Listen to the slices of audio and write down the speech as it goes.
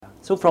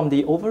So from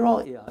the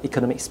overall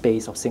economic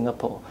space of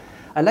Singapore,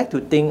 I like to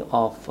think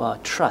of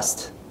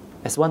trust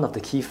as one of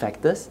the key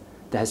factors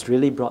that has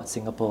really brought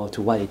Singapore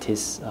to what it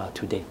is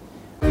today.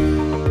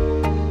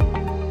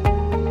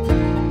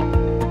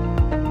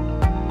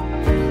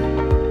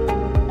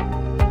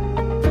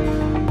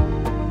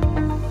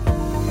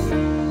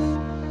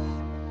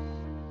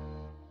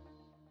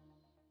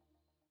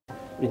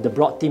 In the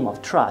broad theme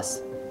of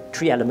trust,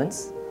 three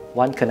elements.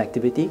 One,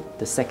 connectivity.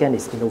 The second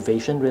is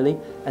innovation, really.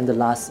 And the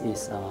last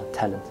is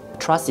talent.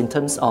 Trust in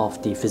terms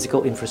of the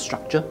physical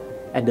infrastructure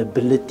and the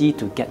ability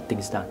to get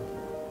things done.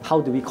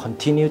 How do we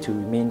continue to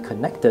remain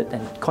connected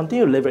and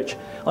continue to leverage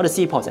all the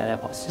seaports and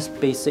airports, just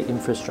basic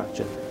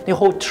infrastructure. They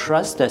hold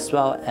trust as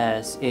well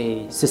as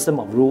a system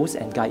of rules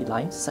and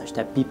guidelines such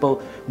that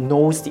people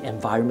knows the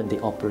environment they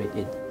operate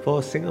in.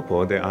 For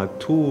Singapore, there are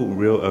two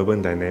real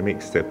urban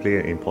dynamics that play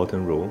an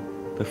important role.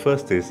 The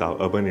first is our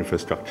urban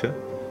infrastructure.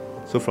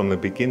 So from the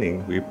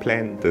beginning, we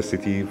planned the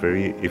city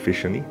very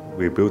efficiently.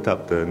 We built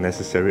up the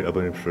necessary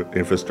urban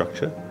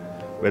infrastructure,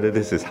 whether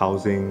this is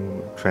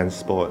housing,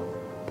 transport,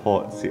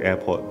 ports, the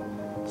airport.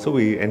 So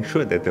we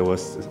ensured that there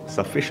was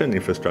sufficient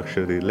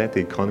infrastructure to let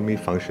the economy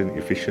function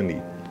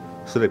efficiently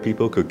so that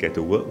people could get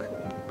to work.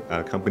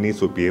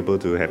 Companies would be able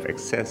to have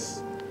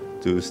access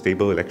to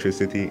stable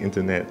electricity,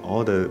 internet,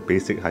 all the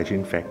basic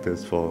hygiene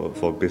factors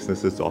for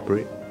businesses to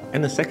operate.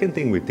 And the second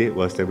thing we did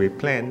was that we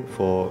planned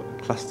for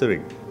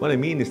clustering. What I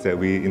mean is that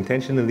we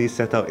intentionally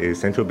set out a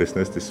central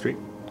business district.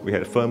 We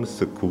had firms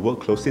who could work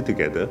closely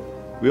together.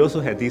 We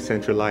also had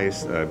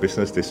decentralized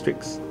business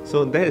districts.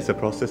 So that is a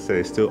process that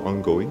is still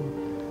ongoing.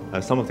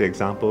 Some of the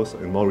examples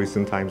in more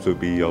recent times would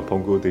be your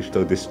Punggol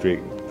Digital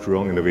District,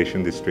 Jurong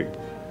Innovation District.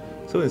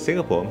 So in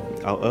Singapore,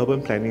 our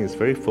urban planning is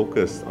very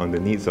focused on the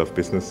needs of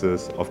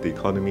businesses, of the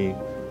economy.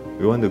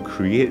 We want to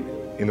create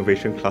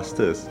innovation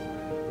clusters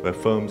where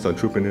firms,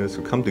 entrepreneurs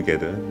who come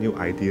together, new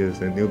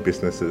ideas and new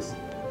businesses.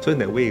 So in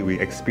that way, we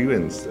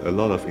experience a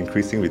lot of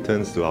increasing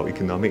returns to our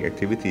economic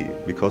activity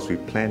because we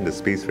plan the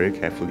space very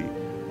carefully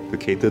to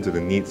cater to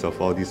the needs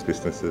of all these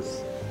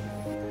businesses.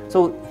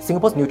 So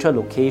Singapore's neutral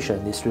location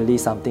is really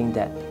something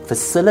that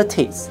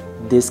facilitates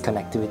this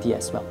connectivity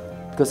as well.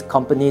 Because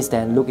companies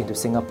then look into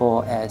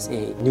Singapore as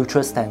a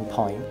neutral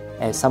standpoint,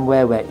 as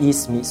somewhere where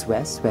East meets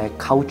West, where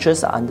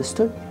cultures are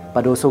understood,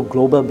 but also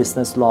global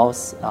business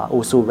laws are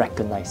also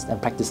recognized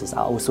and practices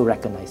are also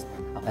recognized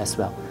as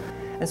well.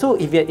 And so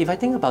if I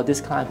think about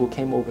this client who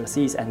came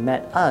overseas and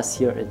met us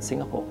here in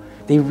Singapore,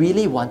 they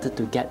really wanted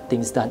to get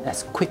things done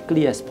as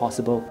quickly as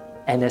possible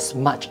and as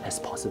much as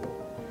possible.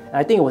 And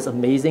I think it was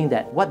amazing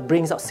that what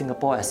brings out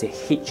Singapore as a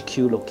HQ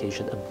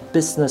location, a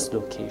business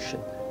location,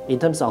 in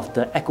terms of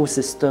the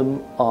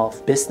ecosystem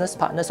of business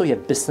partners, so you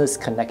have business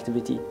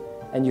connectivity,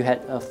 and you had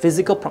a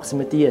physical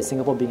proximity as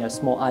Singapore being a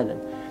small island,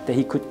 that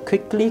he could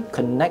quickly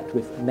connect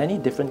with many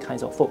different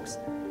kinds of folks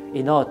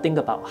in order to think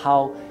about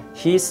how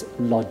his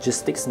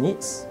logistics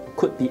needs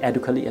could be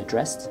adequately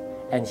addressed.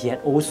 And he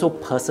had also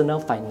personal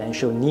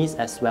financial needs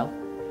as well,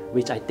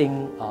 which I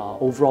think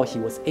overall he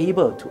was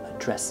able to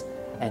address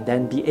and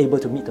then be able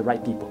to meet the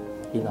right people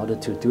in order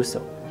to do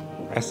so.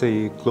 As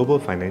a global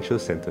financial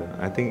center,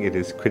 I think it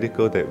is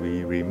critical that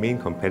we remain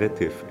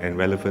competitive and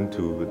relevant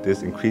to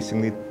this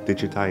increasingly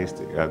digitized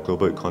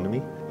global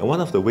economy. And one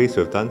of the ways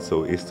we've done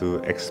so is to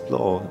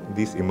explore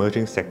these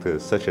emerging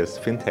sectors such as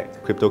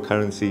fintech,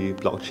 cryptocurrency,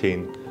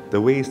 blockchain, the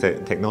ways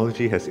that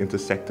technology has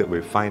intersected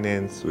with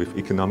finance, with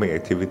economic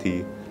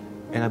activity.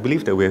 And I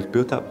believe that we have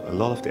built up a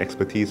lot of the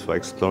expertise for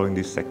exploring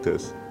these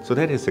sectors. So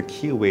that is a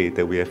key way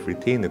that we have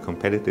retained the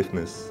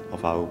competitiveness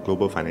of our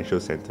global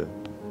financial center.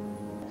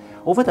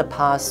 Over the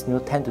past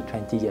 10 to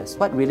 20 years,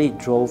 what really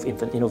drove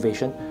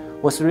innovation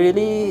was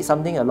really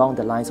something along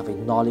the lines of a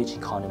knowledge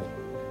economy,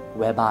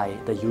 whereby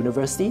the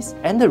universities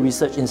and the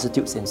research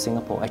institutes in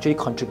Singapore actually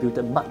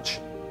contributed much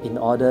in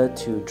order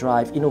to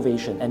drive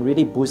innovation and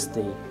really boost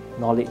the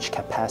knowledge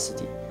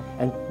capacity.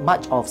 And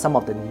much of some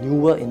of the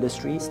newer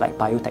industries like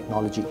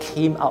biotechnology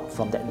came out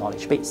from that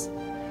knowledge base.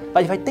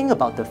 But if I think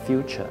about the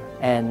future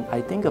and I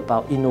think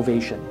about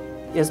innovation,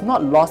 it has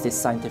not lost its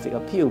scientific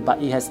appeal,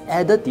 but it has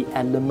added the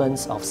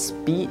elements of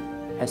speed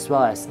as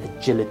well as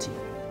agility.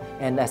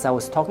 And as I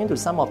was talking to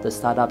some of the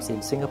startups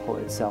in Singapore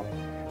itself,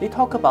 they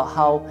talk about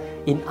how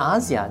in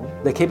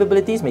ASEAN, the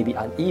capabilities may be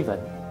uneven,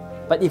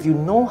 but if you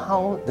know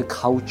how the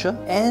culture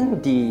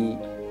and the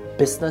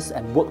business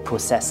and work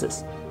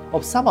processes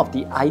of some of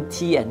the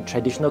IT and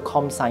traditional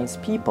comm science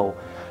people,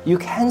 you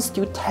can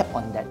still tap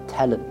on that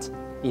talent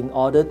in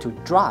order to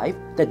drive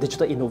that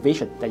digital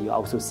innovation that you're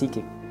also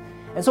seeking.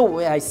 And so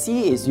what I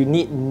see is you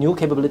need new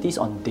capabilities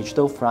on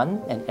digital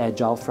front and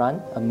agile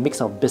front, a mix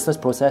of business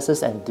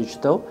processes and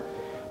digital.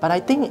 But I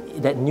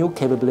think that new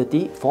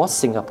capability for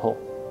Singapore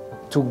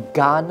to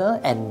garner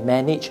and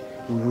manage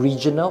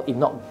regional, if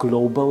not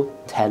global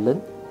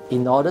talent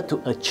in order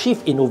to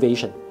achieve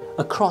innovation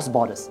across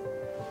borders,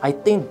 I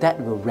think that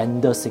will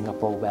render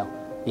Singapore well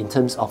in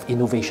terms of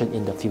innovation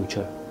in the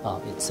future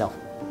itself.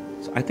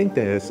 So I think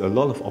there's a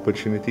lot of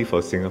opportunity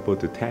for Singapore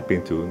to tap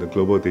into the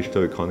global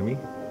digital economy.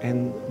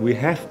 And we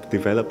have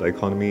developed the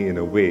economy in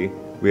a way.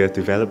 We have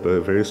developed a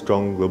very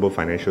strong global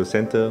financial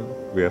center.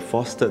 We have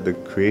fostered the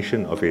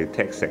creation of a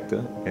tech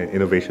sector and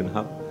innovation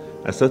hub.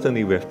 And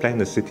certainly we have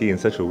planned the city in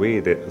such a way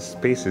that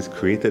space is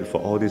created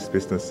for all these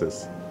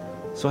businesses.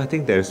 So I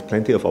think there's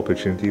plenty of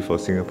opportunity for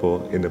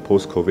Singapore in the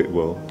post-COVID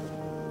world.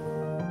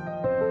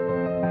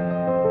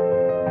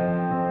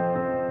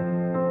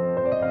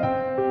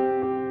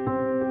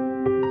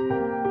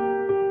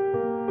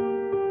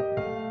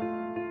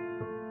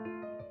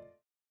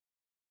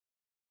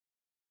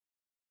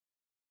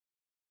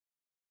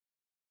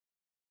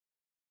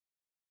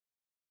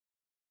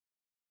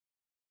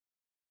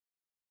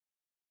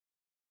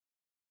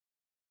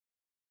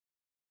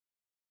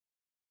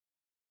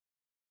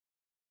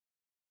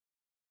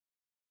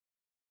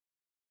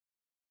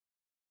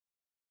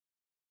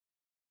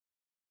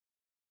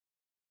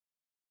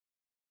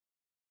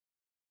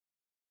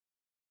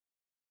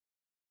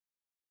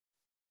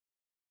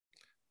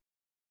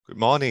 Good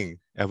morning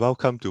and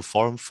welcome to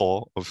Forum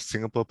 4 of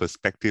Singapore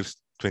Perspectives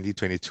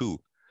 2022.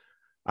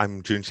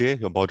 I'm Jun Jie,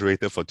 your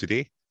moderator for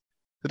today.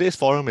 Today's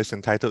forum is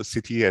entitled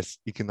City as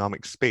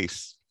Economic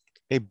Space.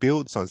 It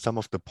builds on some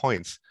of the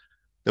points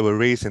that were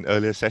raised in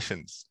earlier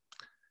sessions.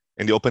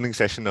 In the opening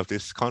session of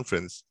this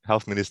conference,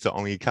 Health Minister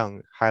Ong Ye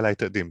Kung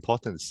highlighted the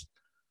importance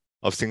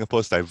of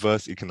Singapore's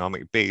diverse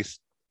economic base,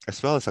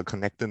 as well as our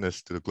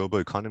connectedness to the global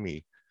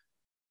economy.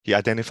 He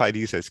identified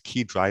these as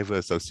key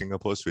drivers of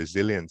Singapore's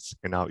resilience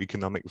and our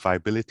economic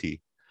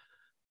viability.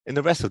 In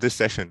the rest of this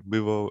session,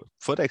 we will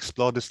further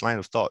explore this line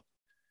of thought.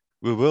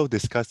 We will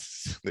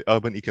discuss the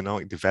urban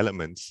economic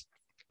developments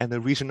and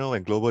the regional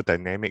and global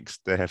dynamics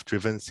that have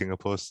driven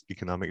Singapore's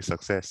economic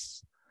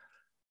success.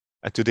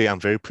 And today, I'm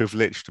very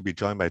privileged to be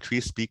joined by three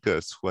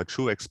speakers who are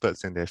true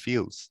experts in their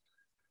fields.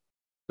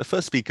 The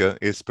first speaker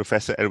is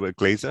Professor Edward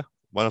Glaeser,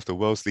 one of the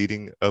world's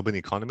leading urban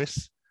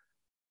economists.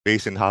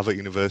 Based in Harvard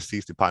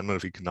University's Department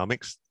of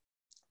Economics,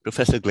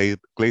 Professor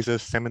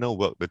Glaeser's seminal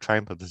work, The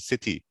Triumph of the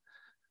City,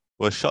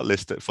 was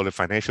shortlisted for the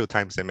Financial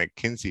Times and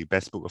McKinsey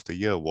Best Book of the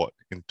Year award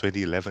in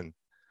 2011.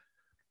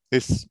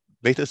 His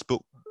latest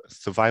book,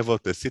 Survival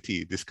of the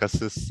City,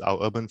 discusses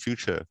our urban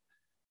future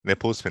in a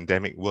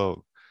post-pandemic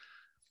world.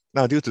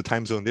 Now, due to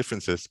time zone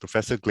differences,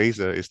 Professor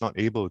Glaeser is not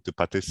able to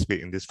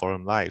participate in this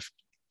forum live.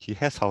 He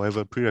has,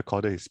 however,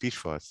 pre-recorded his speech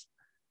for us,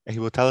 and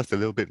he will tell us a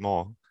little bit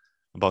more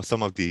about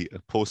some of the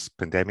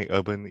post-pandemic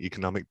urban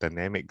economic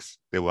dynamics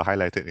that were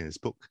highlighted in his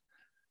book.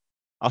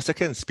 Our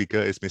second speaker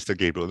is Mr.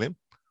 Gabriel Lim,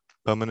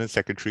 Permanent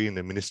Secretary in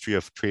the Ministry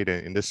of Trade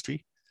and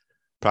Industry.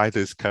 Prior to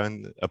his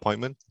current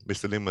appointment,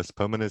 Mr. Lim was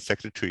Permanent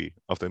Secretary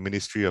of the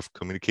Ministry of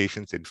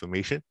Communications and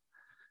Information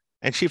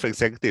and Chief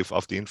Executive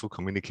of the Info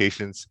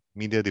Communications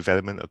Media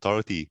Development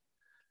Authority.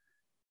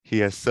 He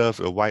has served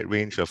a wide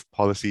range of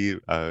policy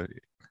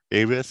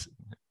areas,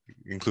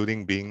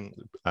 including being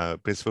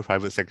Principal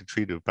Private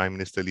Secretary to Prime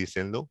Minister Lee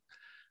Hsien Loong.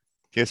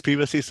 He has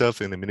previously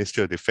served in the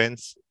Ministry of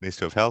Defence,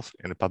 Ministry of Health,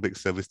 and the Public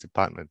Service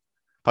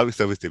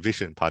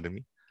Division, pardon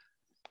me.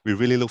 We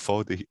really look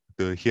forward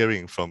to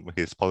hearing from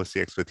his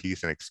policy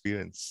expertise and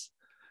experience.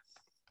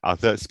 Our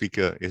third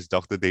speaker is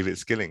Dr. David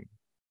Skilling,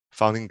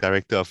 Founding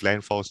Director of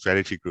Landfall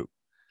Strategy Group.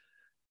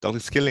 Dr.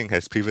 Skilling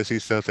has previously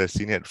served as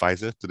Senior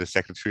Advisor to the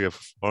Secretary of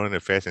Foreign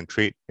Affairs and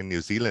Trade in New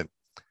Zealand,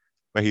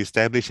 where he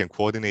established and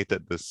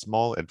coordinated the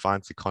Small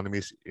Advanced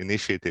Economies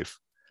Initiative,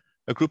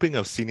 a grouping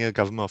of senior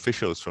government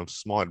officials from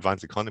small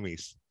advanced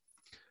economies.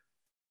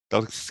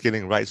 Dr.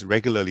 Skilling writes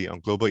regularly on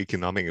global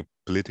economic and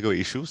political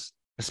issues,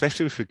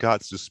 especially with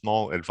regards to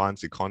small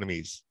advanced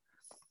economies.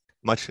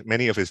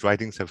 Many of his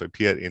writings have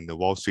appeared in the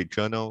Wall Street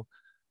Journal,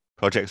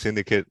 Project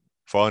Syndicate,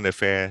 Foreign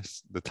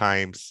Affairs, The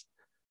Times,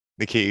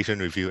 Nikkei Asian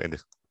Review, and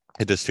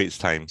the Straits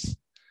Times.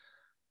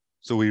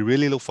 So we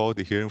really look forward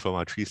to hearing from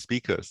our three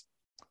speakers.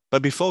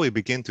 But before we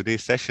begin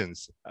today's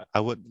sessions, I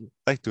would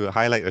like to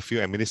highlight a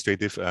few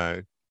administrative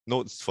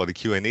notes for the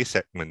Q&A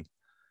segment.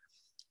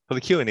 For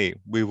the Q&A,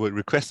 we would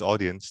request the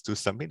audience to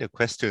submit their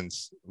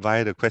questions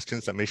via the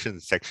question submission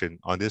section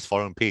on this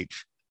forum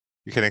page.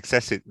 You can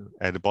access it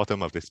at the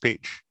bottom of this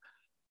page.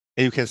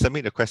 And you can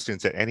submit the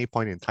questions at any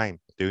point in time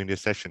during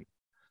this session.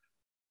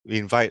 We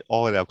invite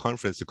all at our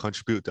conference to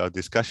contribute to our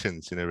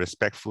discussions in a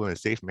respectful and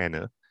safe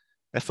manner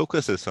that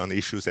focuses on the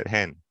issues at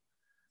hand.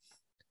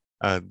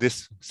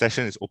 This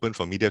session is open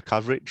for media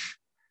coverage,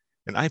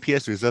 and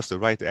IPS reserves the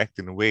right to act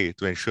in a way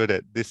to ensure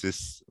that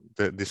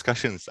the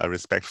discussions are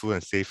respectful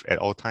and safe at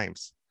all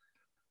times.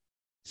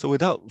 So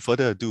without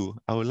further ado,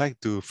 I would like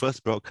to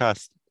first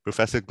broadcast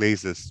Professor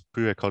Glaeser's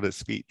pre-recorded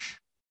speech.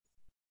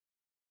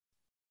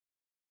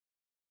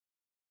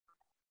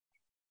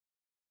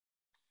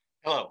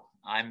 Hello,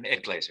 I'm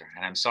Ed Glaeser,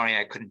 and I'm sorry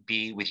I couldn't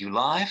be with you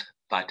live,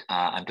 but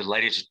I'm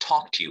delighted to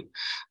talk to you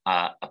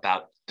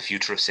about the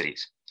future of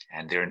cities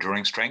and their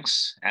enduring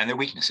strengths and their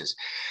weaknesses.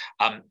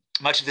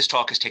 Much of this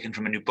talk is taken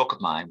from a new book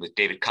of mine with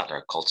David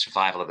Cutler called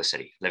Survival of the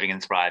City, Living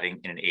and Thriving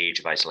in an Age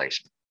of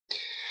Isolation.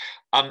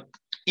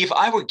 If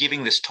I were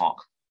giving this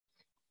talk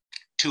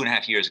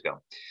 2.5 years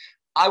ago,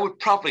 I would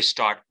probably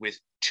start with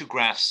two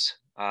graphs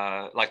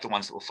like the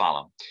ones that will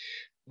follow.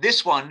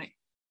 This one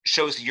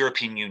shows the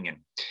European Union,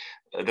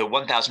 the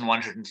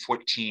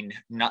 1,114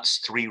 NUTS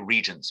 3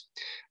 regions.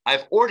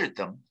 I've ordered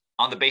them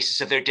on the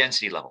basis of their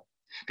density level,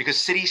 because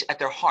cities at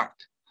their heart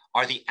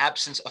are the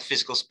absence of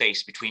physical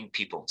space between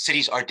people.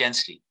 Cities are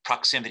density,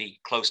 proximity,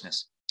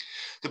 closeness.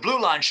 The blue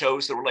line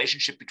shows the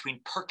relationship between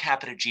per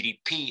capita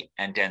GDP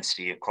and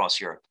density across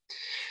Europe.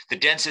 The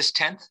densest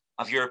 10th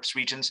of Europe's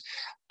regions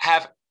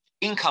have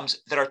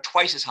incomes that are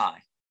twice as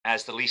high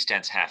as the least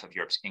dense half of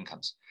Europe's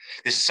incomes.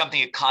 This is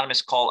something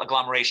economists call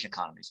agglomeration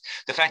economies.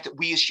 The fact that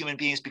we as human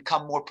beings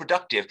become more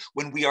productive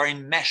when we are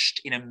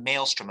enmeshed in a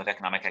maelstrom of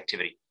economic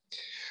activity.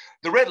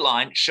 The red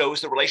line shows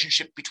the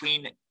relationship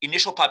between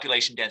initial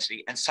population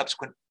density and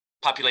subsequent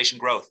population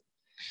growth.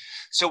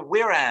 So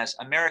whereas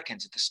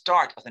Americans at the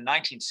start of the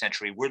 19th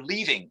century were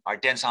leaving our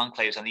dense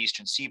enclaves on the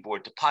eastern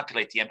seaboard to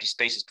populate the empty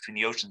spaces between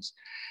the oceans,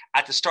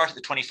 at the start of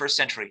the 21st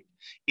century,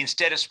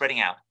 instead of spreading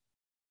out,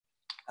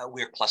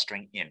 we're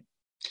clustering in.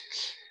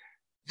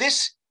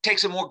 This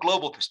takes a more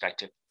global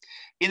perspective.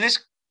 In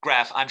this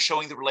graph, I'm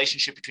showing the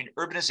relationship between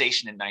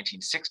urbanization in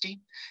 1960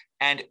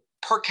 and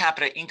per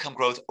capita income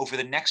growth over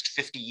the next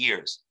 50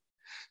 years,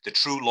 the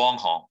true long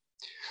haul.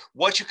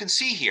 What you can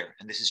see here,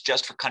 and this is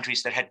just for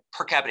countries that had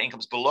per capita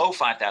incomes below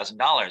 $5,000 in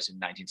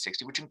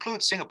 1960, which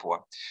includes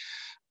Singapore.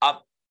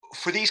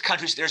 For these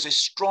countries, there's a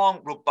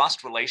strong,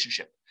 robust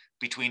relationship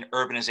between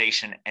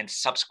urbanization and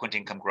subsequent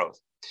income growth.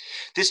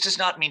 This does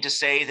not mean to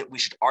say that we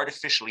should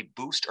artificially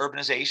boost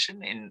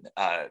urbanization in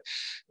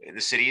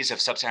the cities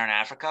of sub-Saharan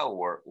Africa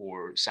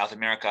or South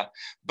America,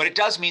 but it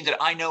does mean that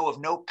I know of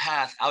no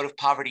path out of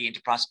poverty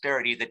into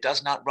prosperity that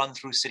does not run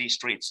through city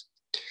streets.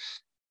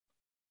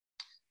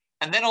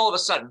 And then all of a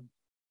sudden,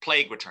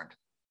 plague returned,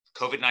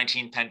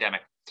 COVID-19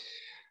 pandemic.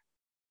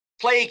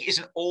 Plague is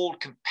an old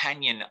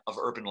companion of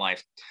urban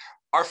life.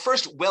 Our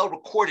first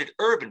well-recorded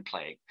urban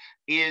plague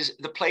is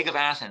the plague of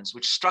Athens,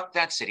 which struck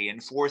that city in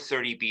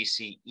 430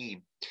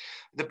 BCE.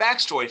 The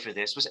backstory for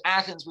this was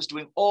Athens was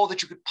doing all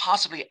that you could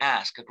possibly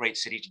ask a great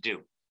city to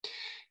do.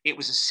 It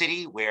was a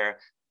city where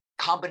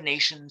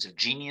combinations of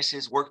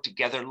geniuses worked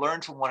together,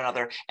 learned from one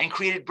another, and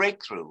created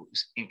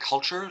breakthroughs in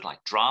culture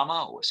like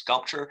drama or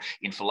sculpture,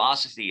 in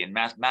philosophy and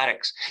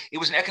mathematics. It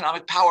was an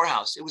economic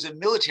powerhouse. It was a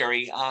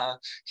military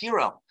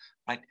hero,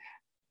 right?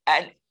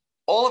 And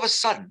all of a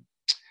sudden,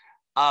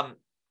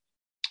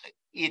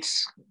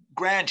 its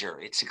grandeur,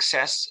 its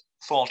success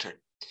faltered.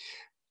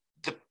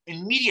 The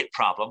immediate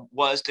problem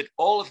was that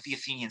all of the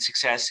Athenian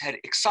success had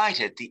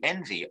excited the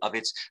envy of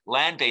its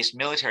land-based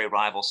military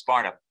rival,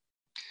 Sparta.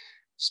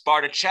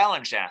 Sparta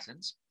challenged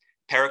Athens.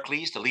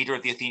 Pericles, the leader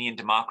of the Athenian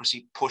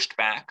democracy, pushed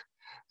back.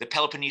 The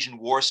Peloponnesian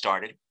War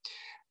started.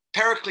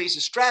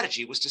 Pericles'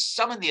 strategy was to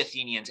summon the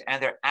Athenians and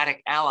their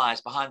Attic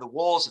allies behind the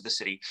walls of the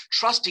city,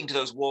 trusting to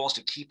those walls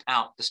to keep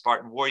out the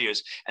Spartan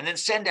warriors, and then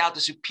send out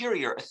the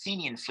superior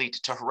Athenian fleet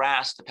to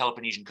harass the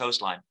Peloponnesian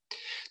coastline.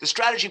 The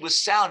strategy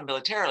was sound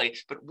militarily,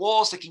 but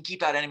walls that can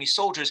keep out enemy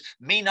soldiers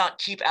may not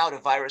keep out a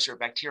virus or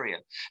bacteria.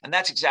 And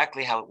that's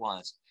exactly how it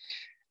was.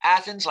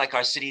 Athens, like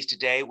our cities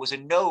today, was a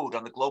node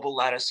on the global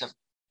lattice of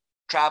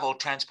travel,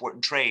 transport,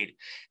 and trade.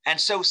 And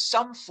so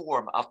some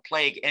form of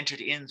plague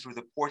entered in through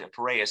the port of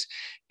Piraeus.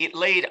 It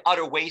laid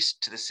utter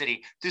waste to the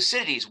city.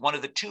 Thucydides, one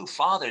of the two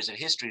fathers of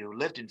history who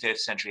lived in 5th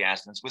century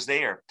Athens, was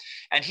there.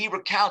 And he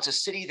recounts a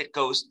city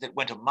that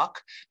went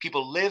amok.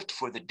 People lived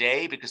for the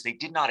day because they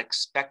did not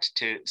expect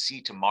to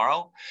see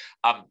tomorrow.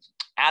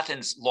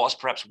 Athens lost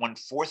perhaps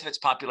 1/4 of its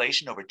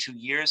population over 2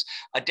 years,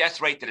 a death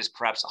rate that is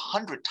perhaps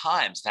 100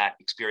 times that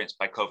experienced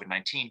by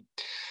COVID-19.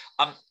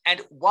 And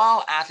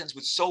while Athens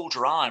would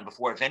soldier on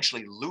before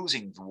eventually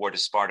losing the war to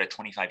Sparta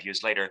 25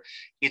 years later,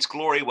 its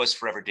glory was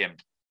forever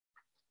dimmed.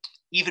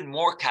 Even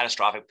more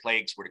catastrophic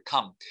plagues were to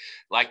come,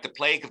 like the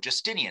plague of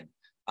Justinian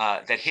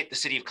that hit the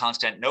city of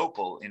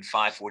Constantinople in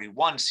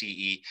 541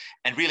 CE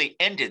and really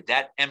ended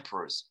that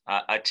emperor's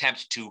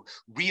attempt to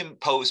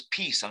reimpose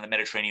peace on the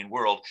Mediterranean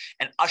world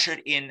and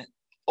ushered in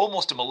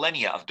almost a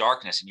millennia of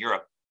darkness in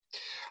Europe.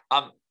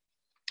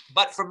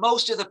 But for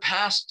most of the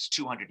past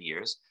 200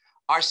 years,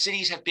 our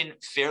cities have been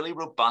fairly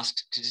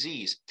robust to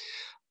disease.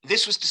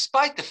 This was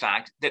despite the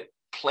fact that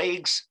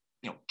plagues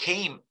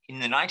came in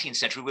the 19th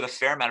century with a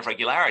fair amount of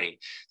regularity.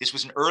 This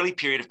was an early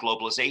period of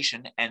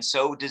globalization, and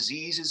so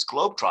diseases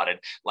globetrotted,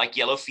 like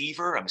yellow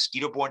fever, a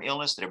mosquito-borne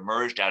illness that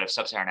emerged out of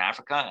sub-Saharan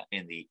Africa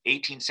in the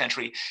 18th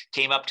century,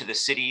 came up to the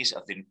cities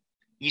of the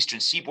eastern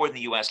seaboard in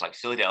the US, like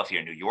Philadelphia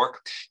and New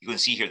York. You can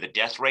see here the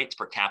death rates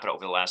per capita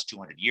over the last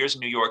 200 years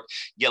in New York.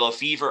 Yellow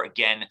fever,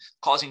 again,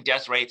 causing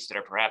death rates that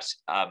are perhaps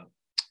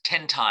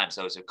 10 times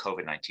those of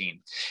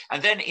COVID-19.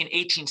 And then in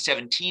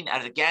 1817, out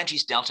of the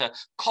Ganges Delta,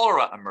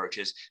 cholera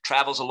emerges,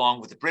 travels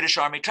along with the British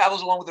Army,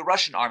 travels along with the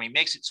Russian Army,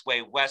 makes its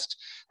way west,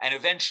 and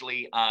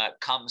eventually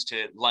comes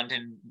to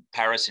London,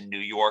 Paris, and New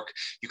York.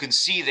 You can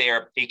see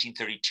there,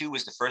 1832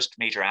 was the first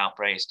major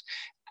outbreak.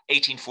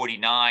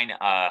 1849,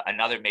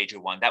 another major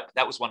one.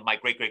 That was when my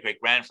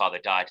great-great-great-grandfather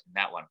died in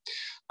that one.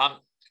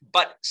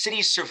 But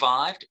cities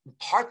survived in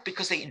part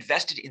because they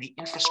invested in the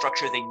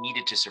infrastructure they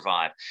needed to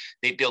survive.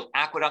 They built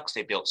aqueducts,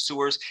 they built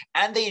sewers,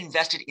 and they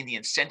invested in the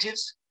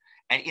incentives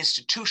and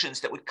institutions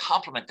that would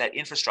complement that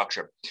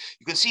infrastructure.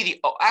 You can see the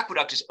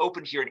aqueduct is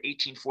opened here in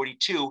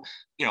 1842,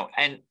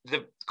 and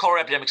the cholera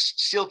epidemics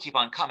still keep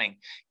on coming.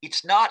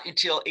 It's not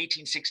until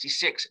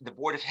 1866 the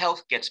Board of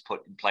Health gets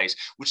put in place,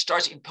 which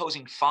starts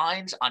imposing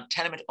fines on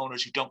tenement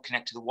owners who don't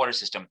connect to the water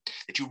system,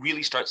 that you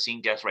really start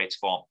seeing death rates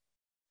fall.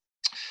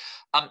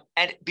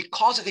 And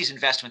because of these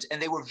investments,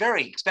 and they were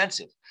very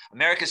expensive,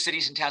 America's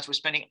cities and towns were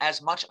spending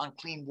as much on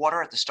clean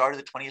water at the start of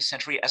the 20th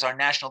century as our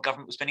national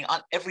government was spending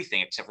on everything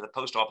except for the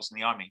post office and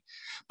the army.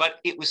 But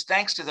it was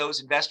thanks to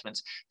those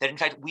investments that, in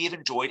fact, we have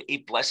enjoyed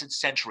a blessed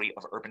century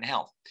of urban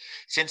health.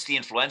 Since the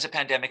influenza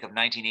pandemic of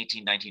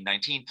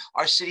 1918-1919,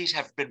 our cities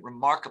have been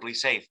remarkably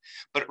safe.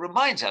 But it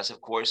reminds us,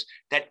 of course,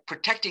 that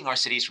protecting our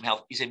cities from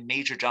health is a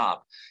major job.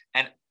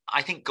 And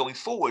I think going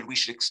forward, we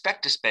should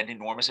expect to spend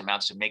enormous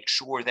amounts to make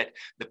sure that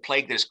the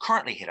plague that has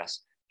currently hit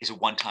us is a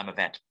one-time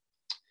event.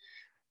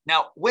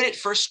 Now, when it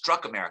first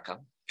struck America,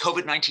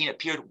 COVID-19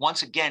 appeared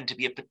once again to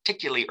be a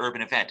particularly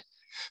urban event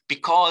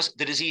because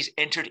the disease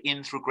entered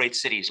in through great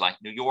cities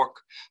like New York,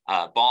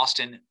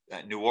 Boston,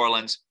 New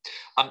Orleans,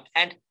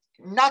 and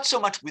not so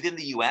much within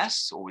the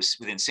US or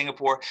within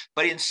Singapore,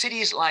 but in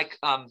cities like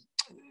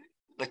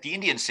the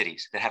Indian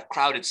cities that have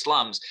crowded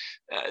slums,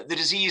 the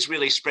disease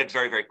really spread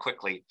very, very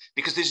quickly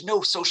because there's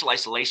no social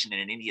isolation in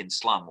an Indian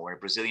slum or a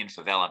Brazilian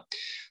favela.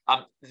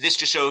 This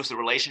just shows the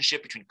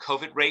relationship between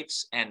COVID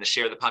rates and the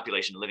share of the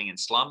population living in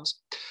slums.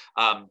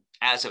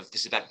 As of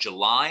this is about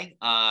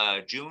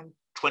June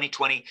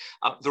 2020,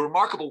 the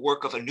remarkable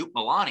work of Anup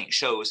Malani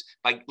shows,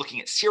 by looking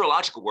at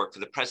serological work for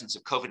the presence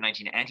of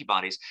COVID-19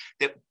 antibodies,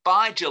 that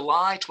by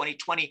July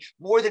 2020,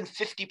 more than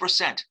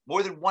 50%,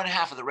 more than one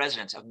half of the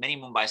residents of many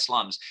Mumbai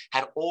slums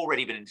had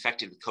already been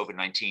infected with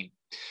COVID-19.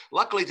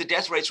 Luckily, the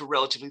death rates were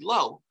relatively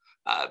low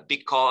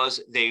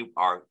because they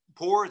are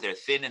poor, they're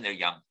thin, and they're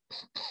young.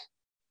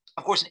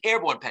 Of course, an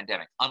airborne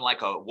pandemic,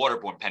 unlike a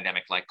waterborne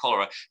pandemic like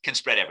cholera, can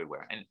spread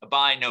everywhere. And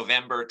by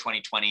November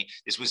 2020,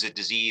 this was a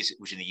disease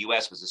which in the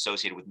US was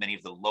associated with many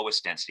of the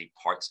lowest density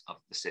parts of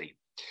the city.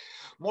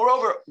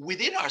 Moreover,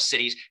 within our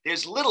cities,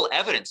 there's little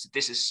evidence that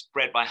this is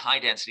spread by high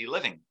density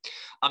living.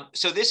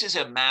 So this is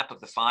a map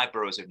of the 5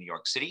 boroughs of New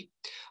York City.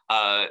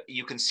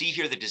 You can see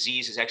here the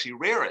disease is actually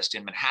rarest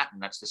in Manhattan,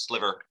 that's the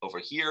sliver over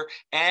here,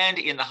 and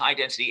in the high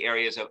density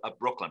areas of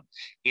Brooklyn.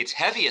 It's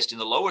heaviest in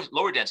the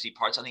lower density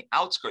parts on the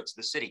outskirts of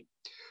the city.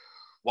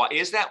 Why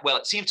is that? Well,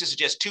 it seems to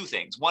suggest 2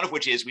 things, one of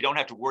which is we don't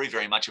have to worry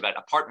very much about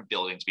apartment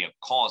buildings being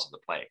a cause of the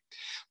plague.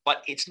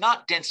 But it's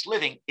not dense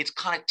living, it's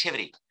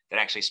connectivity that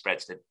actually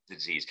spreads the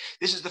disease.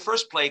 This is the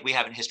first plague we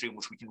have in history in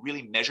which we can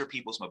really measure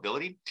people's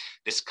mobility.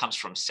 This comes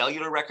from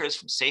cellular records,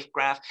 from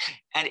SafeGraph,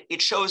 and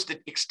it shows the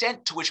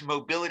extent to which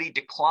mobility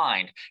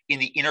declined in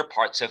the inner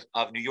parts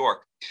of New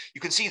York.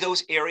 You can see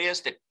those areas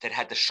that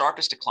had the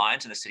sharpest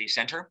declines in the city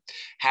center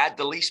had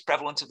the least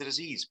prevalence of the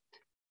disease.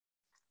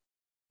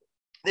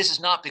 This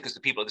is not because the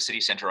people of the city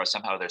center are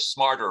somehow they're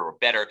smarter or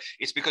better.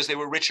 It's because they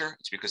were richer.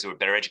 It's because they were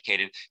better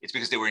educated. It's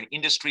because they were in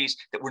industries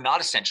that were not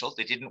essential.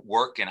 They didn't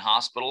work in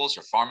hospitals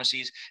or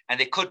pharmacies, and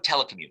they could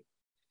telecommute.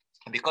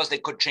 And because they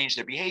could change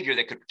their behavior,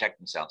 they could protect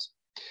themselves.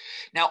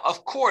 Now,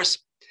 of course,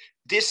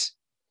 this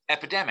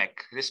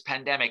epidemic, this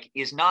pandemic,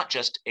 is not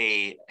just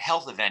a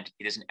health event,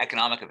 it is an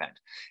economic event.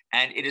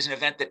 And it is an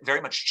event that very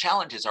much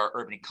challenges our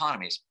urban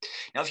economies.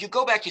 Now, if you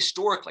go back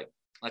historically,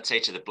 let's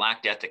say to the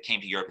Black Death that came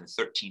to Europe in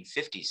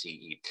 1350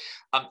 CE,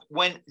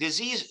 when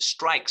disease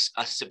strikes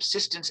a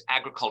subsistence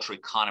agricultural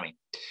economy,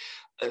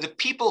 the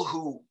people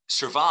who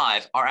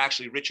survive are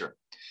actually richer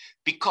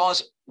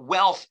because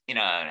wealth in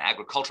an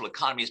agricultural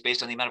economy is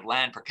based on the amount of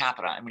land per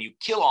capita. And when you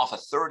kill off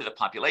 1/3 of the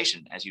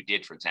population, as you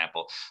did, for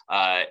example,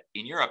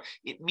 in Europe,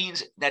 it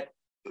means that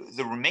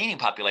the remaining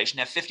population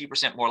have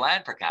 50% more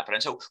land per capita.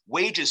 And so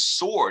wages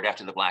soared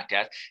after the Black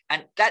Death.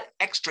 And that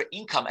extra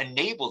income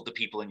enabled the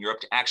people in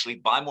Europe to actually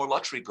buy more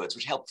luxury goods,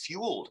 which helped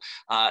fuel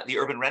the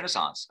urban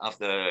renaissance of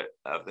the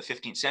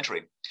 15th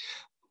century.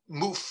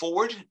 Move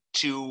forward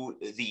to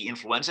the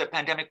influenza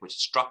pandemic, which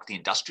struck the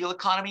industrial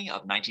economy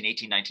of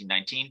 1918,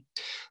 1919.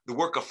 The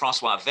work of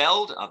Francois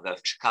Veld of the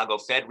Chicago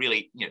Fed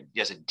really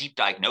does a deep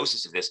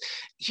diagnosis of this.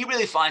 He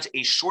really finds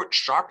a short,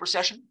 sharp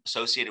recession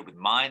associated with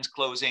mines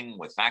closing,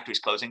 with factories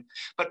closing,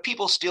 but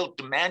people still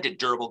demanded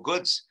durable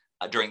goods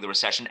during the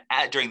recession,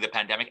 during the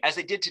pandemic, as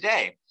they did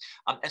today.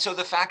 And so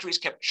the factories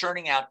kept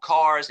churning out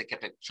cars, they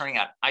kept churning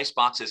out ice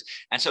boxes,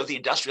 and so the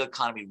industrial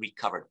economy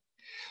recovered.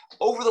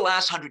 Over the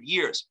last 100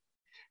 years,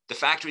 the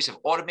factories have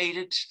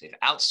automated, they've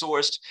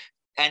outsourced,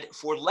 and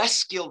for less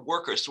skilled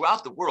workers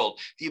throughout the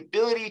world, the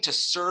ability to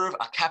serve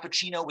a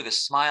cappuccino with a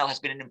smile has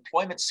been an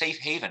employment safe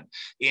haven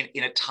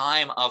in a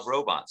time of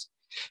robots.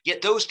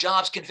 Yet those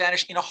jobs can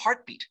vanish in a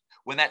heartbeat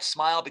when that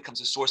smile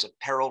becomes a source of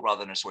peril rather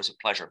than a source of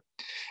pleasure.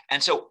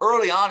 And so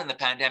early on in the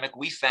pandemic,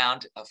 we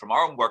found from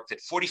our own work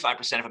that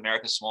 45% of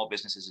America's small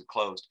businesses had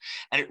closed.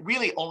 And it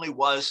really only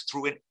was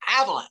through an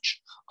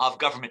avalanche of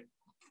government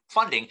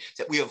funding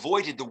that we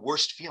avoided the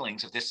worst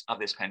feelings of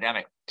this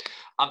pandemic.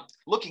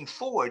 Looking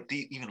forward,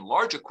 the even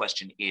larger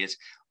question is,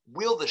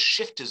 will the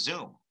shift to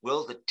Zoom,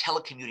 will the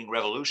telecommuting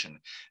revolution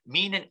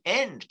mean an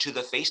end to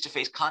the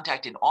face-to-face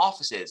contact in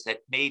offices that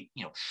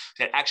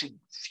that actually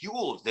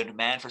fueled the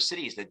demand for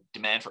cities, the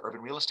demand for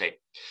urban real estate?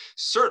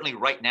 Certainly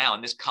right now,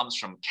 and this comes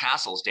from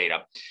Castle's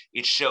data,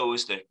 it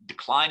shows the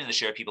decline in the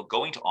share of people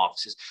going to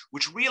offices,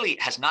 which really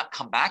has not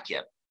come back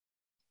yet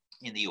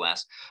in the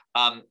US,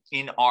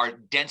 in our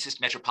densest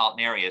metropolitan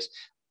areas.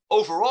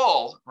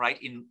 Overall, right,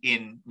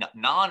 in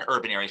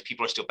non-urban areas,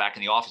 people are still back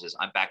in the offices.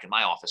 I'm back in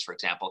my office, for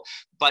example.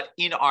 But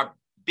in our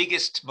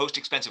biggest, most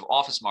expensive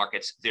office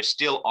markets, there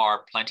still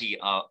are plenty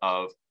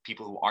of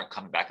people who aren't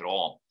coming back at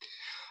all.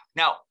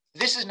 Now,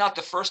 this is not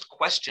the first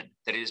question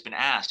that has been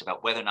asked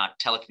about whether or not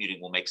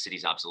telecommuting will make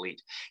cities obsolete.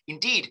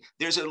 Indeed,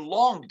 there's a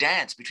long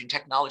dance between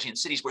technology and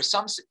cities where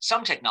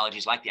some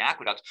technologies like the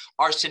aqueduct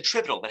are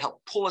centripetal that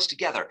help pull us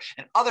together,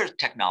 and other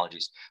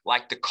technologies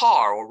like the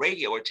car or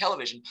radio or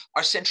television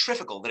are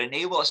centrifugal that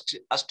enable us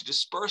to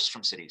disperse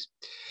from cities.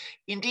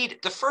 Indeed,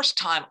 the first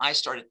time I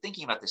started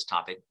thinking about this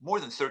topic, more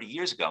than 30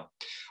 years ago,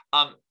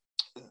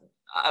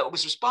 I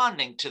was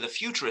responding to the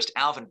futurist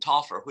Alvin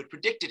Toffler, who had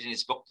predicted in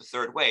his book, The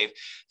Third Wave,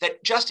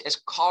 that just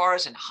as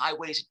cars and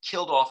highways had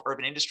killed off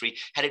urban industry,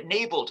 had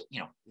enabled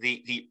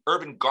the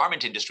urban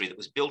garment industry that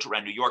was built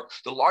around New York,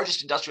 the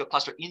largest industrial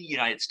cluster in the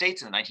United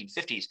States in the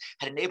 1950s,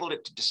 had enabled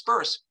it to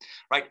disperse,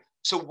 right?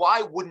 So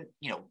why wouldn't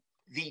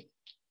the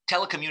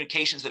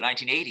telecommunications of the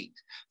 1980s,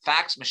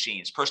 fax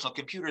machines, personal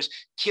computers,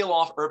 kill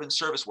off urban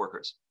service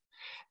workers?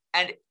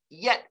 And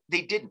yet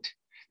they didn't.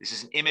 This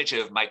is an image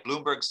of Mike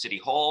Bloomberg's City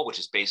Hall, which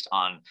is based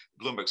on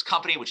Bloomberg's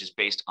company, which is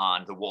based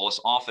on the Wallace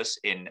office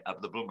in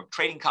the Bloomberg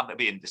Trading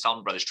Company, in the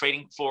Salomon Brothers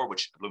Trading floor,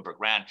 which Bloomberg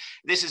ran.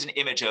 This is an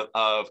image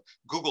of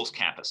Google's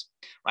campus,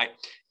 right?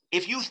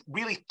 If you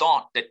really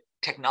thought that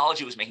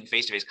technology was making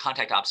face-to-face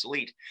contact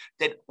obsolete,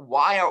 then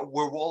why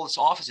were Wallace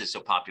offices so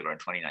popular in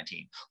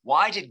 2019?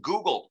 Why did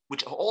Google,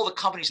 which of all the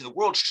companies in the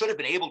world should have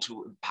been able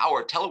to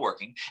empower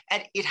teleworking,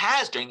 and it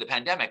has during the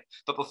pandemic,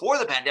 but before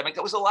the pandemic,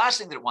 that was the last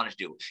thing that it wanted to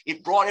do.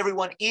 It brought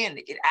everyone in,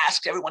 it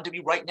asked everyone to be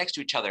right next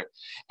to each other.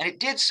 And it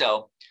did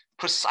so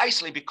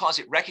precisely because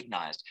it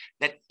recognized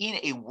that in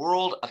a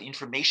world of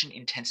information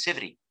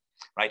intensivity,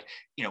 right?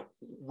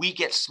 We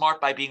get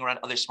smart by being around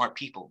other smart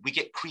people. We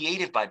get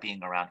creative by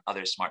being around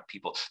other smart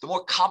people. The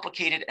more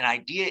complicated an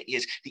idea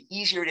is, the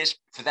easier it is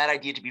for that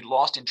idea to be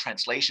lost in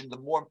translation, the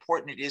more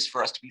important it is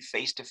for us to be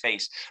face to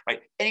face,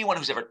 right? Anyone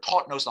who's ever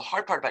taught knows the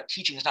hard part about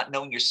teaching is not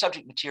knowing your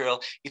subject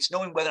material. It's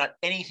knowing whether or not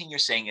anything you're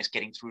saying is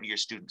getting through to your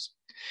students.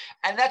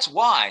 And that's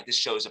why this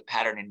shows a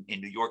pattern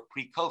in New York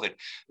pre-COVID.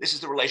 This is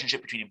the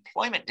relationship between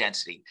employment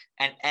density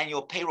and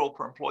annual payroll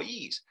per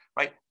employees,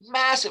 right?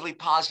 Massively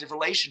positive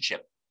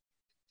relationship.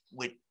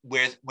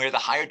 Where the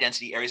higher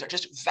density areas are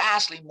just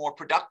vastly more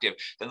productive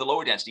than the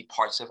lower density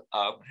parts of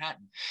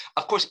Manhattan.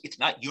 Of course, it's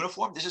not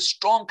uniform. There's a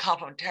strong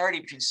complementarity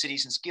between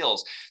cities and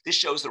skills. This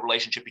shows the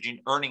relationship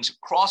between earnings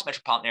across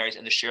metropolitan areas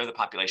and the share of the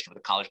population with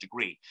a college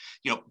degree.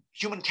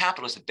 Human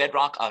capital is the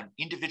bedrock of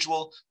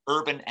individual,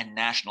 urban, and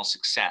national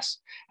success.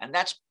 And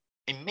that's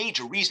a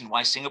major reason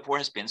why Singapore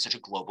has been such a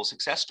global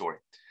success story.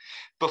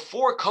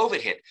 Before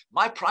COVID hit,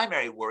 my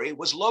primary worry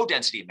was low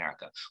density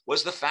America,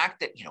 was the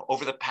fact that,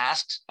 over the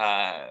past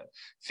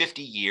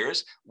 50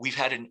 years, we've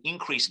had an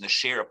increase in the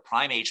share of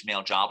prime age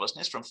male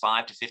joblessness from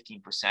 5 to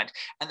 15%.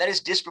 And that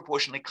is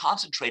disproportionately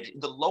concentrated in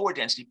the lower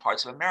density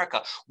parts of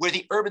America, where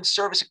the urban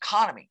service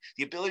economy,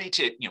 the ability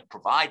to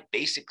provide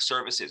basic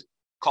services,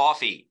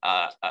 coffee,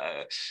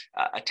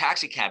 a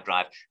taxi cab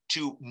drive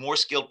to more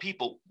skilled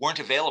people weren't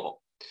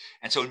available.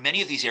 And so in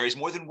many of these areas,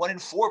 more than 1 in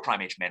 4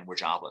 prime age men were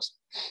jobless.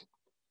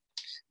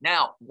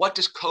 Now, what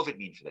does COVID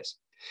mean for this?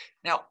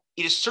 Now,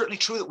 it is certainly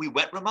true that we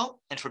went remote,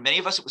 and for many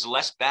of us, it was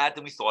less bad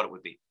than we thought it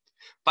would be.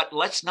 But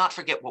let's not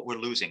forget what we're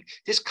losing.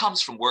 This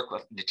comes from work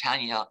of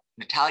Natalia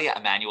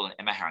Emanuel and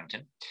Emma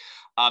Harrington,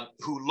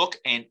 who look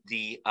at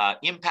the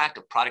impact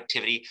of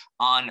productivity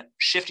on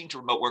shifting to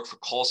remote work for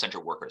call center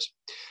workers.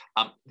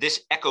 This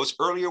echoes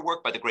earlier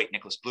work by the great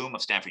Nicholas Bloom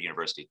of Stanford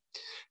University.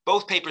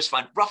 Both papers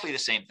find roughly the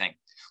same thing,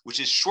 which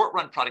is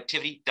short-run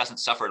productivity doesn't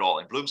suffer at all.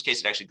 In Bloom's case,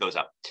 it actually goes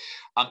up.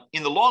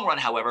 In the long run,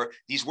 however,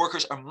 these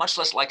workers are much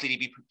less likely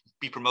to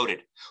be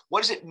promoted.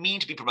 What does it mean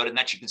to be promoted? And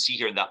that you can see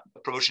here in the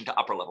promotion to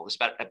upper level.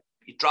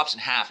 It drops in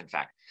half, in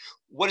fact.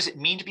 What does it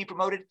mean to be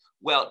promoted?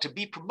 Well, to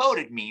be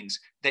promoted means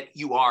that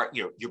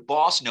your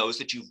boss knows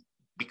that you've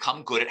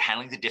become good at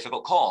handling the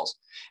difficult calls.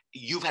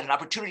 You've had an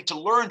opportunity to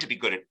learn to be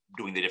good at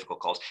doing the difficult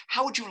calls.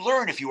 How would you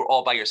learn if you were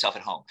all by yourself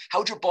at home? How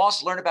would your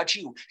boss learn about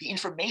you? The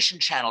information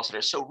channels that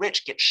are so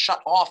rich get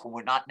shut off when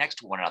we're not next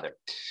to one another.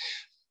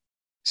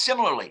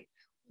 Similarly,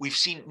 we've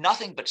seen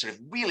nothing but sort of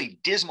really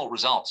dismal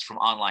results from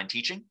online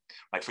teaching,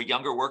 right? For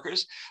younger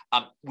workers,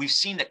 we've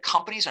seen that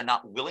companies are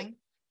not willing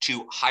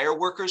to hire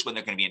workers when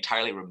they're going to be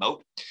entirely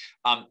remote.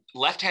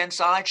 Left-hand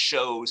side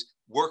shows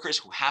workers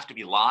who have to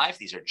be live.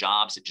 These are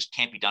jobs that just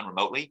can't be done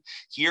remotely.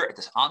 Here at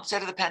the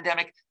onset of the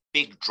pandemic,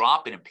 big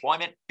drop in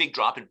employment, big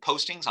drop in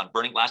postings on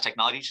burning glass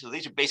technology. So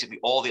these are basically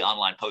all the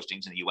online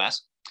postings in the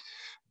US.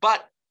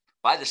 But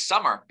by the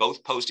summer,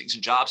 both postings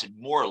and jobs had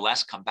more or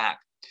less come back.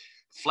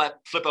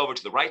 Flip over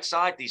to the right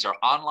side. These are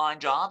online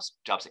jobs,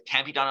 jobs that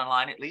can be done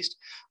online at least.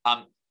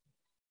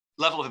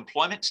 Level of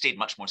employment stayed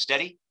much more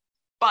steady,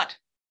 but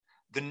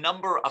the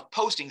number of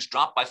postings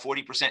dropped by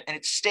 40% and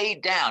it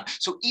stayed down.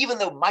 So even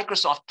though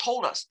Microsoft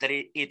told us that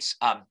its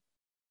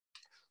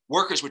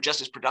workers were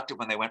just as productive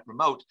when they went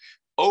remote,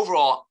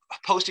 overall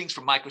postings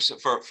for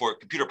Microsoft for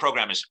computer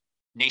programmers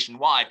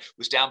nationwide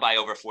was down by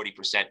over 40%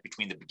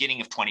 between the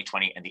beginning of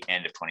 2020 and the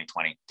end of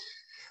 2020.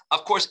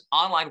 Of course,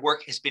 online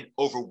work has been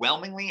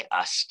overwhelmingly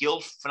a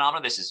skilled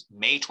phenomenon. This is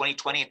May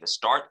 2020 at the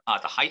start,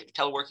 the height of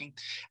teleworking.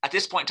 At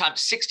this point in time,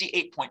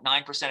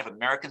 68.9% of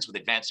Americans with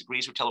advanced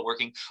degrees were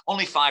teleworking.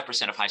 Only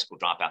 5% of high school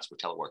dropouts were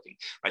teleworking,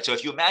 right? So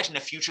if you imagine a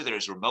future that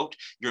is remote,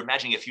 you're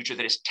imagining a future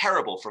that is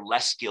terrible for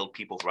less skilled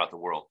people throughout the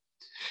world.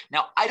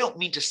 Now, I don't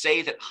mean to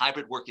say that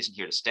hybrid work isn't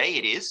here to stay.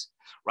 It is,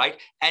 right?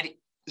 And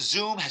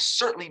Zoom has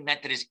certainly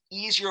meant that it's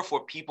easier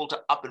for people to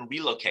up and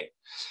relocate.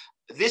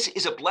 This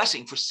is a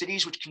blessing for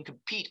cities which can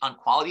compete on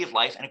quality of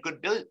life and a good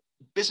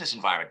business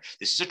environment.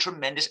 This is a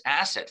tremendous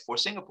asset for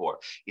Singapore.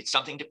 It's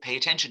something to pay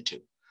attention to,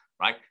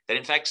 right? That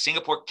in fact,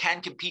 Singapore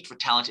can compete for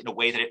talent in a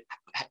way that it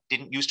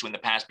didn't used to in the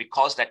past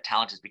because that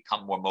talent has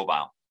become more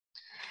mobile.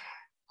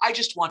 I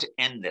just want to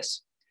end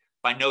this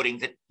by noting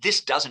that this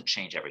doesn't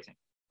change everything,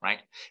 right?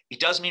 It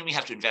does mean we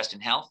have to invest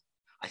in health.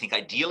 I think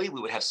ideally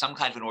we would have some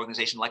kind of an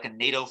organization like a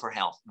NATO for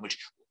health, in which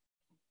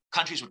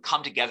countries would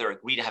come together,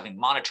 agree to having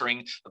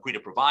monitoring, agree to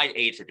provide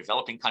aid for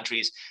developing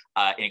countries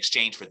in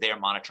exchange for their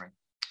monitoring.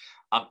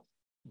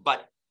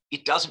 But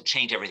it doesn't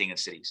change everything in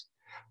cities.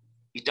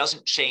 It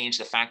doesn't change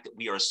the fact that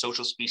we are a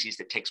social species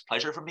that takes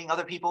pleasure from being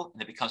other people and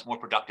that becomes more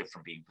productive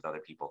from being with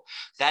other people.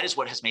 That is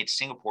what has made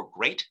Singapore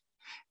great.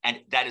 And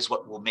that is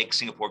what will make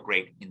Singapore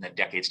great in the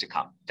decades to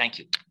come. Thank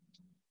you.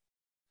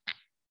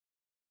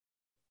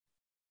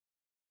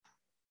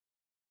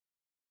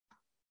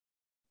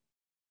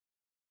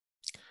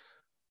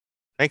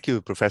 Thank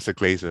you, Professor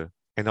Glaser.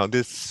 And on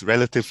this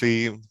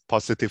relatively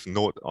positive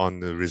note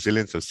on the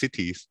resilience of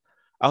cities,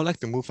 I would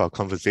like to move our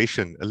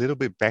conversation a little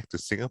bit back to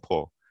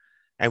Singapore.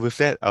 And with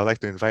that, I would like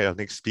to invite our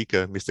next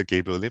speaker, Mr.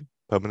 Gabriel Lim,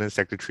 Permanent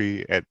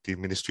Secretary at the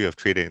Ministry of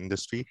Trade and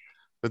Industry,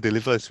 to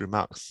deliver his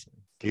remarks.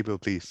 Gabriel,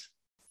 please.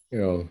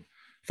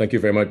 Thank you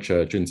very much,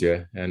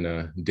 Junjie.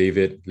 And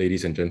David,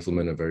 ladies and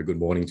gentlemen, a very good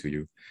morning to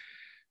you.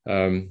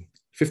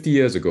 50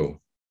 years ago,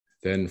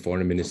 then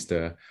Foreign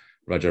Minister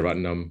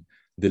Rajaratnam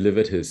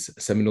delivered his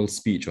seminal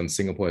speech on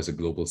Singapore as a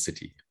global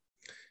city.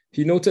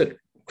 He noted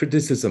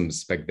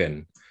criticisms back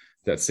then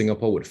that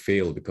Singapore would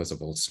fail because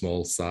of our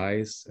small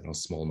size and our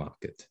small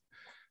market.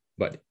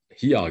 But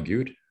he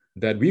argued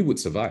that we would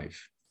survive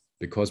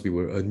because we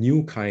were a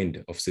new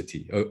kind of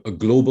city, a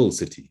global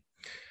city,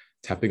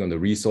 tapping on the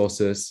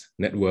resources,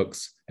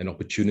 networks, and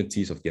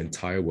opportunities of the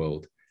entire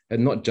world,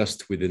 and not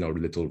just within our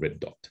little red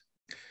dot.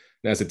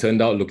 Now, as it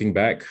turned out, looking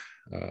back,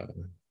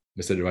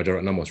 Mr.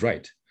 Rajaratnam was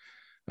right.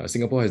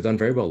 Singapore has done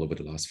very well over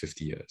the last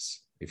 50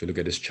 years. If you look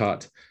at this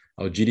chart,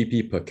 our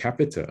GDP per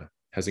capita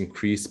has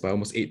increased by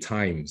almost 8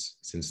 times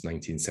since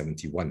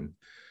 1971,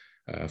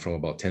 from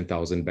about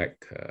 10,000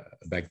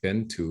 back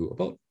then to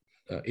about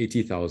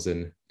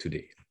 80,000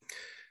 today.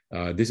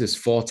 This is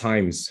 4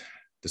 times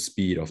the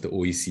speed of the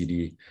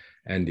OECD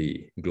and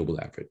the global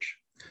average.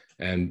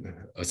 And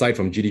aside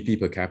from GDP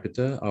per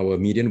capita, our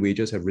median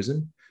wages have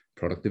risen,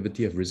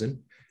 productivity have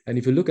risen. And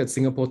if you look at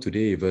Singapore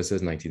today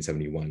versus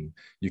 1971,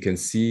 you can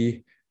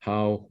see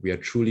how we are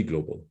truly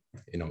global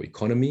in our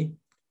economy,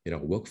 in our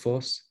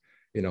workforce,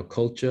 in our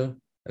culture,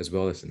 as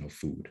well as in our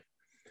food.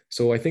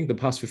 So I think the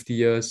past 50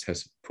 years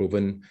has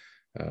proven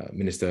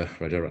Minister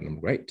Rajaratnam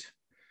right.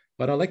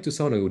 But I'd like to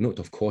sound a note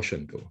of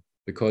caution though,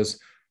 because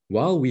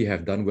while we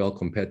have done well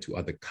compared to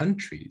other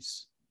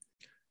countries,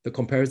 the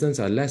comparisons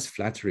are less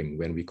flattering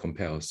when we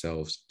compare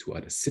ourselves to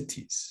other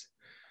cities.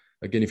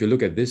 Again, if you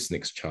look at this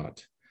next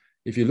chart,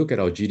 if you look at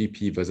our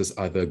GDP versus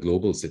other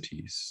global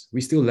cities, we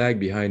still lag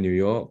behind New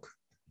York,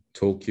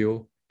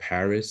 Tokyo,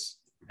 Paris,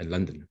 and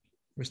London.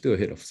 We're still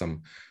ahead of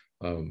some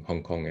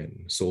Hong Kong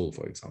and Seoul,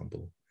 for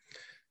example.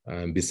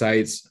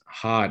 Besides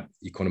hard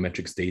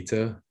econometrics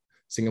data,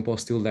 Singapore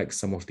still lacks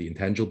some of the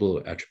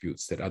intangible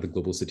attributes that other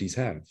global cities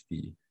have: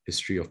 the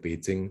history of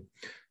Beijing,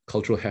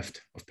 cultural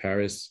heft of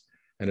Paris,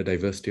 and the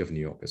diversity of New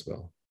York as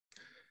well.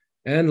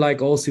 And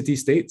like all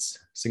city-states,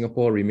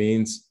 Singapore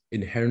remains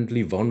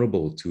inherently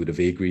vulnerable to the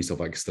vagaries of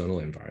our external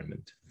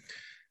environment.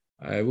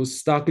 I was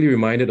starkly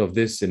reminded of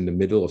this in the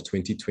middle of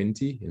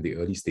 2020, in the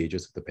early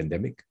stages of the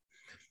pandemic.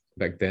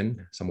 Back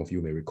then, some of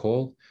you may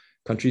recall,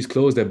 countries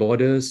closed their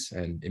borders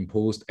and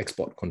imposed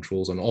export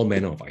controls on all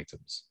manner of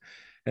items.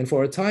 And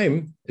for a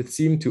time, it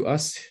seemed to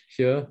us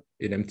here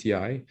in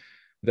MTI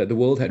that the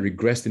world had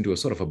regressed into a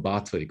sort of a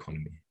barter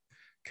economy.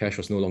 Cash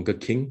was no longer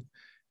king,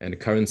 and the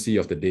currency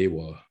of the day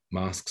were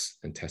masks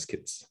and test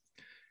kits.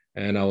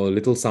 And our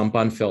little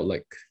sampan felt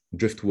like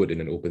driftwood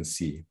in an open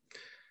sea.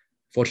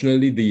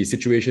 Fortunately, the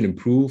situation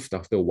improved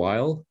after a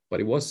while, but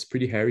it was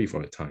pretty hairy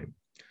for a time.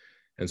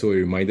 And so it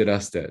reminded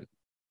us that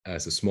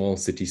as a small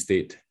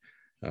city-state,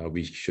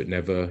 we should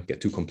never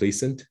get too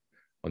complacent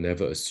or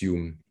never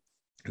assume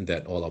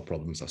that all our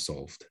problems are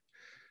solved.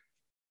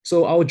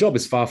 So our job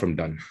is far from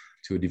done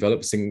to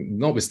develop,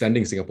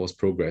 notwithstanding Singapore's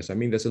progress. I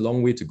mean, there's a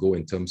long way to go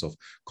in terms of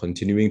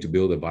continuing to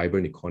build a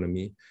vibrant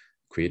economy,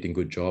 creating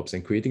good jobs,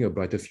 and creating a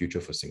brighter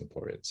future for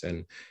Singaporeans.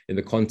 And in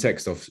the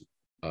context of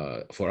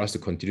for us to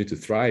continue to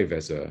thrive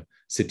as a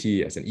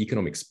city, as an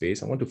economic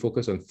space, I want to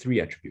focus on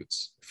three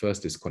attributes.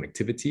 First is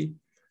connectivity.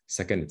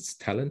 Second, it's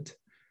talent.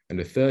 And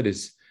the third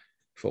is,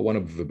 for one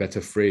of a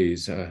better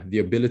phrase, the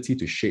ability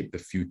to shape the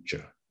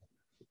future.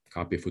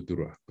 Carpe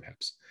futura,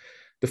 perhaps.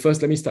 The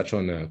first, let me touch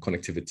on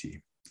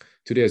connectivity.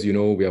 Today, as you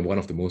know, we are one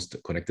of the most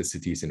connected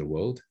cities in the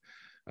world.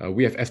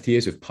 We have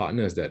FTAs with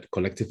partners that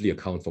collectively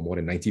account for more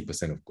than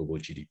 90% of global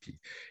GDP.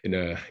 In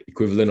the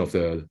equivalent of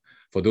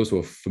for those who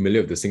are familiar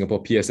with the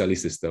Singapore PSLE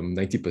system,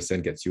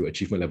 90% gets you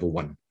achievement level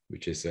 1,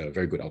 which is a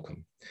very good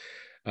outcome.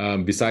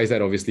 Besides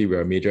that, obviously,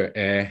 we're a major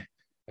air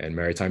and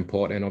maritime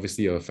port, and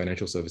obviously a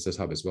financial services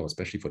hub as well,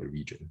 especially for the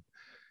region.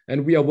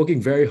 And we are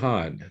working very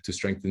hard to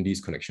strengthen these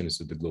connections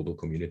with the global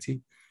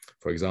community.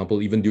 For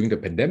example, even during the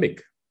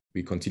pandemic,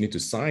 we continue to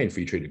sign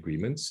free trade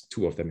agreements,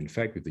 2 of them, in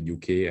fact, with the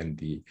UK and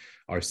the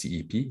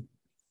RCEP.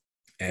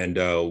 And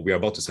we are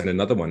about to sign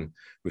another one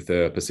with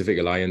the Pacific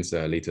Alliance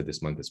later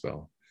this month as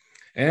well.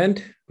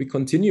 And we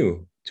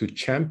continue to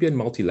champion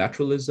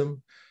multilateralism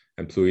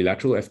and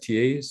plurilateral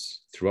FTAs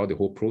throughout the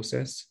whole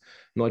process,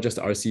 not just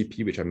the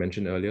RCEP, which I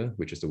mentioned earlier,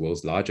 which is the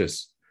world's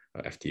largest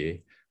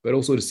FTA, but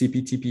also the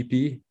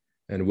CPTPP,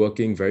 and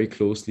working very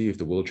closely with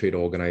the World Trade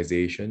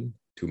Organization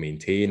to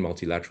maintain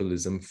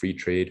multilateralism, free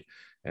trade,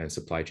 and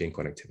supply chain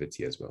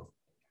connectivity as well.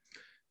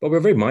 But we're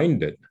very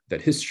minded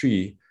that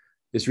history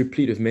is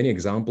replete with many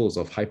examples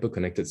of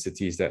hyper-connected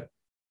cities that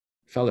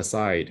fell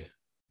aside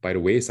by the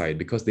wayside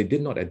because they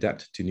did not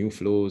adapt to new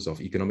flows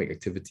of economic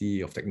activity,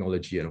 of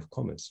technology, and of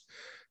commerce.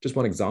 Just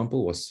one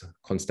example was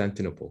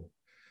Constantinople.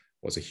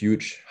 It was a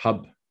huge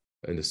hub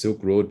in the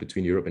Silk Road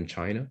between Europe and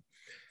China.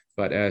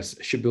 But as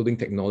shipbuilding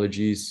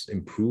technologies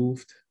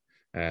improved,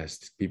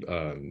 as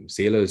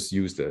sailors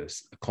used a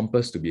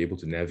compass to be able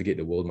to navigate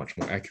the world much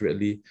more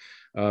accurately,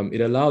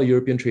 it allowed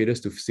European traders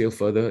to sail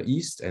further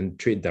east and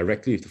trade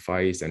directly with the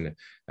Far East, and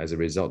as a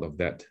result of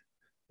that,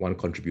 one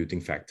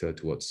contributing factor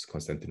towards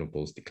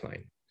Constantinople's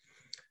decline.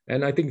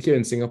 And I think here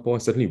in Singapore,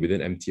 certainly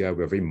within MTI,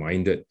 we're very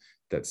minded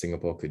that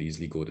Singapore could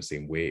easily go the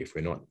same way if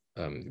we're not,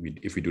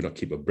 if we do not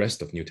keep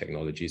abreast of new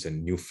technologies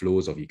and new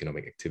flows of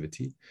economic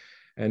activity.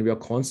 And we are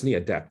constantly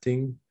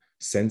adapting,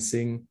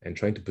 sensing, and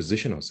trying to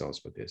position ourselves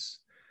for this.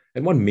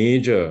 And one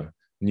major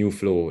new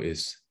flow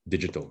is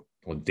digital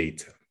or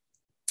data,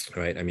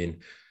 right? I mean,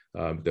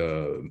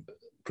 the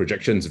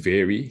projections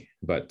vary,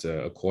 but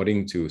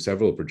according to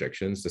several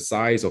projections, the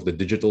size of the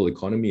digital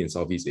economy in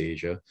Southeast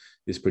Asia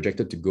is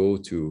projected to go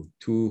to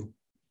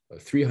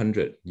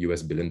 $300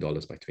 billion by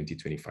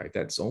 2025.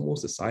 That's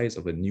almost the size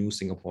of a new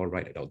Singapore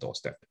right at our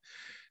doorstep.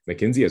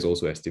 McKinsey has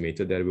also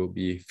estimated that there will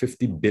be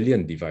 50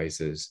 billion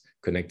devices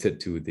connected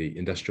to the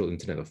industrial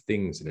Internet of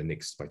Things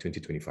by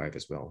 2025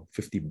 as well,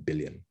 50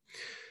 billion.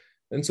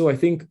 And so I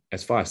think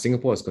as far as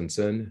Singapore is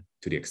concerned,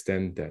 to the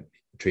extent that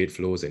trade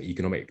flows and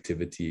economic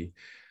activity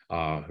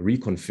are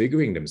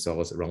reconfiguring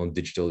themselves around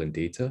digital and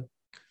data,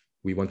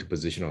 we want to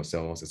position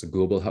ourselves as a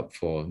global hub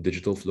for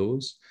digital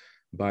flows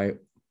by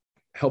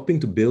helping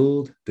to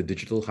build the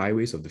digital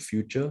highways of the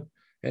future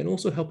and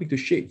also helping to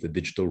shape the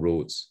digital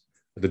roads,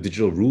 the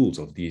digital rules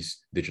of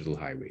these digital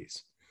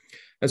highways.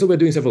 And so we're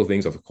doing several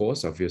things, of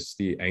course,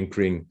 obviously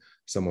anchoring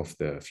some of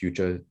the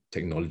future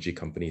technology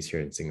companies here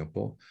in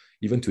Singapore.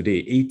 Even today,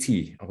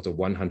 80 out of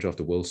 100 of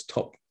the world's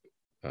top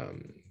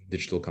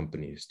digital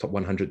companies, top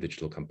 100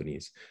 digital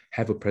companies,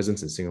 have a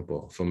presence in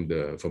Singapore, from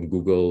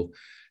Google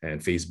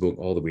and Facebook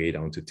all the way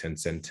down to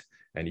Tencent,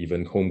 and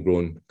even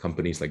homegrown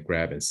companies like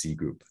Grab and Sea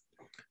Group.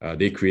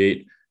 They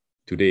create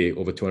today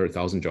over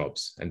 200,000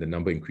 jobs, and the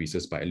number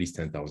increases by at least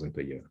 10,000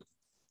 per year.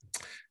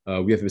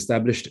 We have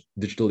established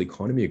digital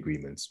economy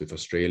agreements with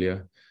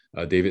Australia,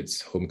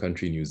 David's home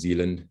country, New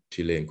Zealand,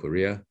 Chile, and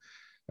Korea.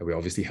 We're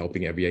obviously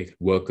helping every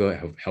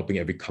worker, helping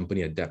every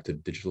company adapt to the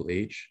digital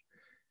age.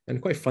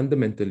 And quite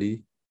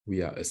fundamentally,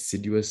 we are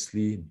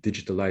assiduously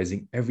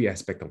digitalizing every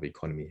aspect of the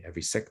economy,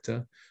 every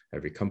sector,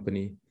 every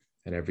company,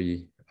 and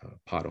every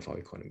part of our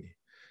economy.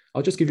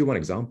 I'll just give you one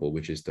example,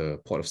 which is the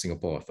Port of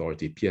Singapore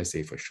Authority,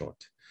 PSA for short.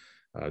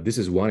 This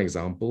is one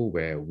example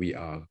where we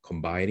are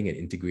combining and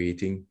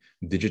integrating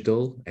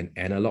digital and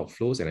analog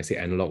flows. And I say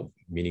analog,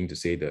 meaning to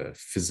say the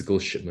physical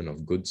shipment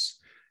of goods,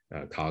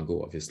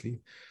 cargo,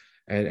 obviously.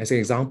 And as an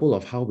example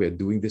of how we're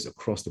doing this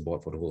across the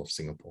board for the whole of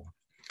Singapore.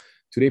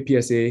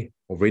 Today, PSA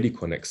already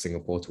connects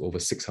Singapore to over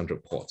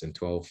 600 ports in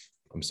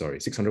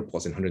 600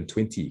 ports in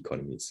 120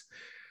 economies.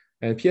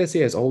 And PSA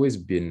has always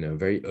been a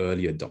very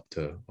early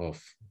adopter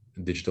of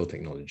digital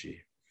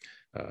technology.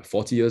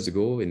 40 years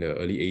ago, in the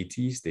early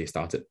 80s, they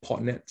started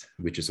PortNet,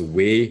 which is a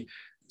way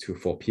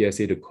for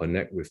PSA to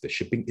connect with the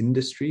shipping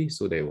industry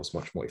so that it was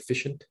much more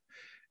efficient.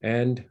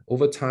 And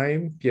over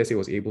time, PSA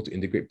was able to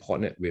integrate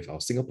Portnet with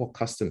our Singapore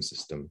customs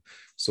system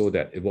so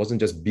that it wasn't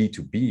just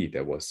B2B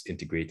that was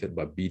integrated,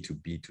 but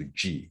B2B to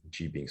G,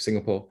 G being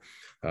Singapore,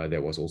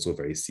 that was also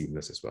very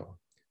seamless as well.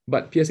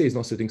 But PSA is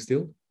not sitting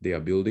still. They are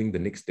building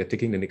they're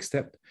taking the next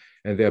step,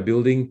 and they are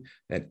building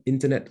an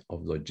internet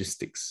of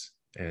logistics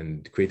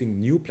and creating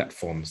new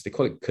platforms. They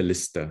call it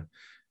Callista,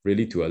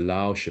 really to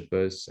allow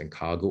shippers and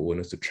cargo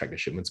owners to track their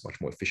shipments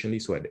much more efficiently.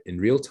 So in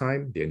real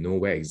time, they know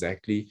where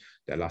exactly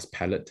that last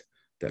pallet,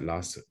 that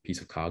last piece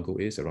of cargo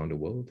is around the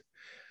world.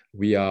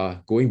 We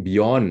are going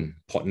beyond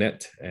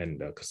Portnet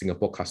and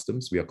Singapore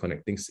Customs. We are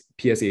connecting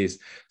PSA's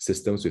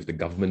systems with the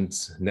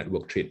government's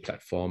network trade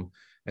platform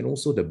and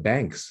also the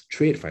bank's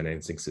trade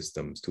financing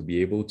systems to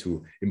be able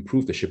to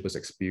improve the shipper's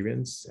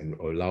experience and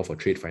allow for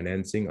trade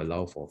financing,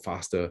 allow for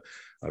faster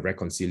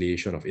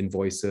reconciliation of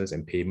invoices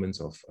and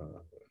payments of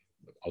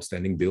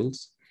outstanding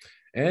bills.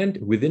 And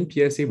within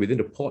PSA, within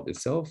the port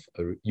itself,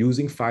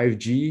 using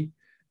 5G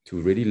to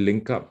really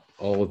link up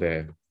all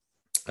their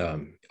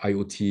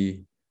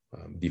IoT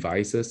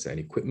devices and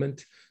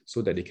equipment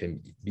so that they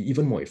can be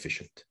even more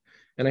efficient.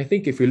 And I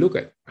think if we look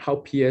at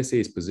how PSA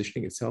is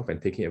positioning itself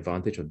and taking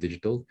advantage of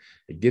digital,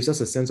 it gives us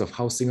a sense of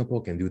how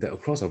Singapore can do that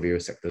across our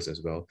various sectors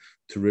as well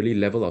to really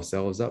level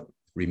ourselves up,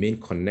 remain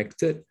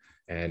connected,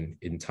 and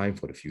in time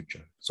for the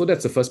future. So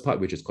that's the first part,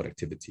 which is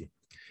connectivity.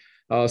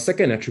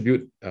 Second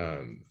attribute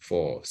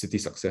for city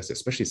success,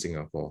 especially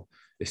Singapore,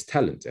 is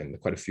talent. And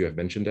quite a few have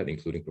mentioned that,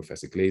 including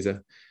Professor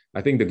Glaser.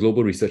 I think the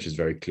global research is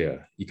very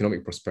clear.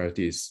 Economic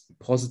prosperity is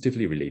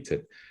positively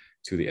related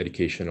to the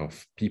education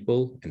of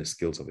people and the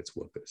skills of its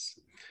workers.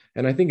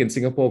 And I think in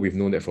Singapore, we've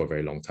known that for a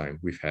very long time.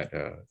 We've had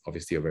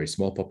obviously a very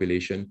small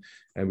population,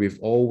 and we've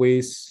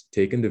always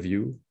taken the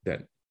view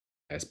that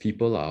as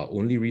people are our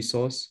only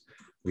resource,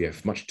 we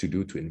have much to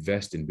do to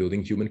invest in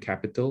building human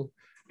capital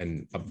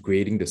and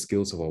upgrading the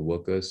skills of our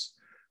workers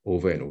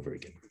over and over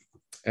again.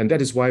 And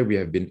that is why we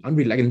have been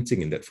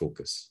unrelenting in that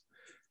focus.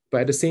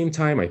 But at the same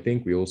time, I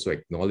think we also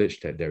acknowledge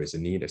that there is a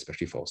need,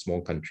 especially for a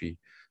small country,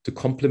 to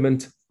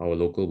complement our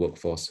local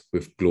workforce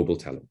with global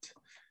talent.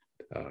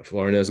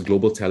 Foreigners,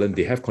 global talent,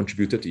 they have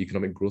contributed to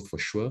economic growth for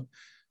sure.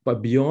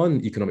 But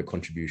beyond economic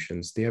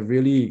contributions, they have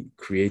really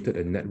created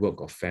a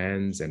network of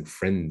fans and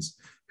friends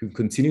who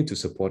continue to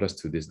support us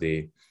to this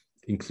day,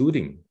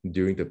 including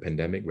during the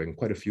pandemic, when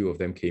quite a few of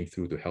them came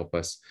through to help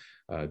us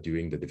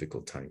during the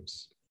difficult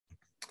times.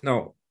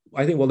 Now,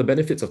 I think while the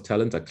benefits of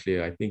talent are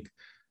clear, I think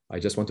I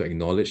just want to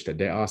acknowledge that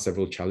there are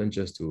several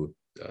challenges to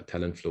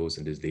talent flows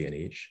in this day and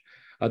age.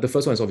 The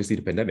first one is obviously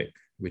the pandemic,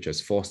 which has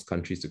forced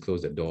countries to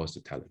close their doors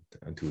to talent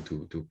and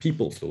to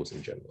people flows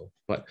in general.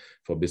 But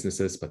for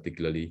businesses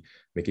particularly,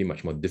 making it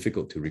much more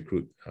difficult to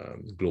recruit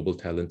global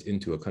talent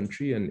into a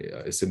country and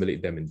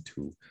assimilate them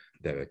into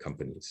their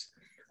companies.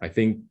 I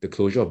think the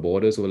closure of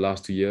borders over the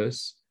last 2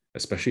 years,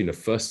 especially in the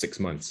first 6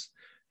 months,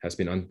 has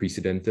been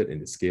unprecedented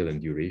in its scale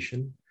and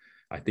duration.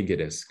 I think it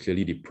has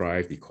clearly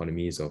deprived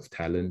economies of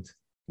talent,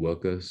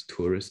 workers,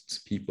 tourists,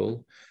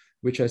 people,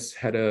 which has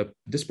had a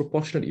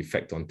disproportionate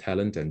effect on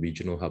talent and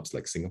regional hubs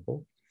like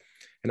Singapore.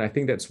 And I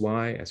think that's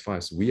why, as far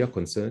as we are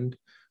concerned,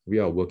 we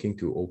are working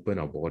to open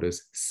our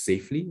borders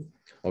safely.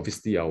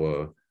 Obviously,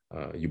 our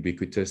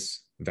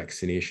ubiquitous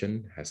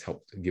vaccination has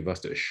helped give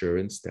us the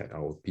assurance that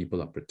our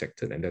people are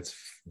protected, and that's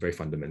very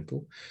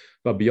fundamental.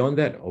 But beyond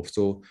that,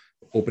 also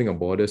opening our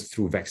borders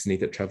through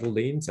vaccinated travel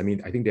lanes, I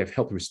mean, I think they have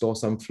helped restore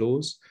some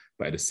flows,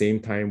 but at the same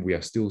time, we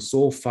are still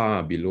so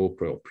far below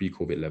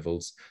pre-COVID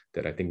levels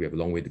that I think we have a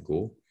long way to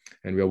go.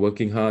 And we are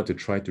working hard to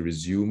try to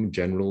resume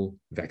general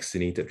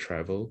vaccinated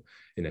travel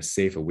in as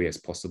safe a way as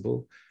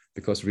possible,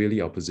 because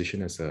really our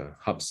position as a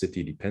hub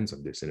city depends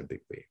on this in a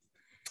big way.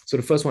 So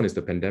the first one is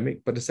the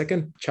pandemic, but the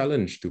second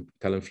challenge to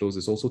talent flows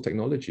is also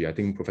technology. I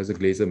think Professor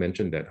Glaser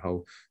mentioned that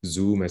how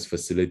Zoom has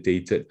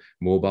facilitated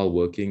mobile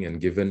working and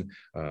given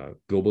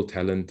global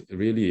talent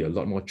really a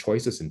lot more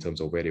choices in terms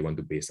of where they want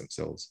to base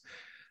themselves.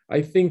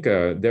 I think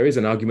there is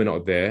an argument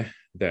out there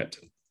that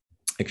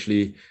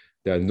actually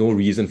there are no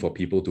reason for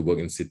people to work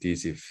in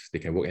cities if they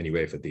can work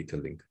anywhere with a data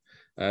link.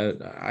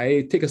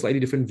 I take a slightly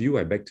different view.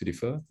 I beg to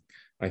differ.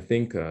 I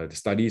think the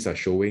studies are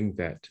showing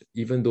that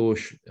even though,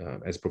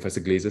 as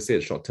Professor Glaser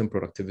said, short-term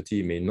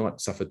productivity may not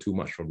suffer too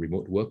much from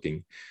remote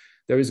working,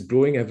 there is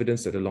growing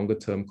evidence that the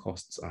longer-term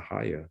costs are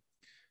higher.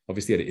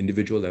 Obviously, at the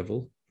individual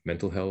level,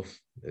 mental health,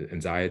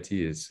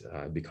 anxiety is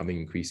becoming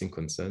increasing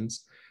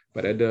concerns.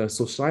 But at the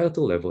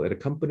societal level, at a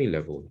company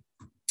level,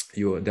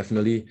 you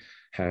definitely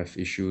have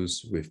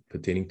issues with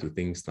pertaining to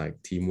things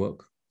like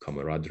teamwork,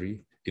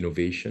 camaraderie,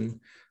 innovation,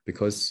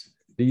 because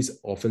these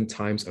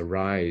oftentimes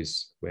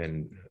arise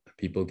when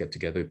people get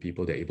together with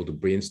people, they're able to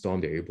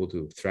brainstorm, they're able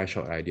to thrash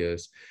out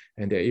ideas,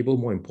 and they're able,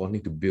 more importantly,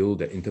 to build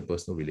that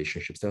interpersonal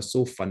relationships that are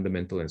so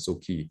fundamental and so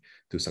key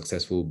to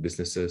successful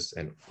businesses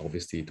and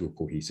obviously to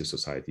cohesive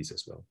societies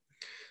as well.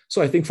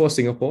 So I think for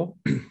Singapore,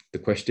 the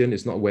question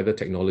is not whether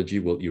technology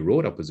will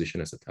erode our position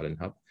as a talent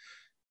hub,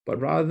 but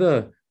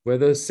rather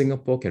whether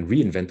Singapore can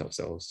reinvent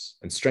ourselves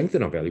and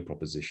strengthen our value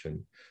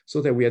proposition so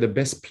that we are the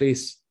best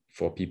place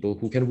for people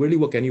who can really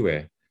work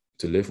anywhere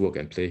to live, work,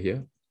 and play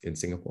here in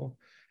Singapore,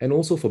 and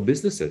also for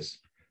businesses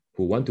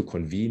who want to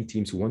convene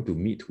teams, who want to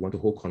meet, who want to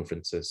hold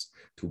conferences,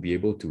 to be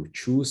able to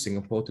choose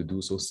Singapore to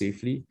do so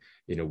safely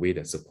in a way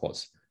that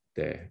supports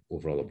their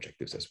overall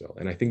objectives as well.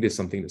 And I think this is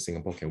something that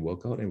Singapore can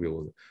work out, and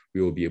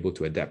we will be able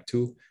to adapt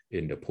to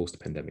in the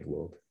post-pandemic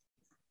world.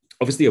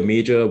 Obviously,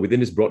 within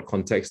this broad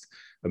context,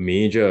 a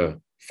major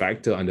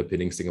factor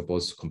underpinning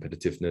Singapore's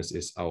competitiveness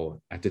is our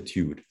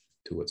attitude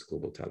towards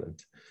global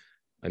talent.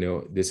 I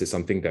know this is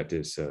something that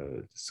is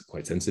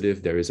quite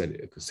sensitive. There is a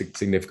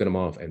significant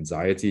amount of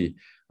anxiety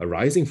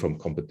arising from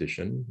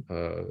competition,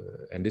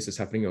 and this is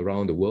happening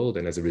around the world.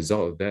 And as a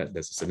result of that,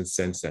 there's a certain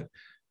sense that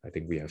I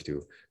think we have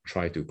to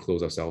try to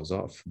close ourselves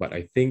off. But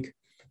I think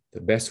the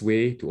best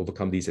way to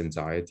overcome these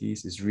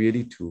anxieties is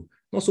really to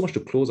not so much to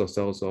close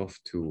ourselves off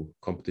to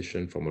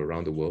competition from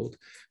around the world,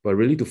 but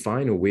really to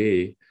find a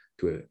way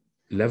to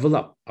level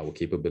up our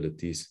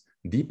capabilities,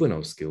 deepen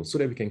our skills so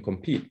that we can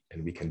compete,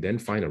 and we can then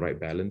find the right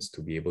balance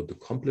to be able to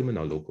complement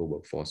our local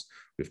workforce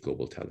with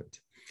global talent.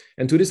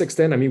 And to this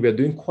extent, I mean, we're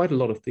doing quite a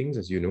lot of things,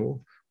 as you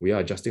know. We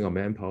are adjusting our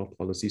manpower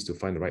policies to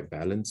find the right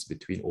balance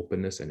between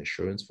openness and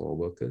assurance for our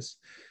workers.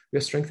 We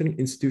are strengthening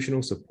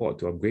institutional support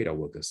to upgrade our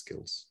workers'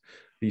 skills.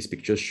 These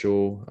pictures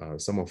show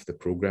some of the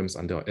programs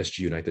under our SG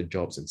United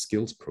Jobs and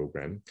Skills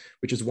program,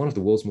 which is one of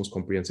the world's most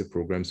comprehensive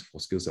programs for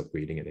skills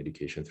upgrading and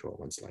education throughout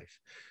one's life.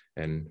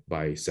 And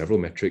by several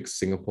metrics,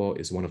 Singapore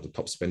is one of the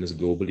top spenders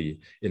globally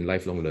in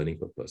lifelong learning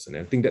per person.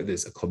 And I think that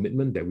there's a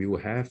commitment that we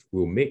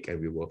will make,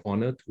 and we will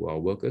honor to our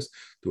workers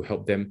to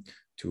help them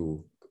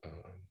to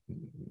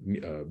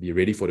be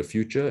ready for the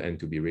future and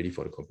to be ready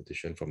for the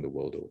competition from the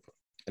world over.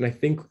 And I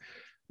think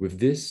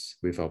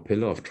with our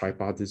pillar of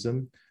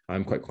tripartism,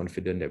 I'm quite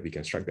confident that we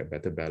can strike that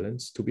better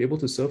balance to be able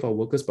to serve our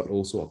workers, but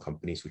also our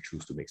companies who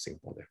choose to make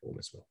Singapore their home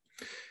as well.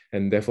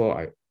 And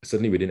therefore,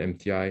 certainly within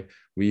MTI,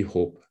 we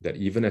hope that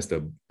even as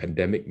the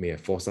pandemic may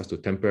have forced us to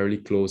temporarily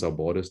close our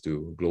borders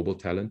to global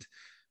talent,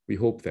 we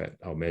hope that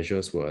our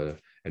measures will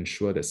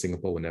ensure that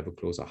Singapore will never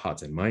close our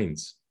hearts and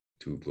minds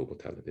to global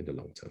talent in the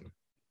long term.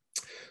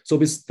 So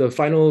the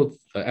final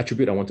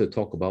attribute I want to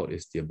talk about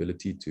is the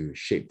ability to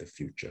shape the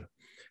future.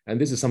 And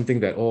this is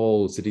something that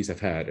all cities have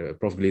had.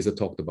 Prof. Glaser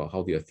talked about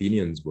how the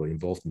Athenians were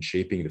involved in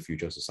shaping the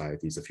future of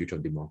societies, the future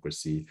of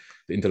democracy,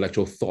 the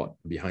intellectual thought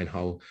behind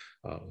how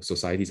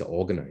societies are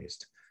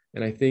organized.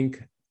 And I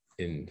think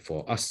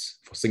for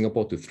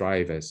Singapore to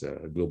thrive as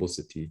a global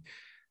city,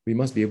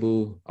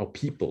 our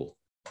people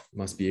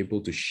must be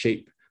able to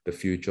shape the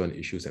future on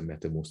issues that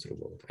matter most to the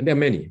world. And there are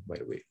many, by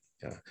the way.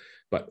 Yeah.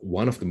 But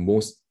one of the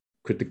most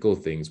critical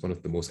things, one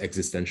of the most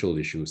existential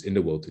issues in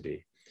the world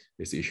today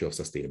is the issue of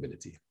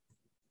sustainability.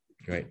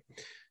 Right?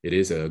 It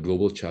is a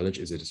global challenge.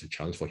 It is a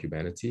challenge for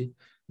humanity.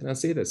 And I'd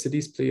say that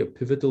cities play a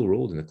pivotal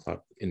role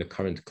in the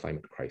current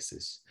climate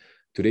crisis.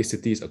 Today,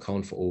 cities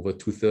account for over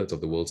 2/3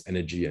 of the world's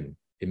energy and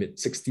emit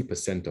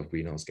 60% of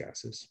greenhouse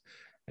gases.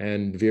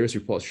 And various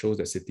reports show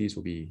that cities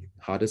will be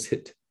hardest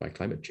hit by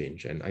climate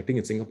change. And I think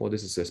in Singapore,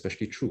 this is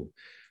especially true.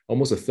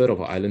 Almost 1/3 of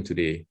our island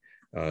today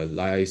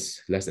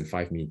lies less than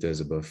 5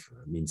 meters above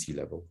mean sea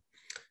level.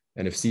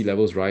 And if sea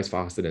levels rise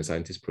faster than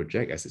scientists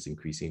project, as is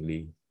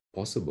increasingly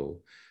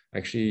possible,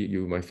 actually,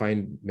 you might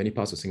find many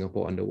parts of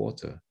Singapore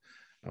underwater.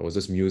 I was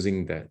just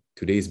musing that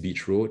today's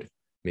beach road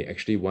may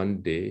actually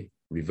one day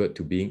revert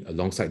to being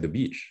alongside the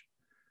beach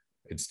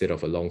instead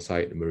of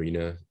alongside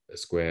Marina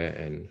Square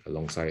and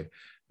alongside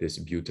this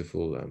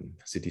beautiful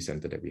city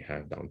center that we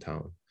have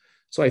downtown.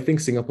 So I think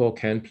Singapore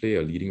can play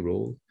a leading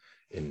role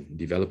in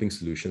developing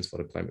solutions for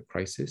the climate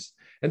crisis.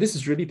 And this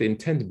is really the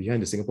intent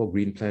behind the Singapore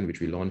Green Plan, which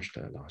we launched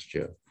last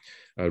year,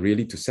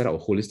 really to set out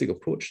a holistic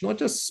approach, not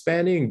just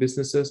spanning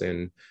businesses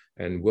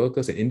and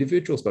workers and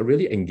individuals, but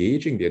really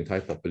engaging the entire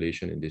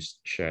population in this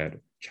shared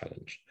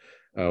challenge.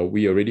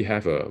 We already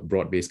have a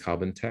broad-based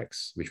carbon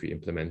tax, which we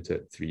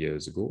implemented 3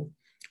 years ago.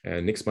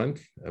 And next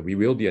month, we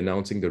will be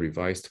announcing the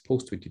revised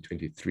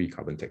post-2023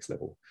 carbon tax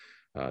level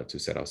to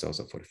set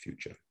ourselves up for the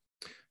future.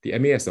 The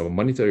MAS, our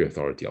monetary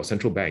authority, our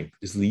central bank,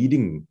 is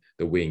leading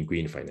the way in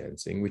green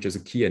financing, which is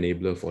a key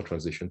enabler for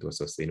transition to a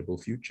sustainable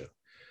future.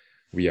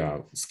 We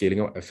are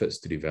scaling our efforts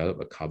to develop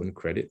a carbon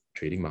credit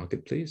trading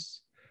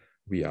marketplace.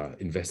 We are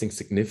investing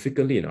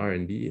significantly in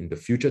R&D in the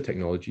future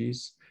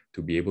technologies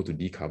to be able to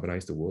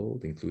decarbonize the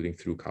world, including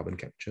through carbon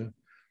capture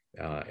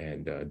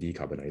and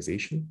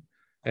decarbonization.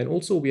 And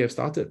also, we have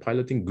started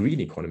piloting green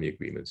economy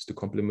agreements to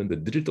complement the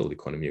digital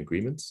economy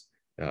agreements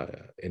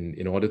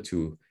in order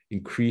to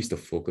increase the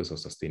focus of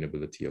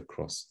sustainability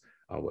across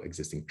our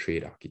existing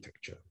trade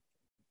architecture.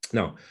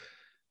 Now,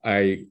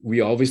 we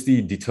are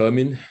obviously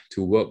determined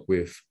to work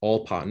with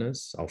all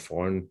partners, our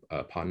foreign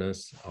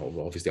partners,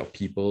 obviously our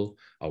people,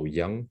 our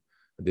young.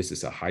 This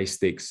is a high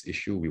stakes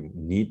issue. We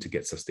need to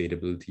get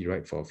sustainability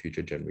right for our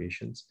future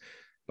generations.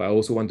 But I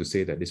also want to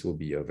say that this will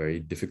be a very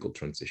difficult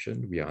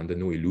transition. We are under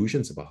no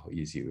illusions about how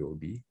easy it will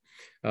be.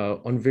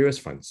 On various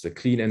fronts, the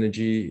clean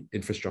energy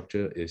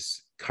infrastructure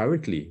is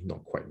currently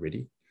not quite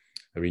ready.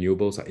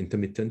 Renewables are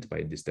intermittent by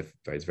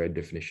its very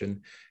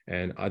definition,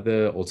 and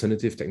other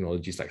alternative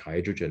technologies like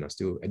hydrogen are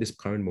still, at this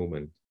current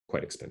moment,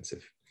 quite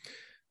expensive.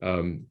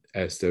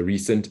 As the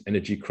recent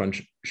energy crunch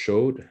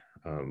showed,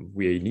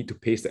 we need to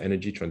pace the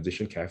energy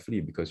transition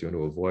carefully because you want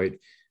to avoid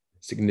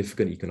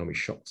significant economic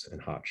shocks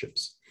and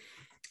hardships.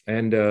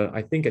 And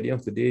I think at the end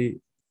of the day,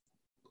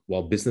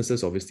 while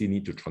businesses obviously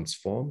need to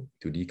transform,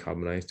 to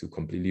decarbonize, to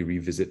completely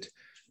revisit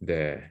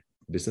their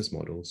business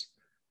models,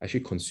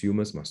 actually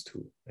consumers must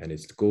too. And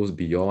it goes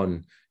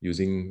beyond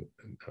using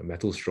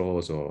metal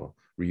straws or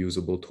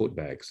reusable tote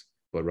bags,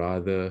 but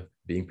rather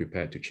being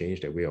prepared to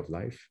change their way of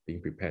life,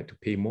 being prepared to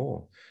pay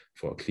more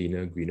for a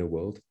cleaner, greener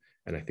world.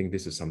 And I think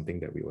this is something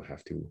that we will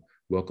have to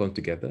work on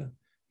together.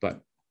 But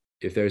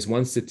if there is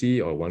one city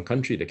or one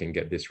country that can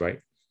get this right,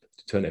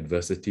 to turn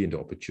adversity into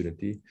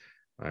opportunity,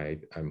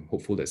 I'm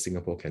hopeful that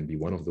Singapore can be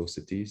one of those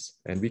cities.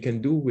 And we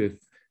can do with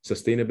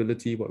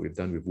sustainability what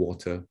we've done with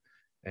water,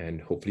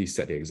 and hopefully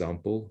set the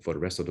example for the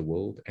rest of the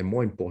world. And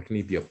more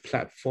importantly, be a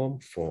platform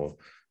for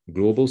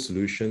global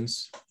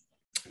solutions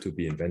to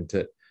be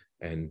invented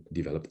and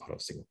developed out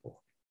of Singapore.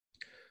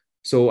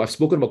 So I've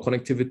spoken about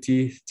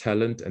connectivity,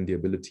 talent, and the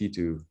ability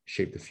to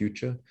shape the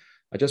future.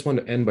 I just want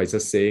to end by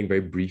just saying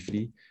very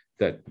briefly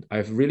that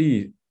I've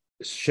really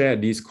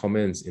shared these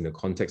comments in the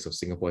context of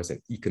Singapore as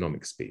an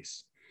economic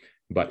space.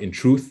 But in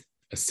truth,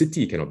 a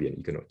city cannot be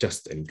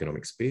just an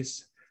economic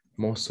space,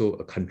 more so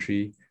a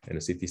country and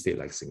a city-state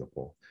like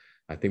Singapore.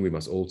 I think we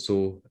must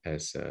also,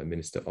 as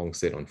Minister Ong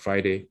said on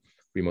Friday,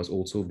 we must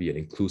also be an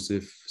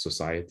inclusive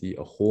society,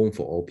 a home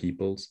for all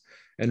peoples,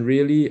 and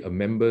really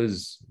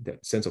that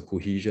sense of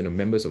cohesion,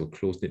 members of a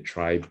close-knit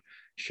tribe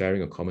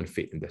sharing a common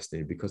fate and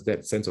destiny, because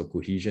that sense of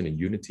cohesion and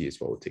unity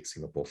is what will take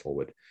Singapore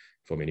forward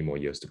for many more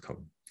years to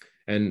come.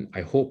 And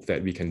I hope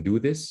that we can do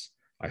this.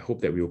 I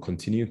hope that we will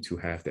continue to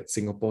have that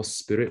Singapore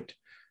spirit,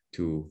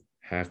 to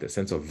have that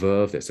sense of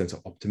verve, that sense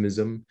of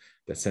optimism,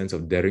 that sense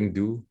of daring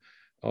do,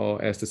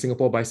 or as the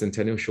Singapore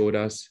Bicentennial showed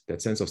us,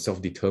 that sense of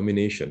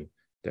self-determination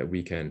that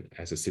we can,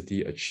 as a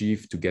city,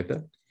 achieve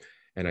together.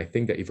 And I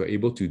think that if we're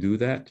able to do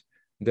that,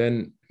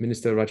 then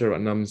Minister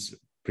Rajaratnam's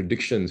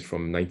predictions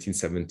from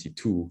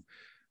 1972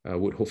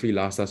 would hopefully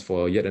last us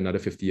for yet another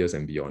 50 years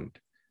and beyond.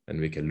 And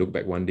we can look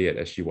back one day at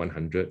SG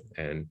 100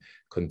 and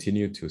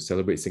continue to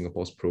celebrate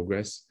Singapore's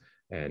progress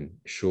and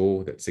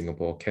show that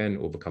Singapore can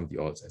overcome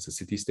the odds as a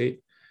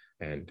city-state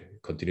and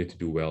continue to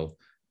do well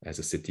as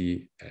a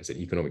city, as an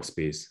economic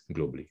space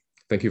globally.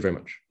 Thank you very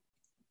much.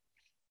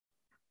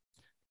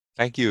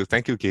 Thank you,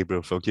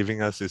 Gabriel, for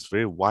giving us this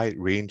very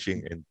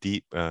wide-ranging and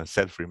deep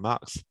set of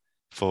remarks,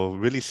 for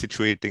really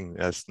situating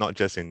us not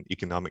just in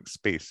economic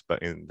space,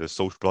 but in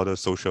the broader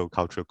social,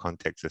 cultural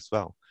context as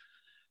well.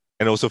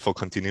 And also for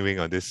continuing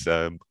on this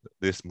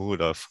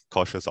mood of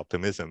cautious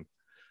optimism.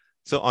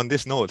 So on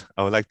this note,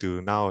 I would like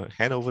to now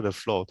hand over the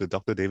floor to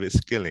Dr. David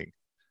Skilling.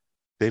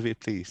 David,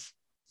 please.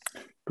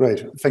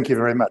 Great, thank you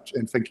very much.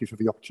 And thank you for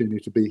the opportunity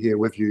to be here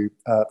with you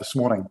this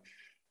morning.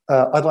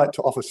 I'd like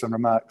to offer some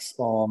remarks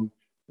on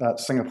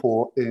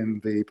Singapore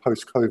in the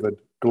post-COVID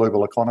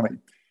global economy.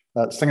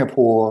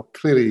 Singapore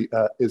clearly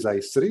is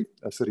a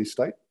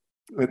city-state.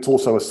 It's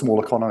also a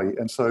small economy.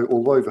 And so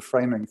although the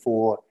framing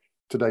for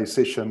today's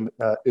session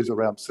is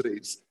around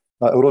cities,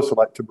 I would also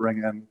like to bring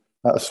in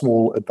a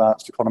small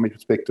advanced economy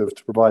perspective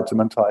to provide some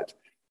insight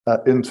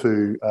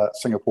into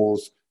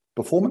Singapore's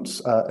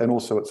performance and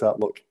also its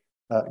outlook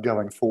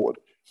going forward.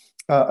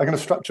 I'm going to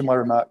structure my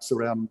remarks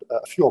around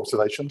a few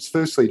observations.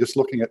 Firstly, just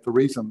looking at the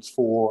reasons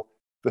for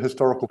the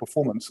historical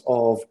performance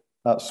of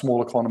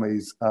small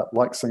economies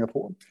like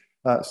Singapore.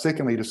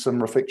 Secondly, just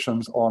some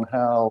reflections on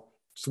how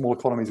small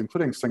economies,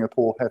 including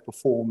Singapore, have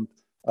performed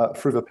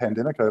through the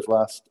pandemic over the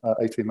last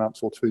 18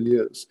 months or 2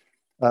 years.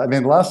 And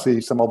then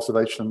lastly, some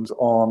observations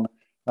on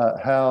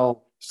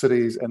how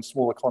cities and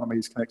small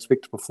economies can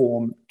expect to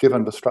perform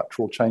given the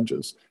structural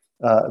changes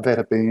that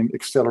have been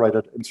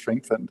accelerated and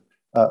strengthened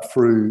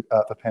through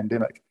the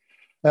pandemic.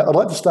 I'd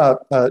like to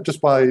start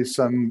just by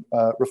some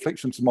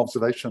reflections, some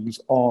observations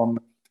on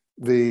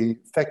the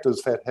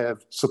factors that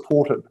have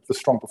supported the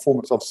strong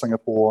performance of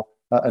Singapore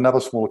and other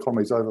small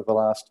economies over the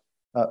last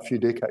few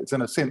decades.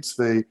 In a sense,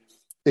 the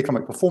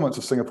economic performance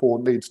of Singapore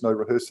needs no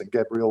rehearsing.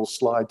 Gabriel's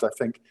slides, I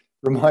think,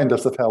 remind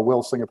us of how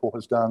well Singapore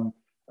has done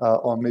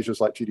on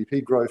measures like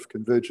GDP growth,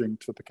 converging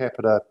to the per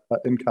capita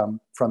income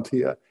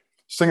frontier.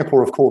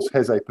 Singapore, of course,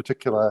 has a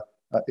particular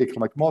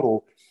economic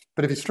model,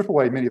 but if you strip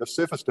away many of the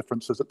surface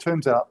differences, it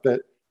turns out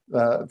that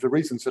the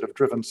reasons that have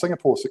driven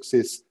Singapore's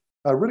success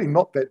are really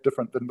not that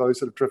different than those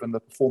that have driven the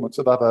performance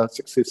of other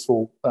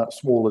successful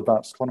small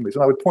advanced economies.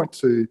 And I would point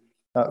to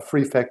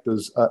 3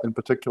 factors in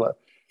particular.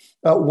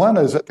 One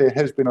is that there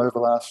has been over the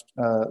last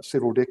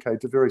several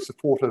decades a very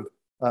supportive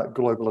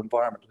global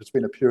environment. It's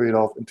been a period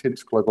of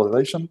intense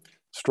globalization,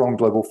 strong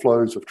global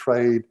flows of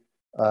trade,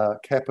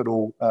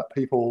 capital,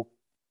 people,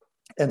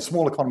 and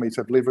small economies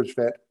have leveraged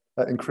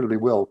that incredibly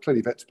well.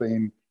 Clearly, that's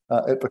been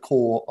at the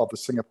core of the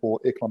Singapore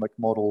economic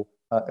model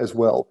as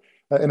well.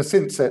 In a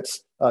sense,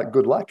 that's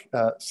good luck.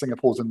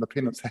 Singapore's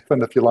independence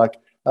happened, if you like,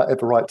 at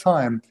the right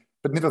time.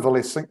 But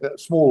nevertheless,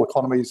 small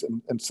economies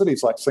and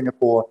cities like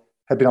Singapore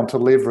have been able to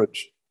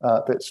leverage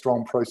that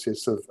strong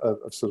process of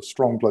sort of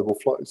strong global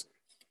flows.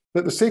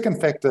 But the second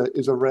factor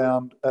is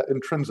around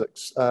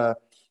intrinsics,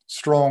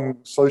 strong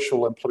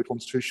social and political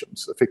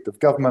institutions, effective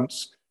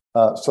governments,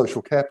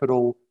 social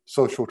capital,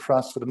 social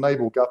trust that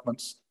enable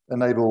governments,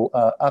 enable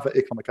other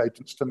economic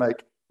agents to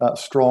make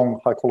strong,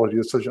 high-quality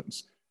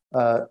decisions.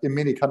 In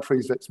many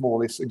countries, that's more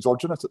or less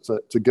exogenous.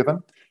 It's a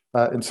given.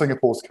 In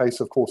Singapore's case,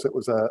 of course, it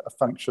was a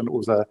function, it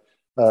was a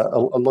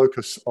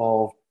locus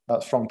of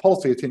strong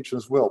policy attention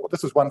as well. But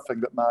this is one thing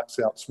that marks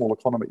out small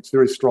economies,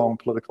 very strong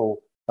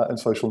political and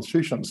social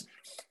institutions.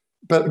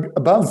 But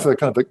above the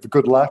kind of the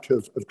good luck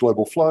of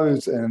global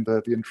flows and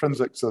the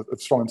intrinsics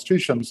of strong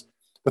institutions,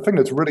 the thing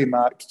that's really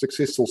marked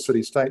successful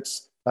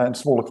city-states and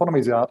small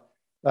economies out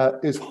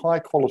is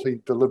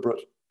high-quality,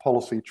 deliberate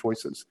policy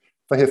choices.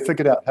 They have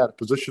figured out how to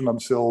position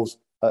themselves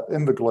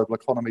in the global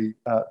economy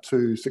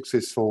to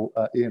successful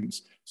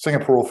ends.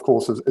 Singapore, of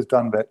course, has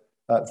done that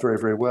very,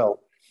 very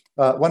well.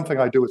 One thing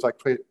I do is I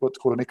create what's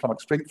called an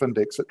economic strength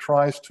index. It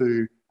tries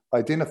to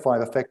identify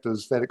the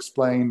factors that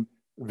explain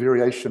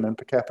variation in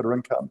per capita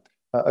income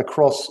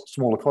across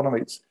small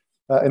economies.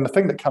 And the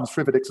thing that comes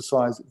through that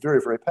exercise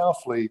very, very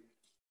powerfully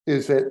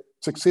is that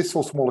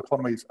successful small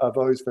economies are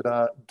those that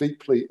are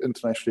deeply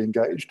internationally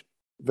engaged,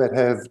 that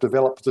have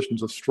developed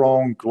positions of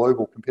strong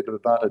global competitive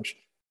advantage,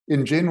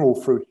 in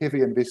general through heavy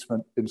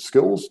investment in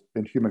skills,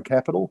 in human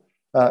capital,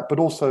 but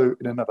also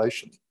in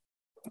innovation.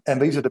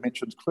 And these are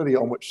dimensions clearly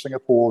on which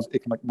Singapore's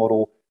economic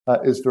model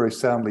is very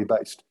soundly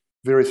based.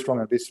 Very strong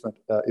investment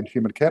in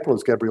human capital,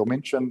 as Gabrielle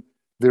mentioned,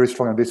 very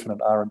strong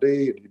investment in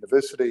R&D, in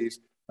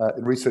universities,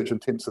 in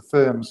research-intensive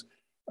firms.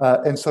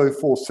 And so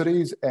for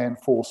cities and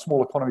for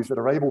small economies that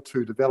are able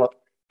to develop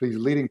these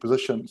leading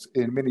positions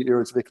in many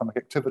areas of economic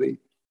activity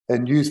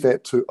and use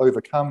that to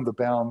overcome the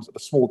bounds of a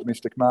small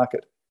domestic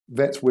market,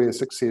 that's where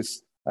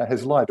success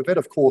has lied. But that,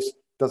 of course,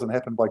 doesn't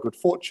happen by good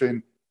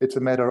fortune. It's a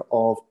matter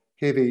of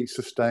heavy,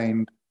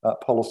 sustained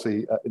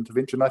policy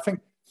intervention. I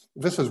think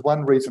this is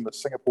one reason that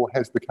Singapore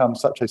has become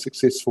such a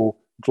successful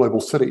global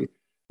city.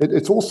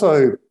 It's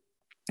also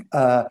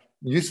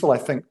useful, I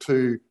think,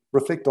 to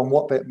reflect on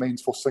what that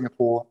means for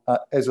Singapore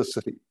as a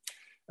city.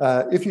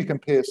 If you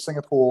compare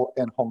Singapore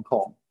and Hong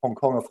Kong,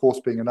 of course,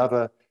 being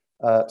another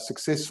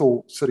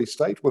successful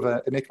city-state with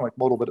an economic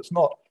model that it's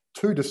not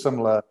too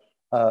dissimilar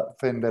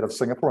than that of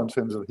Singapore in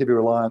terms of heavy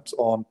reliance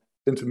on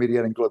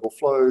intermediating global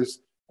flows,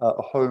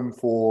 a home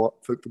for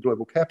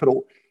global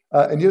capital.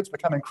 And yet it's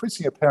become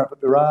increasingly apparent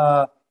that there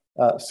are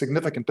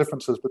significant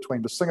differences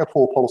between the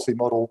Singapore policy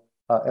model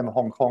and the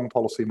Hong Kong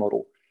policy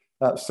model.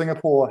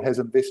 Singapore has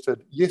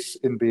invested, yes,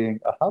 in being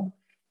a hub.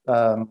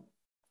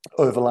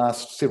 Over the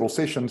last several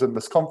sessions in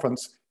this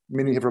conference,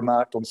 many have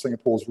remarked on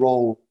Singapore's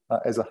role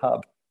as a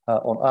hub,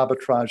 on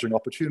arbitraging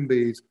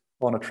opportunities,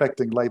 on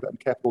attracting labour and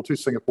capital to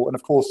Singapore. And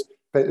of course,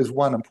 that is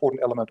one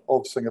important element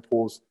of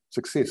Singapore's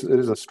success. It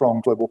is a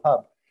strong global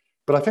hub.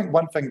 But I think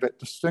one thing that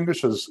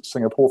distinguishes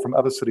Singapore from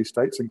other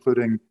city-states,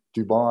 including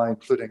Dubai,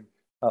 including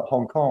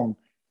Hong Kong,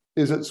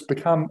 is it's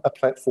become a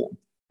platform.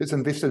 It's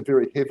invested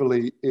very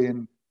heavily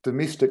in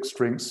domestic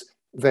strengths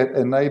that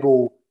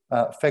enable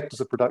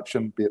factors of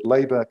production, be it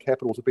labour,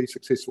 capital, to be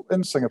successful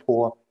in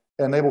Singapore,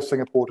 and enable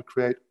Singapore to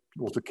create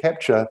or to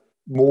capture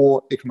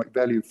more economic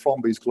value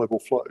from these global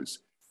flows.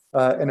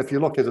 And if you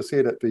look, as I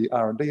said, at the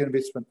R&D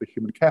investment, the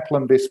human capital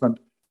investment,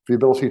 the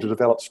ability to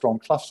develop strong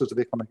clusters of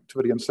economic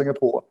activity in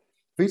Singapore,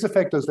 these are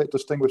factors that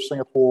distinguish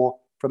Singapore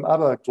from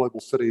other global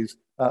cities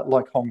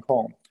like Hong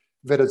Kong,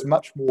 that is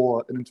much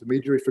more an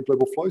intermediary for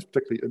global flows,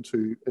 particularly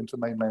into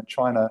mainland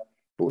China,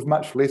 but with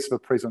much less of a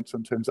presence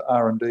in terms of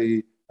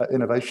R&D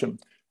innovation.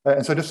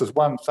 And so just as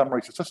one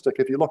summary statistic,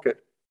 if you look at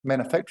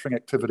manufacturing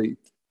activity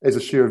as a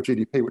share of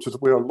GDP, which is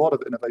where a lot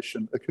of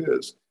innovation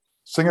occurs,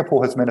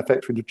 Singapore has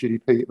manufacturing to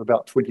GDP of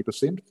about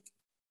 20%.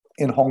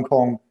 In Hong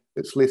Kong,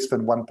 it's less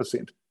than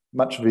 1%.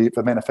 Much of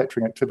the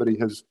manufacturing activity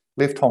has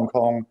left Hong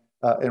Kong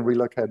and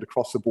relocated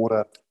across the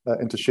border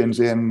into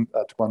Shenzhen,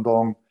 to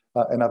Guangdong,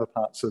 and other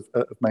parts of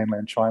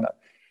mainland China.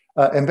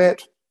 And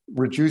that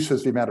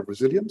reduces the amount of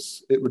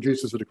resilience. It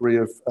reduces the degree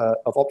of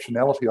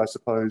optionality, I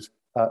suppose,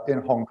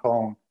 in Hong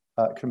Kong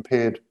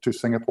compared to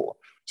Singapore.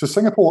 So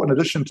Singapore, in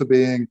addition to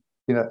being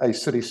a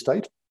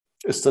city-state,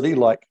 a city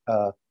like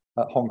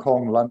Hong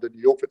Kong, London,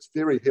 New York, it's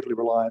very heavily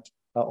reliant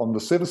on the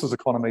services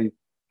economy,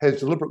 has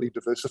deliberately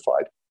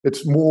diversified.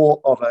 It's more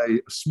of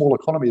a small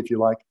economy, if you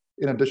like,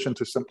 in addition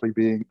to simply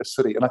being a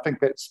city. And I think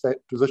that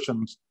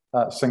positions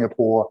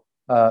Singapore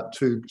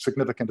to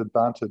significant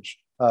advantage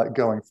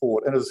going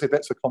forward. And as I said,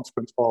 that's a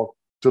consequence of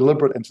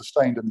deliberate and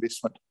sustained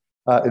investment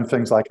in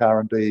things like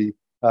R&D,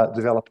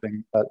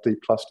 developing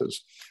deep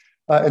clusters.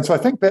 And so I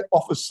think that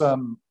offers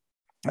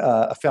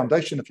a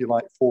foundation, if you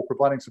like, for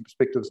providing some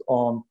perspectives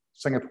on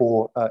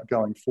Singapore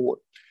going forward.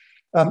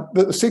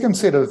 The second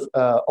set of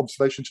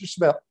observations is just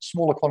about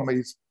small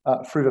economies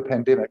through the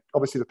pandemic.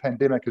 Obviously, the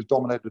pandemic has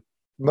dominated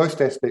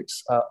most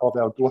aspects of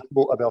our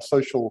global, of our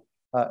social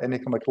and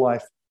economic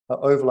life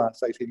over the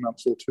last 18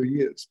 months or 2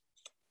 years.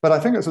 But I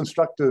think it's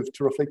instructive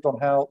to reflect on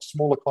how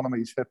small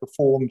economies have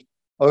performed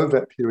over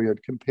that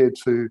period compared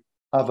to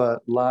other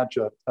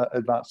larger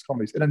advanced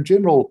economies. And in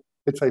general,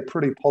 it's a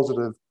pretty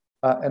positive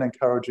an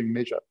encouraging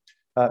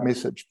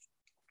message.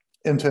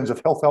 In terms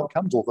of health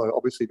outcomes, although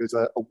obviously there's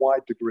a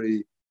wide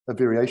degree of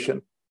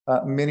variation,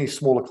 many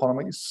small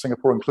economies,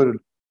 Singapore included,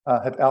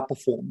 have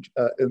outperformed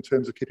in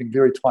terms of keeping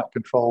very tight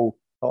control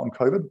on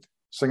COVID.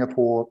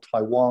 Singapore,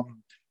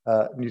 Taiwan,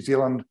 New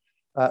Zealand,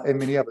 and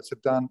many others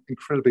have done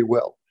incredibly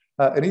well.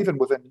 And even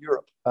within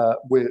Europe,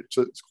 where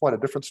it's quite a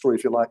different story,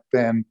 if you like,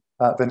 than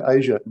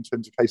Asia in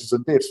terms of cases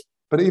and deaths.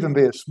 But even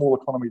there, small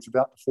economies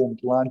have outperformed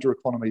larger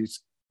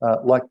economies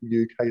like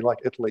the UK, like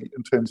Italy,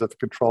 in terms of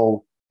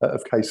control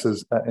of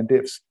cases and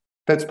deaths.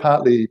 That's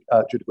partly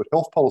due to good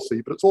health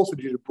policy, but it's also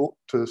due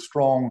to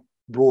strong,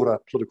 broader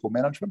political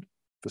management,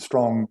 the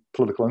strong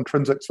political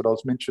intrinsics that I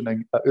was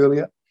mentioning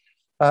earlier.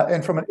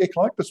 And from an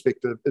economic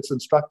perspective, it's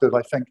instructive,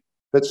 I think,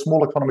 that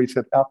small economies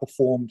have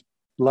outperformed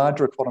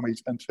larger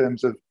economies in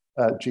terms of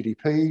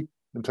GDP,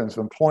 in terms of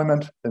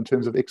employment, in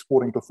terms of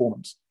exporting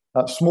performance.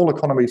 Small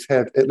economies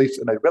have, at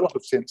least in a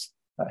relative sense,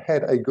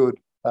 had a good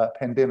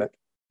pandemic.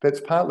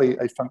 That's partly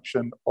a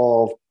function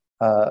of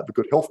the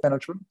good health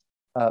management,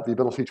 the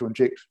ability to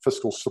inject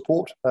fiscal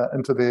support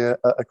into their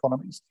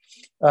economies,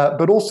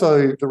 but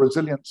also the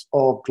resilience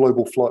of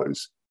global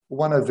flows.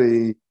 One of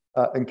the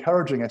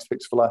encouraging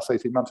aspects for the last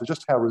 18 months is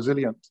just how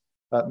resilient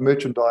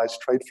merchandise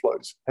trade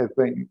flows have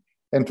been.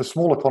 And for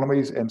small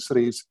economies and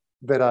cities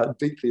that are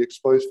deeply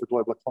exposed to the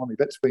global economy,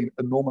 that's been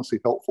enormously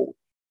helpful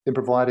in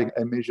providing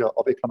a measure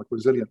of economic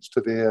resilience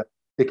to their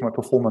economic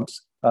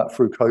performance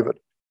through COVID.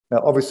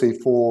 Now, obviously,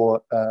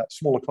 for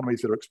small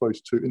economies that are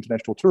exposed to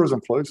international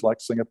tourism flows, like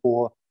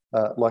Singapore,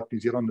 like New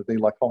Zealand,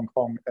 like Hong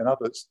Kong and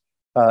others,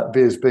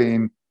 there's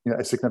been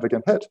a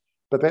significant hit,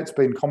 but that's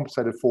been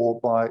compensated for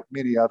by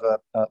many other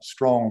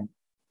strong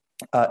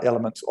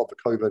elements of the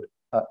COVID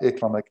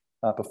economic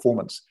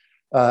performance.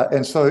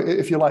 And so,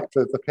 if you like,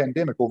 the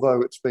pandemic,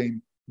 although it's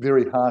been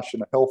very harsh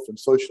in a health and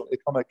social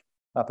economic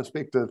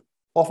perspective,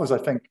 offers, I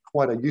think,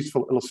 quite a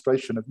useful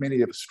illustration of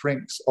many of the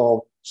strengths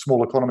of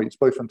small economies,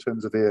 both in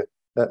terms of their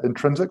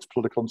intrinsics,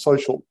 political and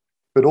social,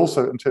 but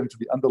also in terms of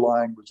the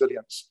underlying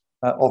resilience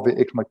of their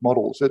economic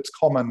models. It's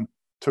common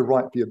to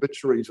write the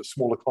obituaries of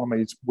small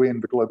economies when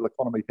the global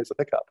economy has a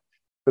hiccup.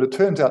 But it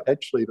turns out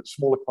actually that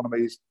small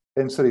economies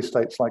in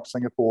city-states like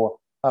Singapore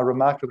are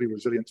remarkably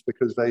resilient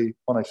because they,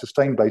 on a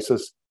sustained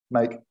basis,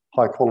 make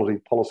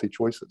high-quality policy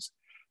choices.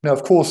 Now,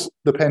 of course,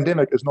 the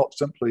pandemic is not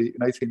simply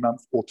an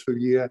 18-month or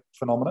 2-year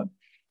phenomenon.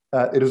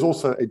 It is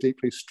also a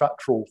deeply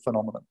structural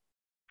phenomenon.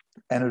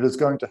 And it is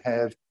going to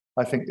have,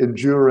 I think,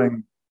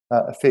 enduring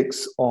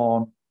effects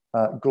on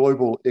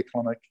global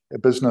economic,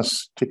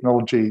 business,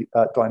 technology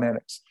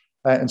dynamics.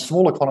 And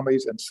small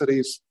economies and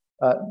cities,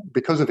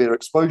 because of their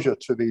exposure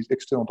to these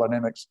external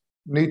dynamics,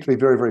 need to be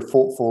very, very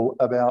thoughtful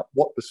about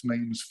what this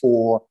means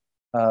for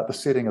the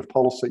setting of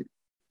policy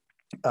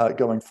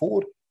going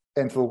forward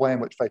and for the way in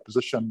which they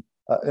position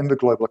in the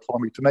global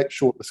economy to make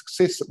sure the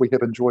success that we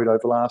have enjoyed over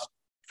the last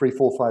 3,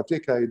 4, 5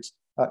 decades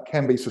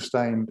can be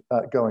sustained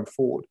going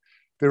forward.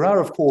 There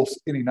are, of course,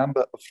 any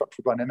number of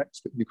structural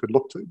dynamics that you could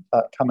look to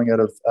coming out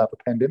of the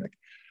pandemic.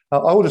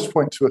 I will just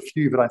point to a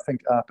few that I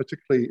think are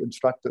particularly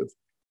instructive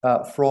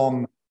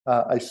from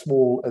a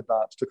small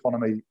advanced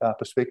economy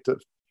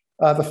perspective.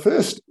 The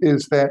first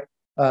is that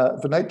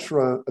the nature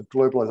of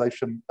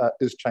globalization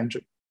is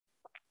changing.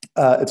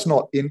 It's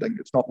not ending,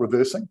 it's not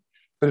reversing,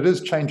 but it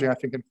is changing, I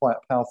think, in quite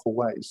powerful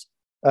ways.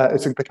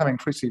 It's becoming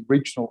increasingly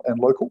regional and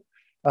local.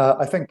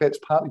 I think that's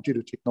partly due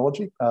to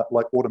technology,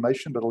 like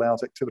automation, that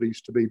allows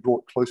activities to be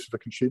brought closer to the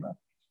consumer.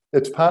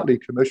 It's partly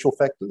commercial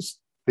factors.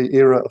 The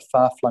era of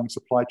far-flung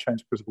supply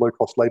chains because of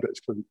low-cost labor is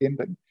clearly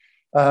ending.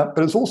 But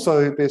it's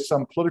also, there's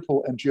some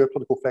political and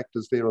geopolitical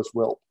factors there as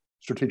well.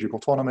 Strategic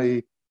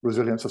autonomy,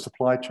 resilience of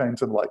supply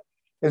chains and like.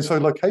 And so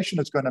location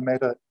is going to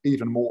matter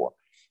even more.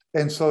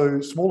 And so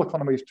small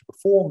economies to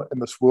perform in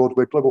this world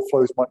where global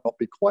flows might not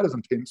be quite as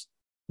intense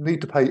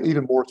need to pay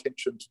even more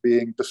attention to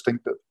being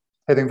distinctive,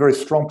 having very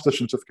strong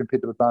positions of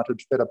competitive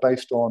advantage that are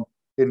based on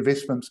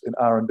investments in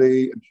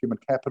R&D and human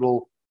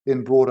capital,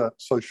 in broader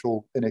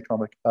social and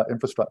economic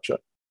infrastructure.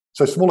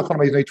 So small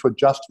economies need to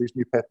adjust to these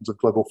new patterns of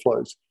global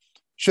flows.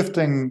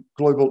 Shifting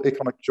global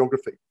economic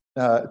geography,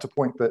 it's a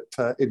point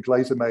that Ed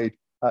Glaeser made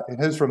in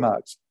his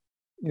remarks.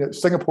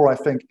 Singapore, I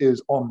think,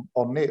 is on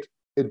net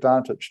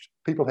advantaged.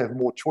 People have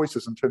more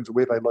choices in terms of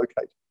where they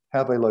locate,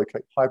 how they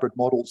locate. Hybrid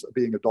models are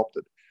being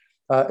adopted.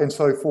 And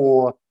so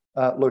for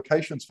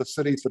locations, for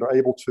cities that are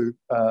able to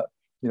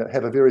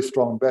have a very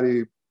strong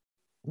value,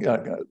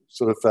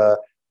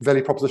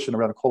 value proposition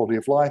around quality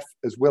of life,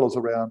 as well as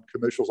around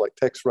commercials like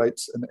tax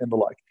rates and the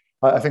like.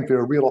 I think there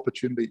are real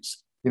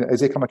opportunities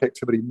as economic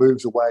activity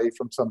moves away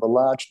from some of the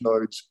large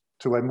nodes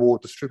to a more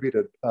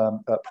distributed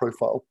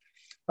profile.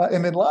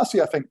 And then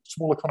lastly, I think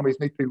small economies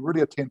need to be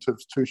really attentive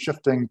to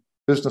shifting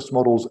business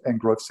models and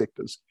growth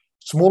sectors.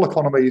 Small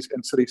economies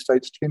and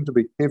city-states tend to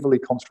be heavily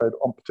concentrated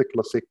on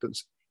particular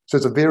sectors. So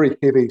it's a very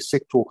heavy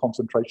sectoral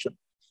concentration.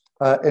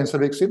 And so to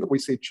the extent that we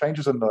see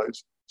changes in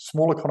those,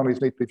 small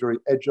economies need to be very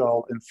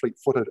agile and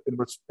fleet-footed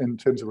in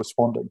terms of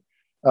responding.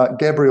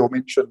 Gabriel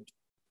mentioned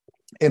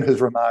in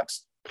his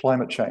remarks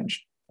climate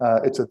change.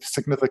 It's a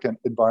significant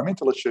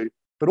environmental issue,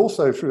 but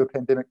also through the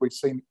pandemic, we've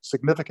seen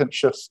significant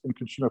shifts in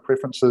consumer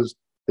preferences,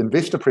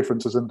 investor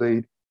preferences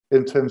indeed,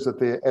 in terms of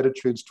their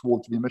attitudes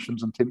towards the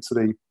emissions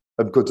intensity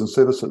of goods and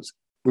services.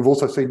 We've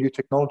also seen new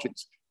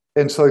technologies.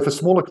 And so for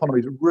small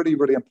economies, really,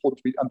 really important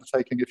to be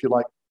undertaking, if you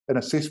like, an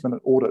assessment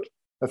and audit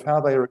of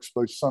how they are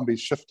exposed to some of these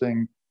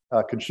shifting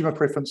consumer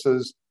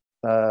preferences,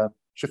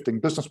 shifting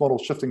business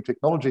models, shifting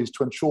technologies,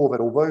 to ensure that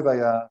although they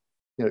are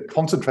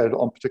concentrated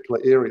on particular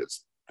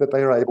areas, that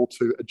they are able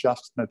to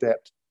adjust and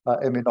adapt,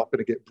 and they're not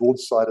going to get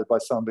broadsided by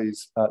some of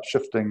these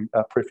shifting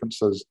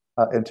preferences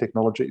and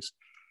technologies.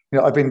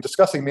 I've been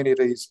discussing many of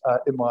these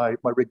in my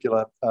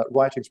regular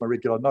writings, my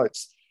regular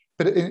notes,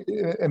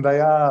 and they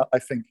are, I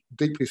think,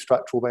 deeply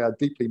structural, they are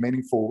deeply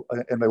meaningful,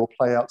 and they will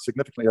play out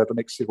significantly over the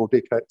next several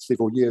decades,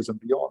 several years and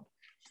beyond.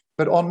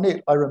 But on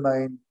net, I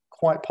remain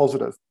quite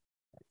positive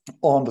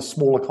on the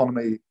small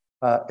economy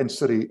and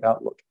city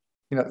outlook.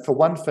 For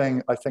one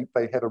thing, I think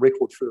they had a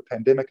record through the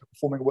pandemic of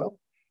performing well.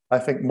 I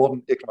think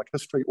modern economic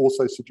history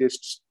also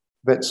suggests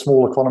that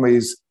small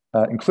economies,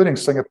 including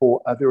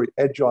Singapore, are very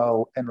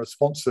agile and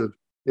responsive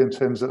in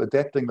terms of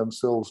adapting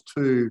themselves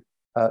to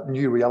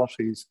new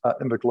realities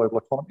in the global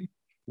economy.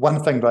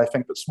 One thing that I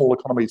think that small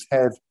economies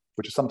have,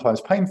 which is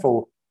sometimes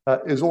painful,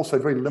 is also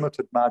very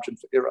limited margin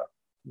for error.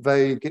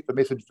 They get the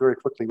message very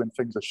quickly when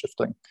things are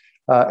shifting.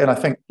 And I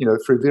think,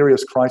 through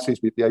various crises,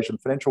 be it the Asian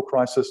financial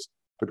crisis,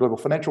 the global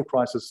financial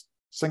crisis,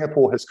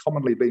 Singapore has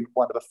commonly been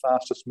one of the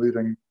fastest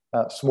moving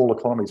small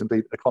economies,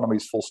 indeed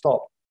economies full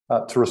stop,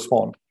 to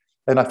respond.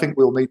 And I think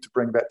we'll need to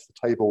bring that to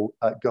the table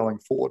going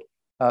forward.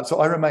 So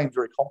I remain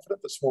very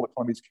confident that small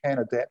economies can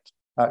adapt,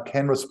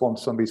 can respond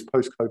to some of these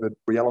post-COVID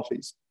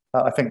realities.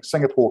 I think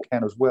Singapore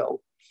can as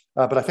well.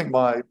 But I think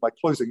my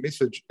closing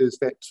message is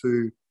that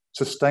to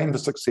sustain the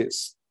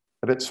success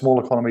that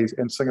small economies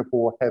and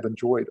Singapore have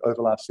enjoyed over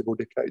the last several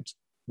decades,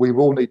 we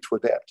will need to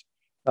adapt.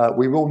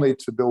 We will need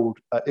to build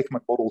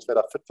economic models that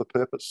are fit for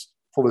purpose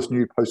for this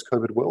new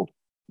post-COVID world.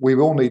 We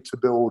will need to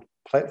build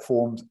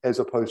platforms as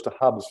opposed to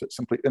hubs that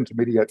simply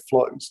intermediate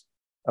flows.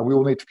 And we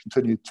will need to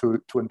continue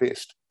to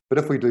invest. But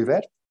if we do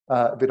that,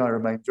 then I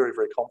remain very,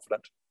 very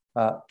confident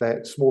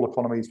that small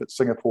economies, that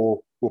Singapore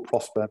will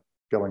prosper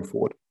going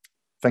forward.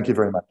 Thank you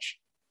very much.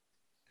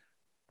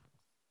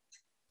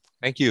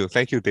 Thank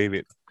you,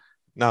 David.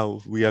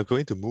 Now we are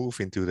going to move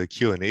into the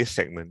Q&A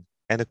segment,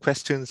 and the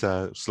questions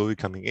are slowly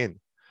coming in.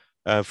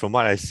 From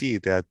what I see,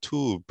 there are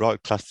two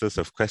broad clusters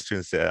of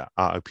questions that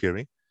are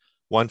appearing.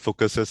 One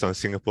focuses on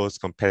Singapore's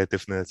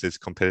competitiveness, its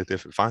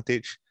competitive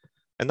advantage.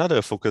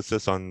 Another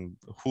focuses on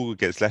who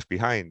gets left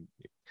behind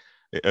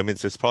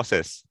amidst this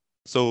process.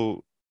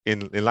 So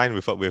in line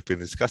with what we've been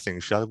discussing,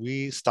 shall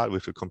we start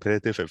with the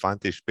competitive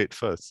advantage bit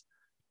first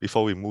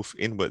before we move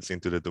inwards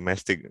into the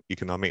domestic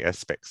economic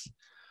aspects?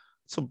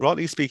 So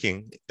broadly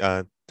speaking,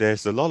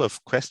 there's a lot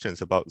of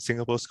questions about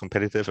Singapore's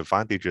competitive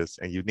advantages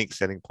and unique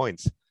selling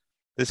points.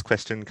 This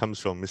question comes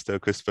from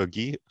Mr. Christopher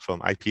Gee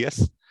from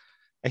IPS.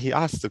 And he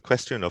asks the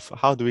question of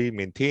how do we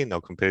maintain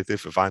our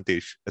competitive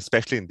advantage,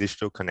 especially in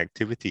digital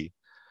connectivity?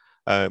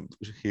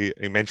 He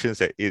mentions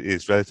that it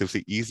is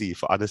relatively easy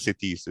for other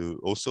cities to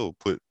also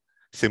put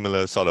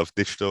similar sort of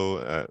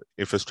digital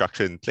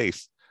infrastructure in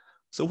place.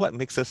 So what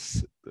makes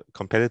us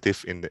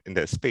competitive in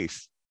that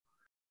space?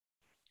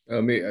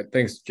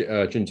 Thanks,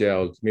 Jun Jie.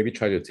 I'll maybe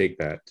try to take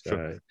that.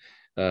 Sure.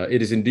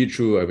 It is indeed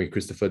true. I mean,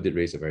 Christopher did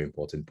raise a very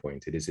important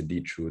point. It is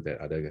indeed true that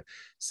other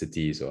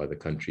cities or other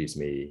countries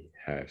may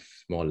have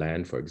more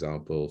land, for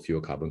example,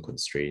 fewer carbon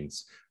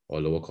constraints, or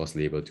lower cost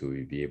labor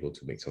to be able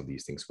to make some of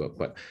these things work.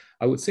 But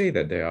I would say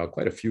that there are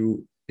quite a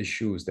few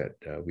issues that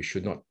we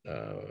should not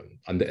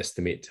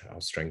underestimate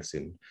our strengths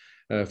in.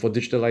 For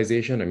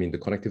digitalization, I mean, the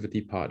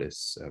connectivity part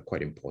is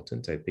quite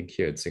important. I think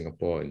here in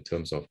Singapore, in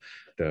terms of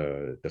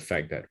the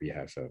fact that we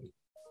have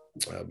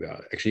we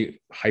are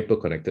actually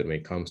hyper-connected when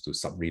it comes to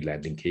submarine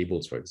landing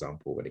cables, for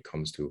example, when it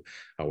comes to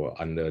our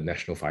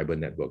national fiber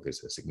network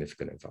is a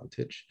significant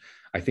advantage.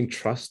 I think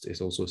trust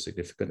is also a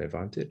significant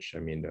advantage. I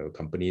mean, the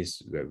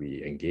companies where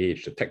we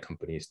engage, the tech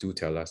companies do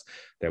tell us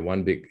that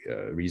one big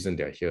reason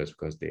they're here is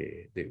because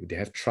they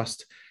have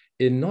trust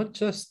in not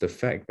just the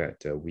fact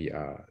that we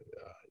are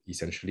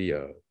essentially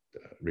a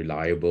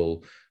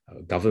reliable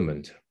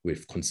government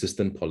with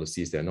consistent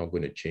policies that are not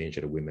going to change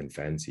at a whim and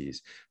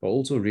fancies, but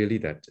also really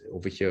that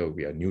over here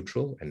we are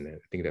neutral, and I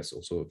think that's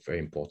also very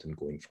important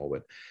going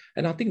forward.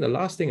 And I think the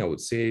last thing I would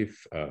say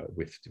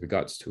with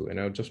regards to, and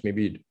I'll just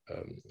maybe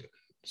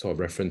sort of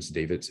reference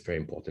David's very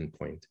important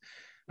point.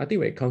 I think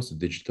when it comes to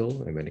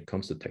digital and when it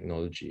comes to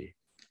technology,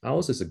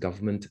 ours is a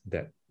government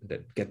that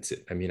gets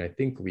it. I mean, I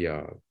think we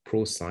are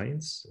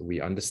pro-science.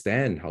 We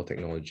understand how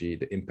technology,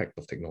 the impact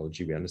of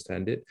technology, we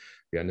understand it.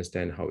 We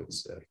understand how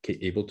it's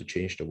able to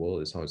change the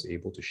world, is how it's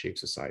able to shape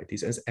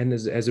societies. And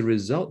as a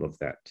result of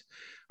that,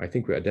 I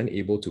think we are then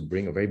able to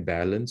bring a very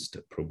balanced,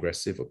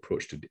 progressive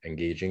approach to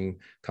engaging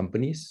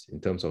companies in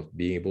terms of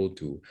being able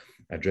to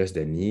address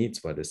their needs,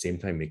 but at the same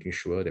time making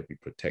sure that we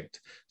protect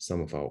some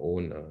of our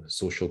own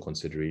social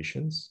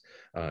considerations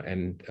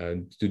and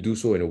to do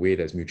so in a way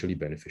that's mutually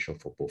beneficial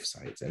for both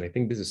sides. And I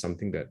think this is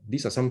something that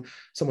these are some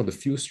of the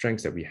few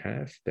strengths that we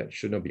have that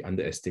should not be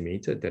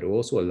underestimated, that will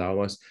also allow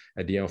us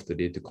at the end of the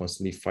day to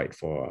constantly fight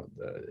for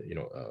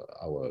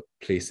our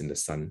place in the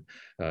sun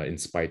in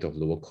spite of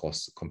lower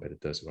cost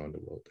competitors around the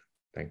world.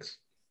 Thanks.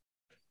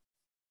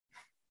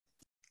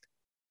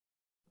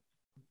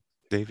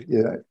 David?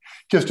 Yeah,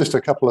 just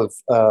a couple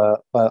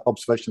of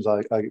observations.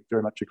 I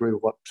very much agree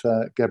with what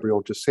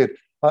Gabriel just said.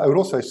 I would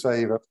also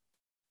say that,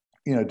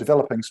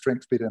 developing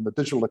strengths, be it in the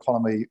digital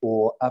economy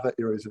or other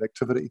areas of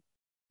activity,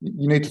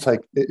 you need to take,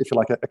 if you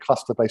like, a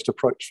cluster-based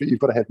approach. You've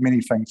got to have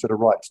many things that are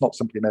right. It's not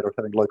simply a matter of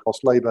having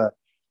low-cost labour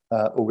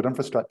or good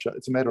infrastructure.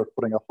 It's a matter of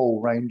putting a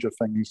whole range of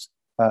things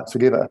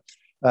together.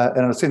 And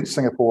in a sense,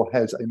 Singapore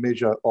has a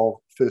measure of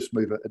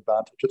first-mover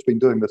advantage. It's been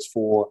doing this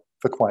for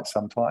quite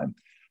some time.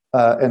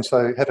 And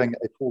so having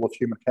a pool of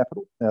human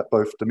capital,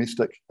 both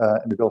domestic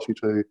and the ability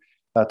to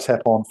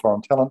tap on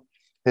foreign talent,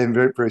 having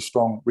very, very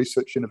strong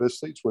research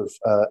universities with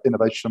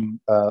innovation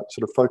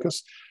sort of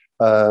focus.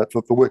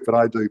 For the work that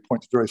I do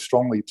points very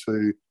strongly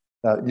to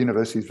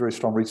universities, very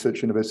strong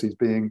research universities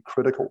being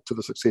critical to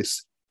the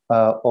success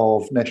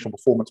of national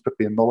performance,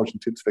 particularly in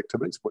knowledge-intensive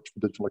activities, which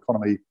the digital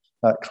economy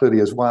clearly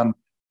is one,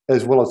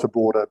 as well as the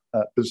broader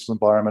business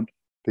environment,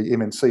 the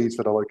MNCs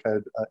that are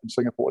located in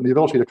Singapore. And the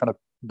ability to kind of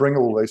bring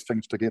all those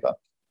things together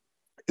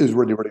is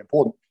really, really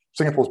important.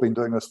 Singapore's been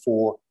doing this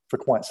for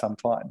quite some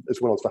time,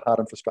 as well as the hard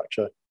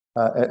infrastructure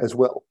as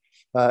well.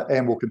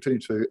 And will continue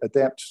to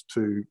adapt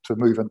to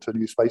move into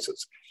new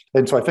spaces.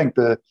 And so I think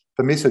the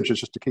message is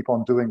just to keep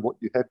on doing what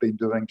you have been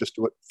doing, just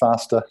do it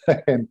faster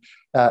and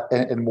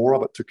more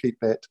of it to keep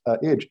that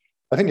edge.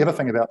 I think the other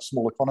thing about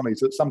small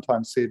economies, it's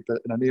sometimes said that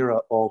in an era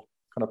of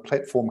kind of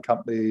platform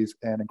companies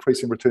and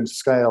increasing returns to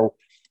scale,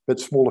 that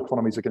small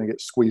economies are going to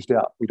get squeezed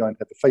out. We don't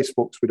have the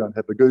Facebooks, we don't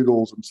have the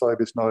Googles, and so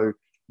there's no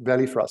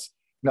value for us.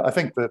 Now, I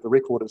think that the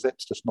record is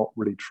that's just not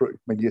really true.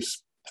 I mean,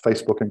 yes,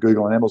 Facebook and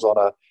Google and Amazon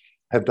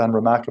have done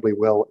remarkably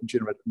well and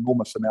generate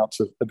enormous amounts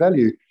of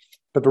value.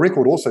 But the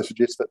record also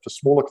suggests that for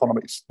small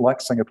economies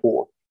like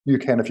Singapore, you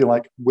can, if you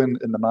like, win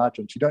in the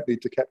margins. You don't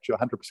need to capture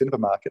 100% of a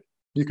market.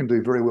 You can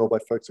do very well by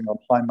focusing on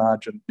high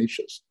margin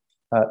niches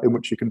in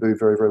which you can do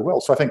very, very well.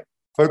 So I think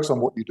focus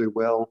on what you do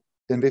well,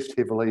 invest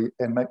heavily,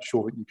 and make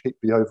sure that you keep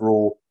the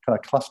overall kind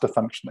of cluster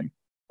functioning.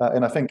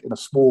 And I think in a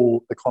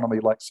small economy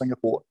like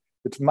Singapore,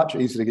 it's much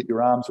easier to get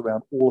your arms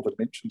around all of the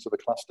dimensions of the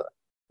cluster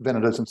than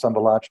it is in some of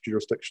the large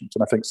jurisdictions.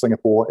 And I think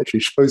Singapore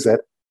actually shows that.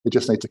 We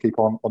just need to keep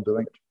on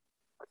doing it.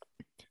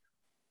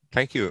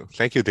 Thank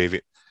you,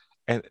 David.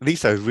 And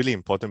these are really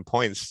important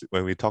points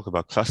when we talk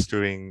about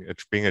clustering,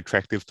 being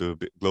attractive to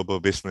global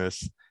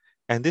business.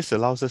 And this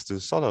allows us to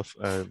sort of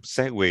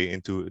segue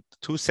into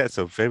two sets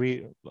of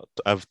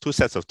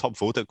top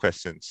voted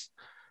questions.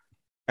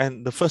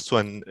 And the first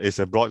one is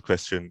a broad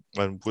question.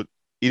 Would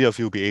either of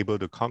you be able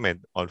to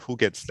comment on who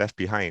gets left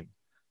behind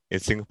in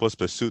Singapore's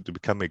pursuit to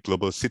become a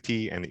global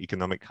city and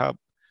economic hub?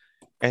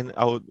 And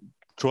I'll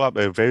throw up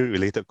a very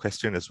related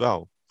question as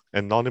well,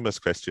 an anonymous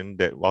question,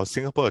 that while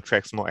Singapore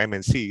attracts more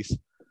MNCs,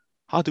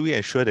 how do we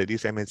ensure that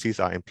these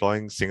MNCs are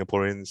employing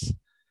Singaporeans,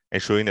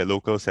 ensuring that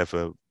locals have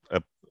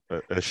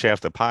a share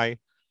of the pie?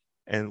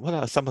 And what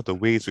are some of the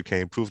ways we can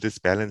improve this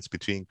balance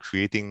between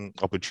creating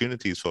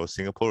opportunities for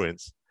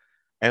Singaporeans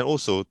and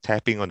also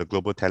tapping on the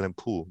global talent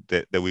pool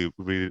that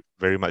we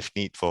very much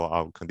need for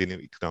our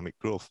continued economic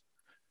growth?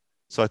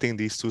 So I think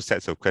these two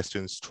sets of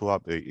questions throw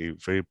up a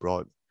very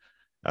broad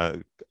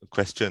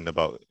question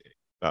about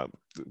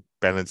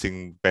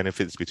balancing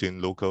benefits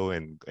between local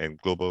and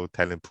global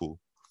talent pool.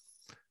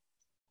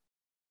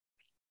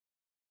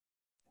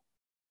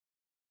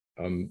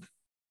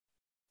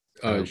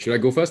 Should I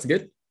go first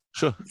again?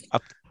 Sure.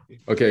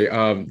 Okay,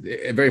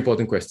 a very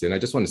important question. I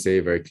just want to say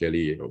very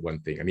clearly one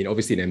thing. I mean,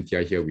 obviously in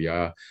MTI here, we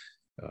are,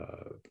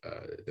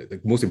 the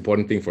most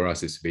important thing for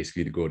us is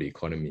basically to grow the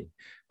economy.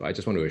 But I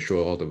just want to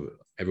assure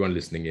everyone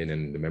listening in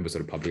and the members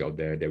of the public out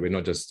there that we're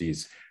not just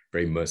these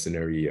very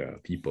mercenary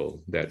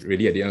people, that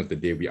really at the end of the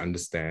day, we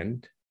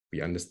understand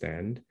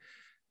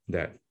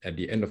that at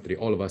the end of the day,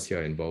 all of us here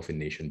are involved in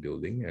nation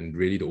building. And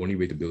really the only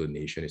way to build a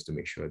nation is to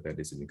make sure that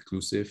it's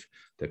inclusive,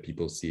 that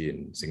people see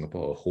in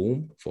Singapore a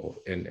home for,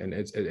 and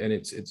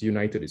it's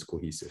united, it's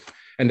cohesive.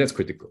 And that's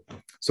critical.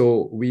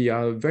 So we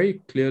are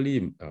very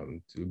clearly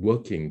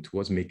working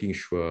towards making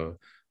sure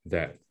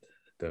that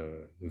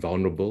the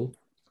vulnerable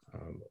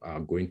are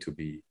going to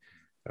be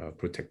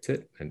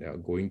protected, and they are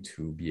going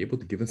to be able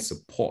to give us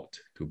support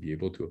to be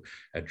able to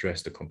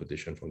address the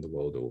competition from the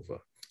world over.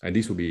 And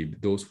these will be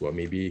those who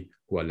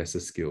are lesser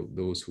skilled,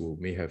 those who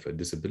may have a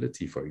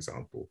disability, for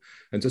example.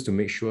 And just to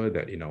make sure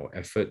that in our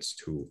efforts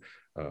to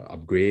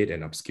upgrade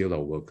and upskill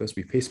our workers,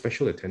 we pay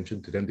special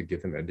attention to them to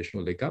give them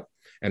additional leg up.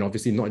 And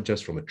obviously not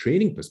just from a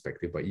training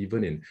perspective, but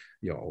even in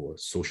our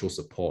social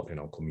support and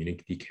our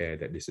community care,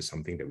 that this is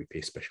something that we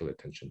pay special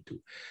attention to.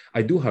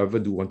 I do,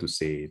 however, want to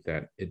say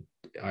that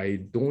I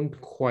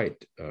don't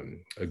quite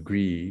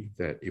agree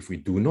that if we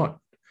do not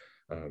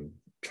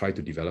try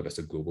to develop as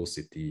a global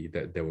city,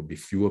 that there will be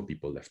fewer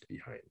people left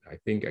behind. I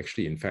think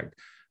actually, in fact,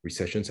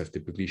 recessions have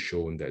typically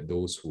shown that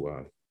those who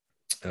are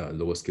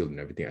lower skilled and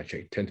everything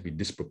actually tend to be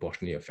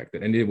disproportionately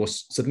affected. And it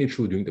was certainly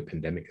true during the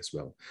pandemic as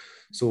well.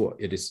 So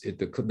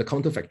the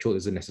counterfactual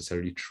isn't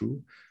necessarily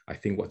true. I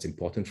think what's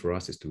important for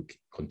us is to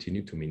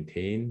continue to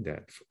maintain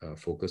that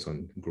focus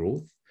on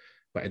growth,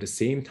 but at the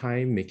same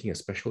time, making a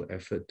special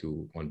effort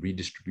on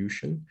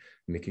redistribution,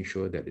 making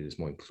sure that it is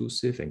more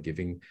inclusive and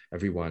giving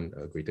everyone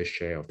a greater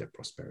share of that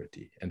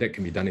prosperity. And that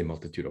can be done in a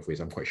multitude of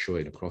ways. I'm quite sure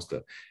across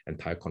the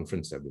entire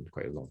conference, there have been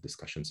quite a lot of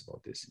discussions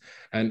about this.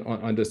 And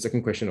on the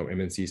second question of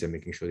MNCs and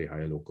making sure they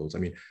hire locals, I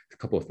mean, a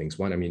couple of things.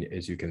 One, I mean,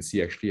 as you can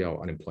see, actually, our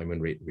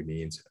unemployment rate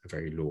remains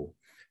very low.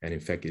 And in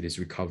fact, it is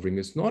recovering.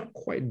 It's not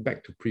quite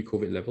back to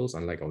pre-COVID levels,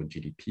 unlike our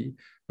GDP,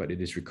 but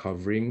it is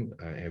recovering.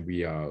 And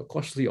we are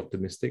cautiously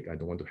optimistic, I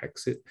don't want to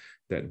hex it,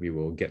 that we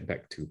will get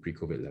back to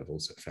pre-COVID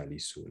levels fairly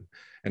soon.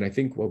 And I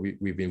think what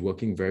we've been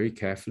working very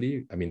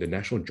carefully, I mean, the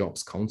National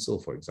Jobs Council,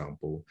 for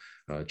example,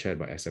 chaired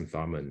by SM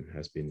Tharman,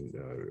 has been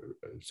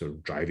sort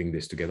of driving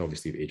this together,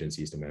 obviously, with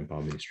agencies, the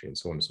Manpower Ministry, and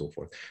so on and so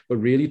forth, but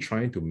really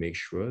trying to make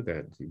sure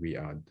that we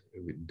are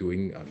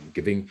doing,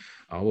 giving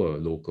our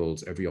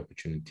locals every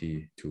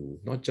opportunity to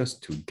not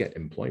just to get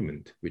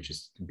employment, which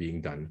is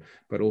being done,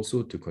 but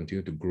also to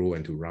continue to grow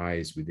and to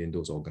rise within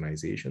those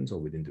organizations or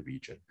within the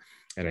region.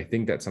 And I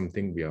think that's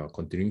something we are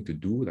continuing to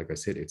do. Like I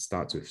said, it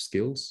starts with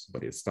skills,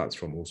 but it starts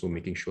from also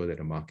making sure that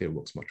the market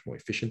works much more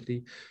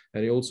efficiently.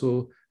 And it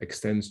also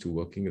extends to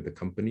working with the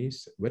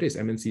companies, whether it's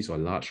MNCs or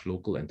large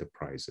local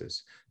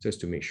enterprises, just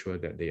to make sure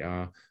that they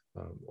are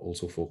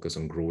also focused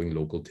on growing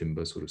local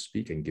timber, so to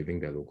speak, and giving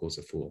their locals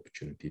a full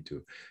opportunity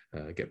to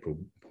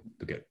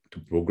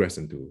progress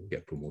and to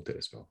get promoted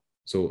as well.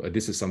 So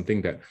this is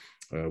something that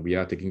we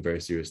are taking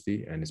very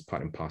seriously, and it's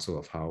part and parcel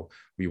of how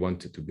we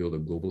wanted to build a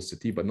global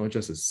city, but not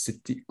just a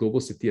city, global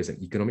city as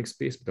an economic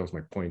space, but that was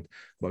my point,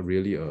 but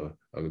really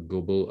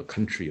a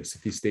country, a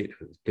city-state,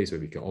 a place where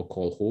we can all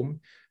call home,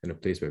 and a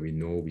place where we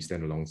know we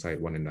stand alongside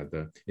one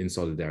another in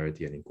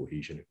solidarity and in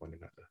cohesion with one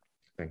another.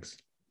 Thanks.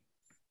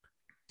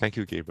 Thank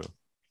you, Gabriel.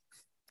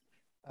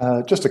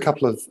 Just a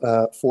couple of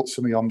thoughts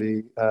for me on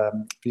the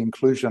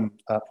inclusion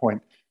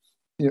point.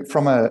 You know,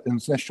 from an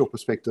international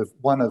perspective,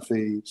 one of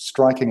the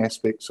striking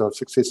aspects of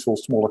successful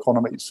small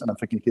economies, and I'm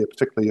thinking here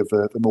particularly of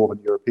the Northern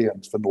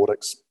Europeans, the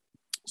Nordics,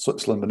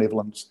 Switzerland, the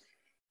Netherlands,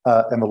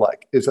 and the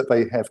like, is that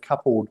they have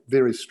coupled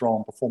very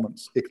strong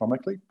performance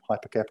economically, high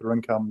per capita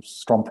incomes,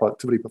 strong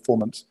productivity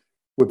performance,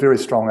 with very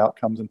strong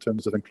outcomes in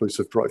terms of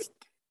inclusive growth,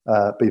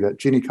 be that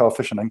Gini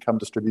coefficient, income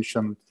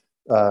distribution,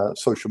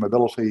 social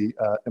mobility,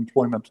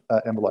 employment,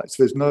 and the like.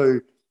 So there's no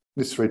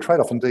necessary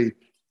trade-off. Indeed,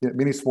 you know,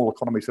 many small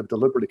economies have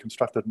deliberately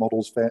constructed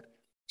models that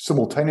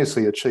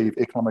simultaneously achieve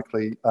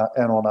economically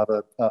and on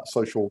other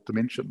social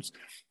dimensions.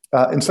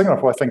 In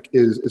Singapore, I think,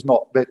 is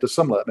not that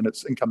dissimilar. I mean,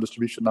 its income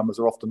distribution numbers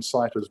are often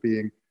cited as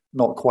being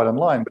not quite in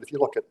line, but if you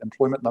look at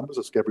employment numbers,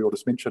 as Gabriel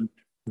just mentioned,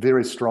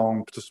 very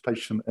strong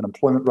participation in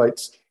employment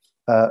rates,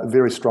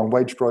 very strong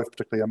wage growth,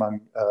 particularly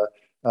among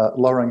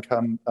lower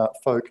income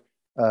folk.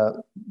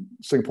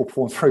 Singapore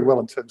performs very well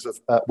in terms of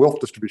wealth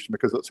distribution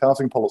because of its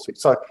housing policy.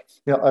 So,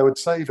 you know, I would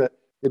say that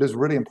it is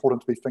really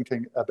important to be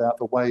thinking about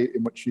the way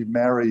in which you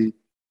marry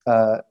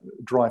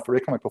drive for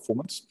economic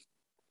performance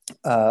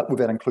with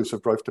that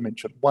inclusive growth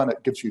dimension. One,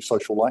 it gives you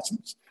social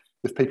license.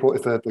 If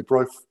the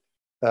growth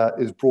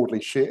is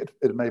broadly shared,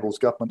 it enables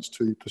governments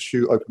to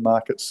pursue open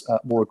markets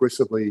more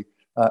aggressively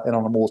and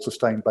on a more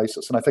sustained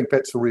basis. And I think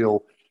that's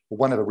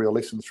one of the real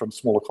lessons from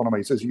small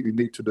economies is you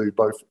need to do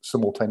both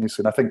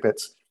simultaneously. And I think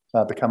that's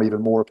become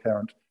even more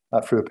apparent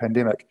through the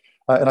pandemic.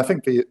 And I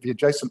think the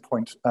adjacent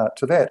point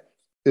to that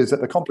is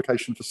that the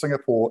complication for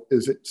Singapore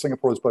is that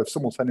Singapore is both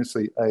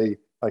simultaneously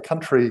a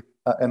country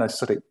and a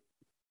city.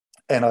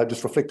 And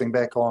just reflecting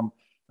back on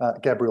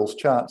Gabriel's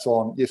charts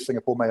on, yes,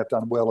 Singapore may have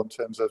done well in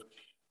terms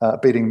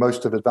of beating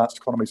most of advanced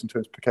economies in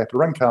terms of per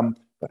capita income,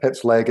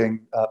 perhaps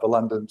lagging the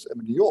Londons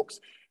and the New Yorks.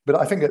 But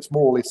I think that's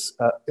more or less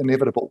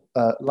inevitable.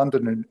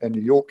 London and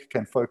New York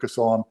can focus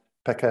on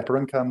per capita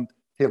income,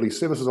 heavily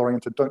services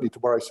oriented, don't need to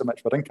worry so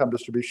much about income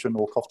distribution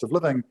or cost of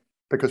living,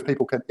 because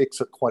people can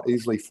exit quite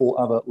easily for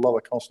other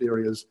lower cost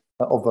areas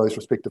of those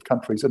respective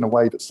countries in a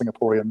way that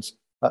Singaporeans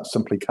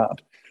simply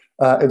can't.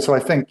 And so I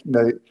think, you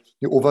know,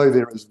 although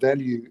there is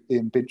value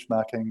in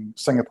benchmarking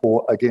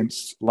Singapore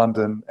against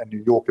London and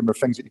New York, and there are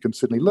things that you can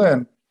certainly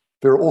learn,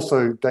 there are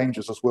also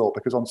dangers as well,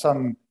 because on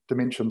some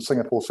dimensions,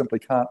 Singapore simply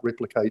can't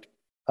replicate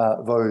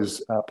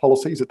those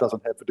policies. It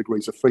doesn't have the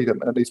degrees of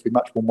freedom, and it needs to be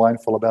much more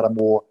mindful about a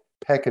more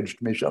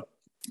packaged measure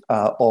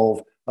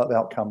of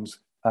outcomes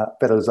that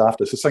it is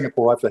after. So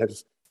Singapore either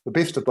has the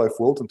best of both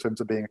worlds in terms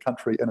of being a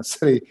country and a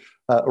city,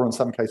 or in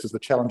some cases the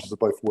challenges of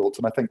both worlds.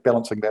 And I think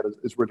balancing that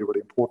is really,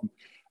 really important.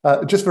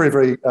 Just very,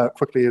 very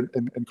quickly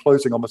in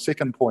closing on the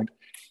second point,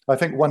 I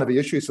think one of the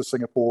issues for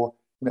Singapore,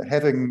 you know,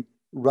 having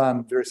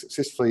run very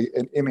successfully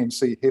an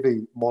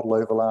MNC-heavy model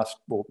over the last,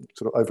 well,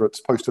 sort of over its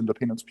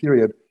post-independence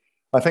period,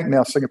 I think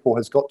now Singapore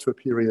has got to a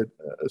period,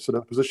 sort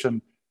of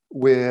position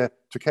where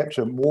to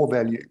capture more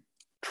value,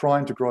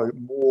 trying to grow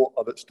more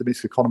of its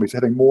domestic economies,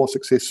 having more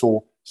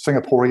successful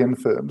Singaporean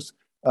firms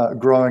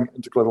growing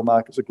into global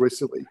markets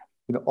aggressively,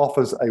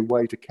 offers a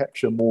way to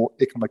capture more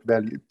economic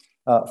value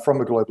from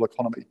the global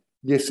economy.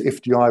 Yes,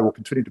 FDI will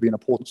continue to be an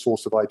important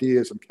source of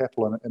ideas and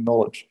capital and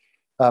knowledge,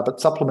 but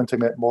supplementing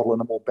that model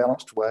in a more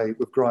balanced way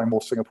with growing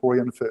more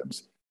Singaporean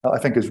firms, I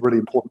think is really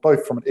important,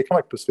 both from an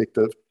economic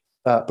perspective,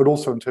 but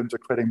also in terms of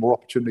creating more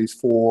opportunities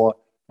for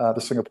the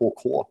Singapore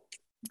core,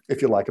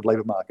 if you like, of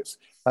labour markets.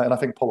 And I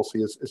think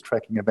policy is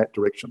tracking in that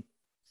direction.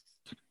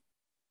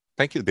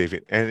 Thank you,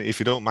 David. And if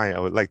you don't mind, I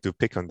would like to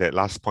pick on that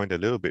last point a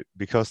little bit,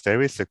 because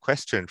there is a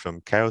question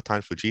from Carol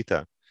Tan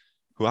Fujita,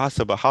 who asks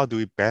about how do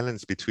we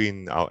balance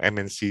between our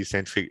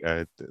MNC-centric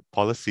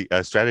policy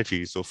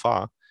strategy so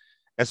far,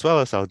 as well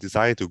as our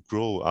desire to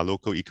grow our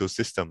local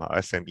ecosystem, our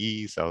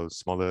SMEs, our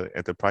smaller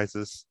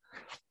enterprises.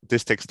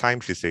 This takes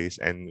time, she says,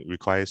 and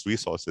requires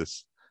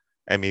resources,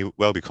 and may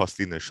well be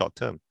costly in the short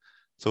term.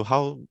 So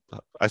how,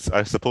 I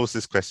suppose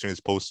this question is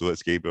posed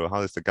towards Gabriel,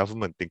 how is the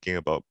government thinking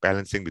about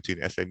balancing between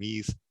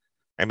SMEs,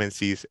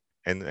 MNCs,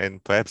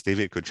 and perhaps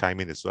David could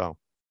chime in as well.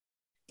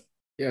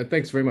 Yeah,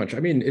 thanks very much. I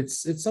mean,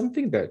 it's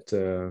something that,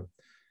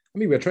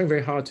 we're trying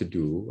very hard to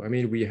do. I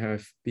mean, we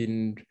have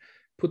been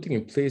putting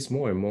in place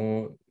more and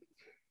more,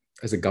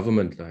 as a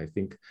government, I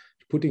think,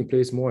 putting in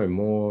place more and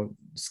more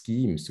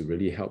schemes to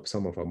really help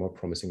some of our more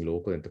promising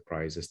local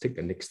enterprises take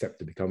the next step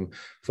to become,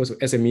 first of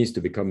all, SMEs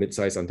to become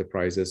mid-sized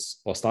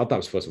enterprises, or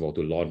startups, first of all,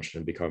 to launch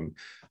and become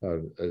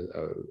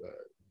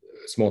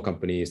small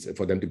companies,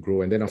 for them to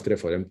grow, and then after that,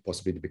 for them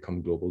possibly to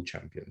become global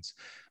champions.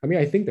 I mean,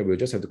 I think that we'll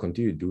just have to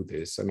continue to do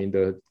this. I mean,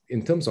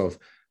 in terms of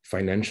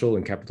financial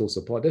and capital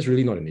support, that's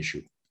really not an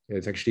issue.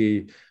 It's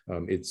actually,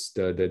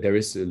 there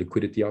is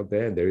liquidity out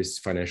there, there is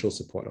financial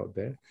support out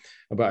there.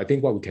 But I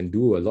think what we can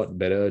do a lot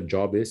better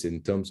job is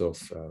in terms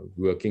of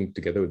working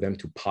together with them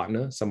to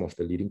partner some of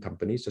the leading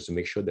companies, just to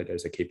make sure that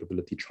there's a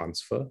capability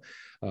transfer,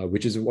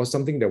 which was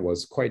something that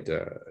was quite,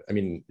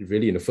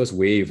 really in the first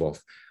wave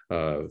of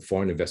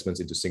foreign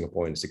investments into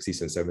Singapore in the 60s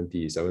and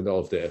 70s. I mean, all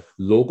of the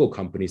local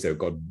companies that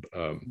got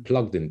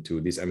plugged into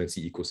this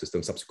MNC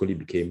ecosystem subsequently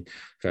became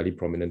fairly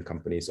prominent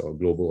companies or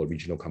global or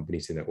regional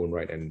companies in their own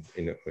right. And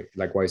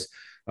likewise,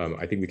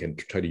 I think we can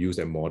try to use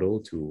that model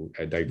to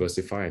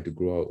diversify and to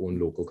grow our own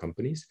local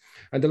companies.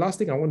 And the last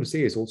thing I want to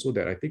say is also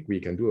that I think we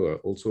can do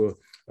also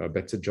a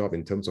better job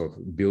in terms of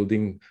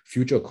building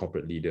future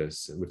corporate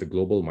leaders with a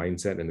global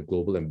mindset and a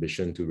global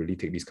ambition to really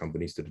take these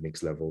companies to the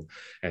next level.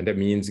 And that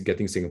means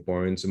getting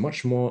Singaporeans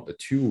much more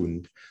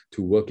attuned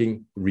to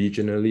working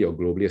regionally or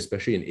globally,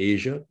 especially in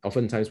Asia.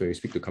 Oftentimes when we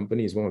speak to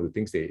companies, one of the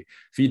things they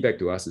feedback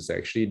to us is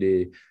actually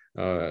they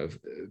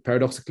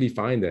paradoxically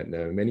find that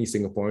many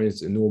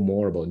Singaporeans know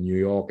more about New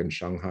York and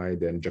Shanghai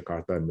than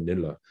Jakarta and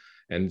Manila,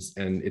 and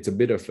it's a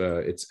bit of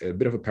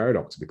a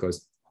paradox,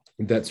 because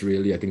that's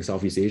really, I think,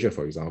 Southeast Asia,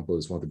 for example,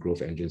 is one of the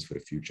growth engines for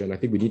the future. And I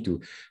think we need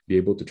to be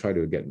able to try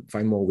to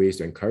find more ways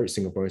to encourage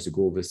Singaporeans to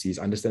go overseas,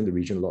 understand the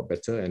region a lot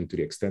better, and to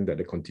the extent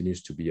that it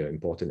continues to be an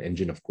important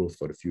engine of growth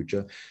for the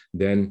future,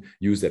 then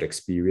use that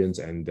experience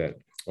and that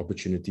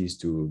opportunities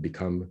to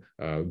become,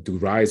 to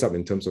rise up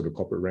in terms of the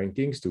corporate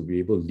rankings, to be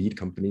able to lead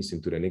companies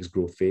into the next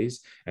growth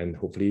phase, and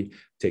hopefully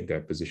take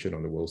their position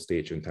on the world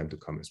stage in time to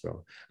come as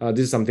well.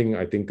 This is something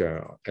I think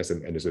as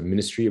a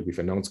ministry, we've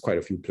announced quite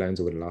a few plans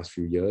over the last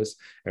few years,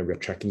 and we're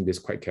tracking this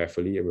quite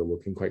carefully, and we're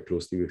working quite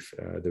closely with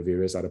the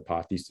various other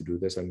parties to do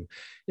this. And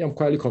yeah, I'm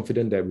quietly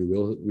confident that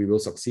we will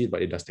succeed,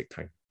 but it does take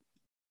time.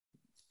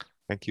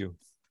 Thank you.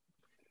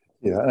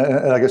 Yeah,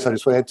 and I guess I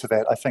just want to add to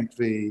that. I think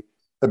the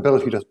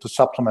ability to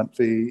supplement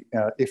the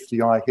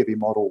FDI heavy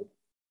model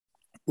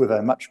with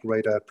a much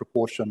greater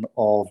proportion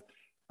of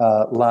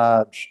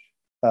large,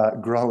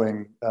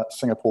 growing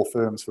Singapore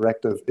firms who are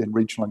active in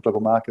regional and global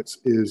markets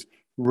is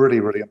really,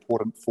 really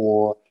important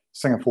for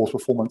Singapore's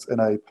performance in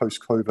a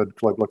post-COVID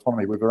global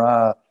economy, where there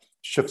are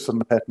shifts in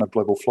the pattern of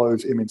global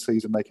flows.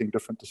 MNCs are making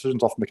different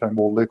decisions, often becoming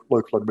more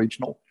local and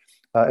regional.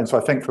 And so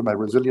I think from a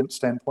resilience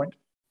standpoint,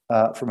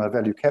 from a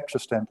value capture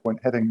standpoint,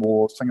 having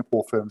more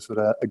Singapore firms that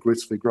are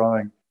aggressively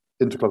growing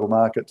into global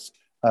markets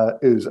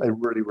is a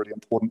really, really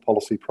important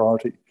policy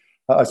priority.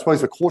 I suppose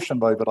the caution,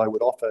 though, that I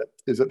would offer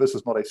is that this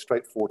is not a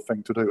straightforward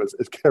thing to do.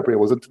 As Gabriel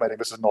was intimating,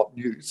 this is not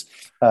news.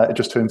 It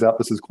just turns out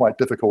this is quite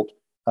difficult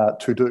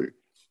to do.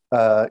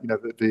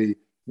 The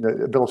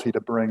ability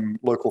to bring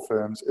local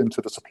firms into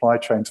the supply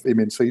chains of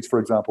MNCs, for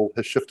example,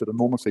 has shifted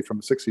enormously from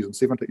the 60s and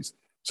 70s.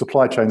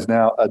 Supply chains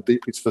now are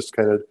deeply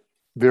sophisticated,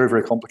 very,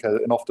 very complicated,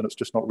 and often it's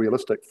just not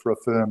realistic for a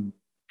firm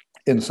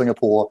in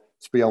Singapore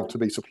to be able to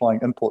be supplying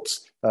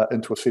inputs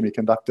into a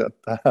semiconductor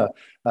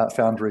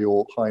foundry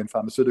or high-end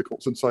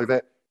pharmaceuticals. And so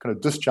that kind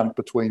of disjunct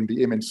between the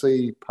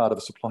MNC part of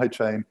the supply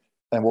chain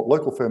and what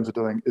local firms are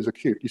doing is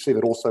acute. You see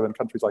that also in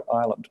countries like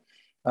Ireland,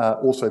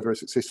 also very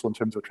successful in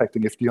terms of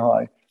attracting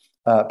FDI,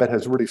 but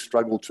has really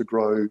struggled to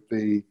grow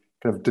the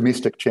kind of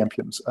domestic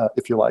champions,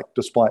 if you like,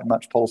 despite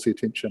much policy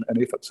attention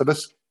and effort. So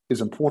this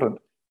is important,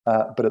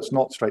 but it's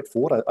not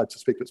straightforward. I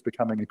suspect it's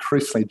becoming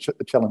increasingly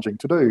challenging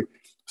to do.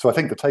 So I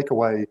think the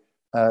takeaway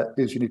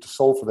is you need to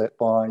solve for that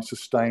by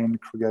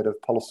sustained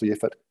creative policy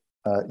effort.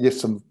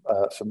 Yes, some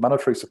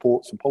monetary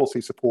support, some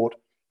policy support,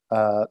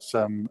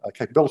 some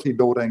capability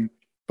building,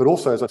 but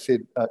also, as I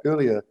said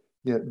earlier,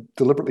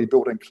 deliberately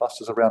building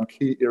clusters around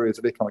key areas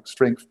of economic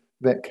strength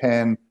that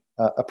can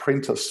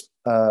apprentice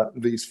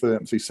these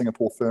firms, these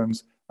Singapore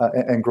firms,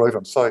 and grow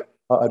them. So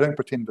I don't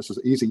pretend this is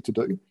easy to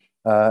do.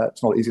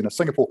 It's not easy in a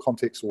Singapore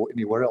context or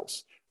anywhere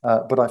else,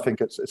 but I think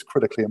it's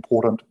critically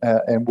important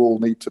and will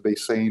need to be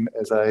seen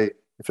as a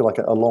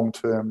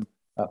long-term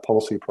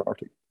policy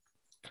priority.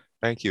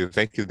 Thank you,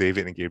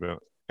 David and Gabriel.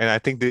 And I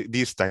think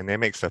these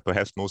dynamics are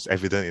perhaps most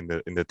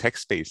evident in the tech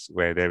space,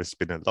 where there has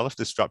been a lot of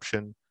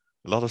disruption,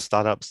 a lot of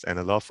startups, and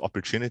a lot of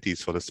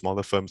opportunities for the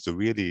smaller firms to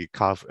really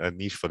carve a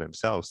niche for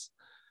themselves.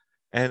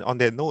 And on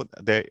that note,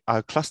 there are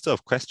a cluster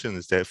of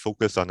questions that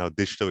focus on our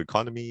digital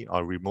economy,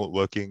 our remote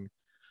working,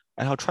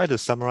 and I'll try to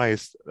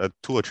summarize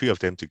 2 or 3 of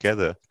them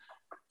together.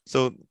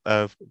 So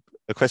a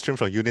question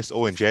from Eunice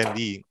O and Jan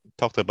Lee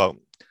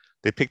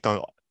they picked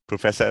on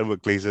Professor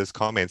Edward Glazer's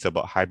comments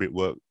about hybrid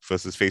work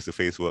versus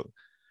face-to-face work.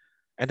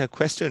 And the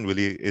question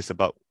really is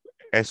about,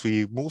 as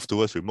we move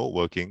towards remote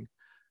working,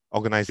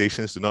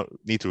 organizations do not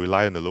need to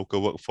rely on the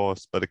local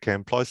workforce, but they can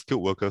employ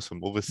skilled workers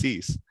from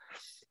overseas.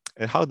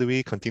 And how do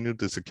we continue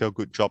to secure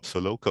good jobs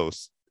for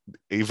locals,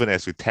 even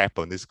as we tap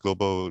on this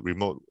global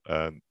remote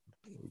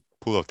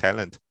pool of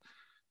talent?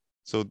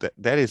 So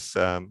that is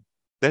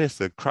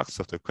the crux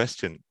of the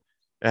question.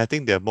 And I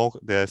think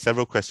there are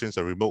several questions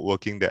of remote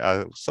working that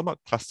are somewhat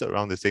clustered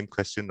around the same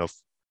question of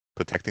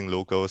protecting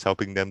locals,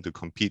 helping them to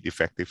compete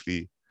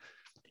effectively.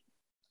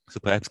 So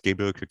perhaps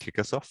Gabriel could kick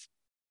us off.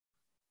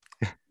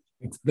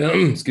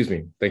 Excuse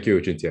me. Thank you,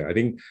 Juntia. I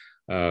think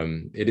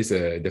it is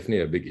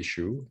definitely a big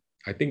issue.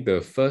 I think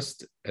the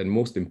first and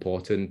most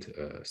important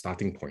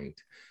starting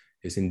point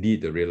is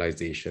indeed the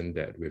realization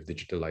that with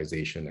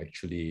digitalization,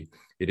 actually,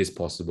 it is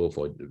possible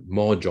for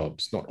more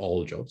jobs, not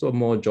all jobs, or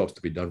more jobs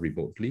to be done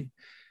remotely.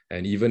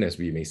 And even as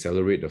we may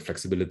accelerate the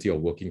flexibility of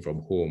working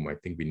from home, I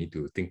think we need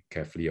to think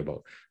carefully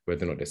about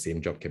whether or not the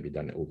same job can be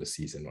done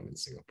overseas and not in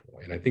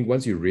Singapore. And I think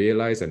once you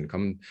realize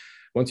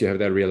once you have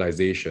that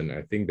realization,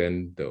 I think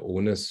then the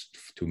onus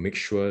to make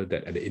sure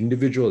that at the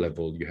individual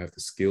level, you have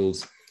the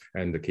skills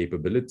and the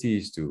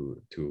capabilities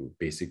to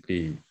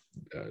basically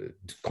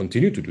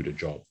continue to do the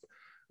job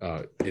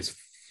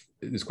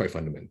is quite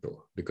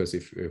fundamental. Because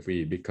if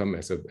we become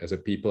as a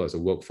people, as a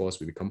workforce,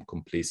 we become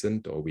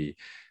complacent, or we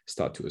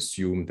start to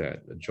assume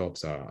that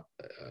jobs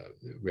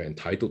we're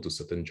entitled to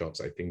certain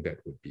jobs, I think that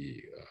would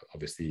be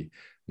obviously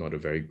not a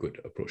very good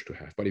approach to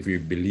have. But if we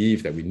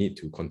believe that we need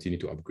to continue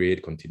to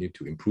upgrade, continue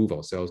to improve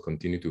ourselves,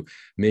 continue to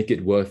make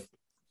it worth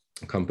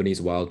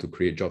companies while to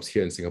create jobs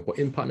here in Singapore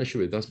in partnership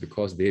with us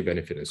because they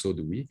benefit and so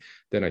do we,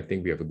 then I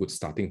think we have a good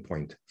starting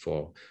point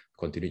for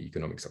continued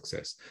economic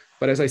success.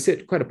 But as I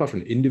said, quite apart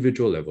from the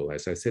individual level,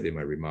 as I said in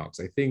my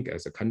remarks, I think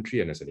as a country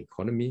and as an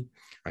economy,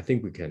 I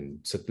think we can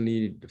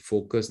certainly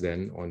focus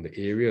then on the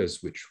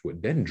areas which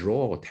would then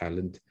draw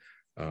talent,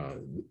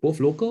 both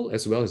local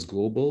as well as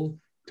global,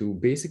 to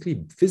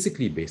basically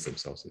physically base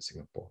themselves in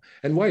Singapore.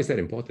 And why is that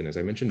important? As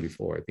I mentioned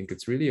before, I think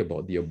it's really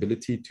about the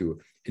ability to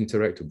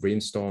interact, to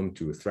brainstorm,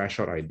 to thrash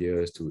out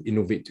ideas, to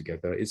innovate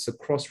together. It's a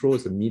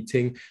crossroads, a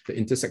meeting, the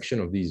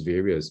intersection of these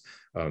various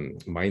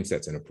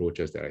mindsets and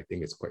approaches that I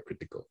think is quite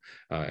critical.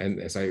 And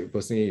as I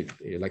personally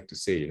like to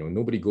say,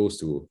 nobody goes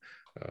to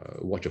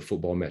watch a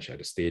football match at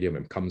a stadium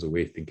and comes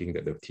away thinking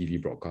that the TV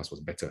broadcast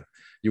was better.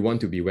 You want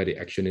to be where the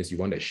action is. You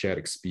want that shared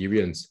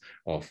experience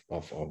of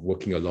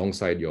working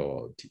alongside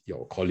your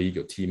colleague,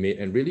 your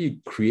teammate, and really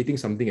creating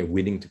something and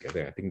winning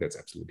together. I think that's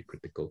absolutely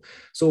critical.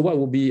 So what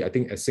will be, I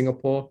think, as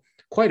Singapore,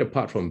 quite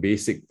apart from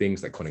basic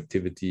things like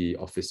connectivity,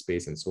 office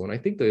space, and so on, I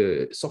think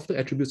the softer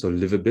attributes of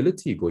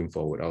livability going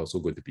forward are also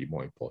going to be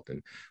more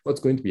important.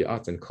 What's going to be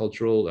arts and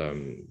cultural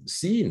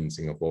scene in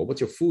Singapore? What's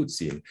your food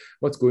scene?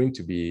 What's going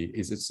to be,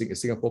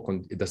 does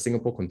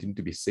Singapore continue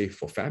to be safe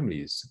for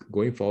families?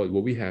 Going forward,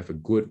 will we have a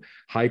good,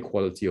 high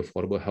quality,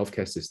 affordable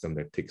healthcare system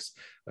that takes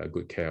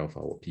good care of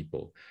our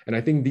people? And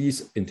I think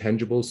these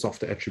intangible,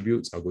 softer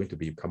attributes are going to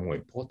become more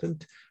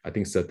important. I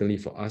think certainly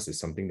for us, it's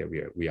something that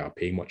we are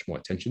paying much more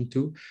attention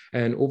to.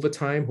 And over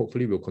time,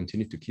 hopefully we'll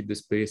continue to keep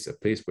this place a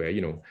place where,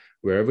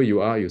 wherever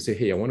you are, you say,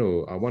 hey, I want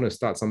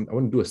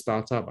to do a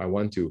startup. I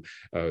want to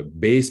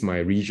base my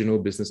regional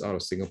business out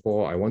of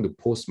Singapore. I want to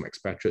post my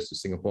expatriates to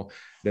Singapore.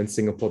 Then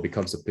Singapore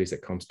becomes a place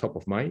that comes top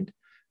of mind.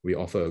 We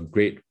offer a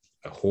great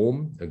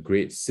home, a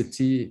great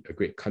city, a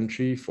great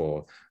country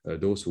for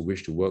those who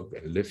wish to work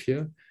and live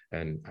here.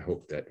 And I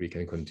hope that we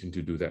can continue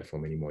to do that for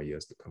many more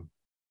years to come.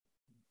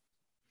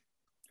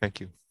 Thank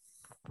you.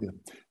 Yeah,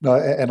 no,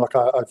 and look,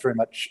 I very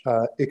much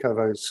echo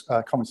those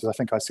comments as I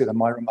think I said in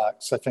my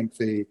remarks. I think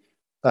the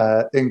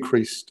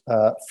increased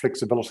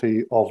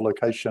flexibility of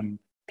location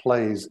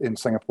plays in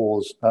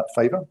Singapore's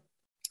favour,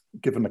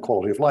 given the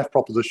quality of life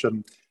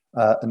proposition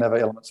and other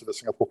elements of the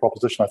Singapore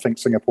proposition. I think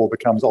Singapore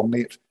becomes on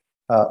net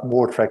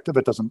more attractive.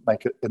 It doesn't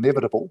make it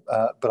inevitable,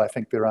 but I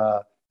think there's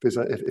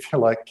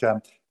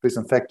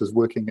some factors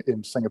working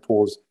in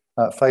Singapore's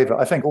favour.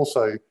 I think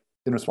also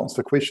in response to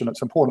the question,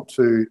 it's important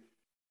to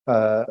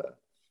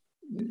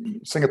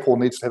Singapore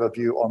needs to have a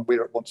view on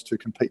where it wants to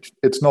compete.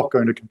 It's not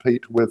going to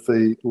compete with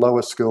the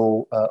lower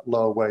skill,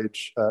 lower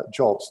wage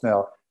jobs.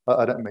 Now,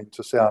 I don't mean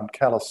to sound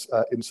callous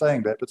in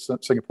saying that, but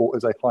Singapore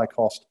is a high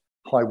cost,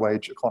 high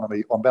wage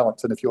economy on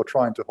balance. And if you're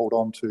trying to hold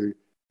on to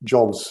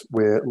jobs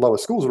where lower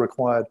skills are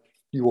required,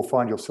 you will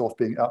find yourself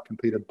being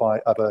outcompeted by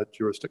other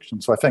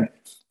jurisdictions. So I think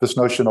this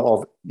notion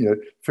of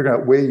figuring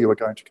out where you are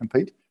going to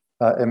compete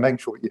and making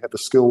sure that you have the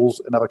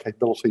skills and other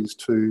capabilities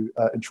to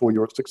ensure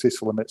you're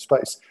successful in that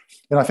space.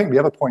 And I think the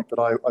other point that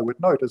I would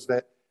note is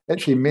that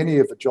actually many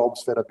of the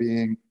jobs that are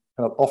being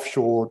kind of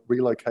offshore,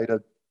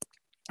 relocated,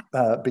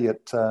 be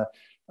it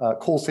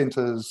call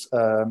centers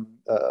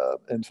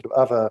and sort of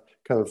other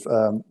kind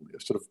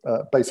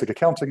of basic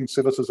accounting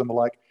services and the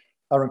like,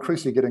 are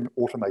increasingly getting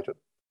automated.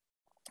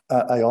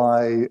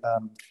 AI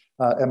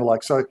and the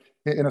like. So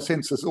in a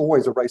sense, there's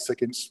always a race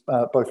against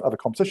both other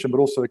competition, but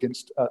also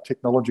against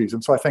technologies.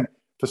 And so I think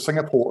for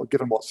Singapore,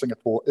 given what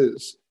Singapore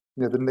is,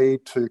 the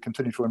need to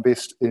continue to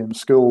invest in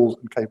skills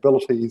and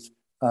capabilities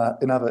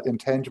in other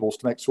intangibles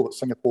to make sure that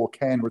Singapore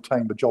can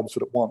retain the jobs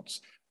that it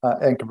wants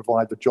and can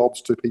provide the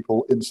jobs to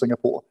people in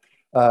Singapore.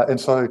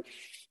 And so,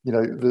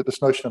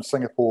 this notion of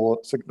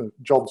Singapore,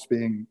 jobs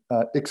being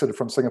exited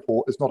from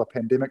Singapore is not a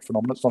pandemic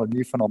phenomenon, it's not a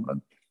new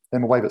phenomenon.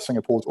 And the way that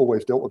Singapore's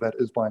always dealt with that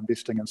is by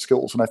investing in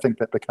skills. And I think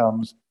that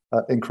becomes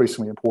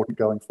increasingly important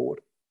going forward.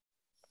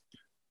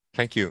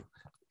 Thank you.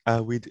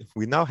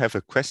 We now have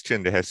a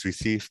question that has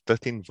received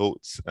 13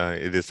 votes.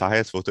 It is the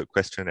highest voted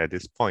question at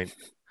this point.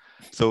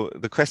 So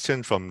the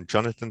question from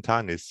Jonathan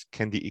Tan is,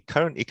 can the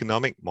current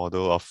economic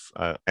model of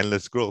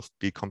endless growth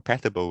be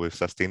compatible with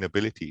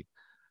sustainability?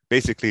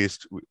 Basically,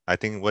 I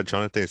think what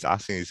Jonathan is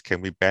asking is,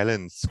 can we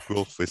balance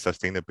growth with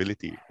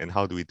sustainability, and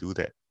how do we do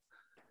that?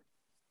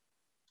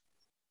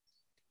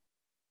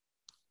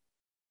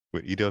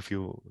 Would either of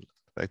you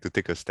like to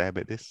take a stab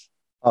at this?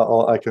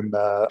 I can.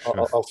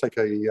 Sure. I'll take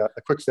a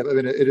quick stab. I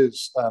mean, it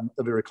is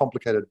a very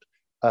complicated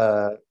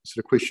sort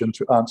of question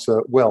to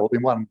answer well. I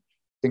mean, one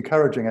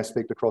encouraging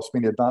aspect across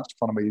many advanced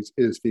economies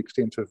is the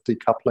extent of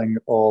decoupling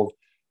of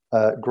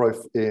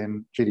growth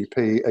in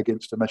GDP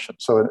against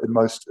emissions. So in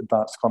most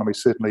advanced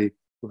economies, certainly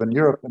within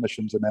Europe,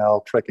 emissions are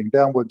now tracking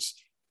downwards.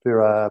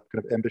 There are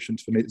kind of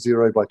ambitions for net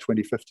zero by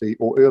 2050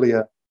 or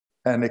earlier,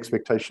 and an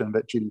expectation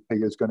that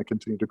GDP is going to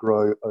continue to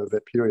grow over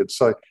that period.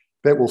 So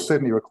that will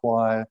certainly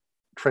require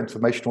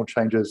transformational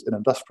changes in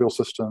industrial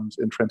systems,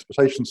 in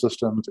transportation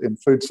systems, in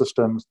food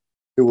systems.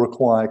 It will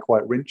require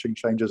quite wrenching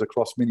changes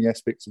across many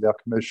aspects of our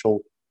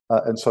commercial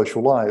and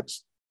social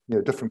lives.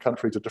 Different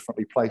countries are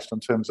differently placed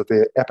in terms of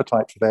their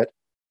appetite for that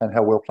and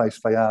how well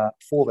placed they are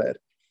for that.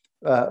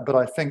 But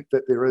I think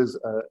that there is,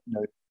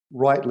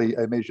 rightly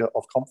a measure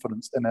of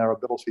confidence in our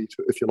ability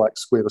to, if you like,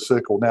 square the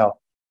circle. Now,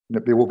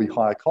 there will be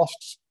higher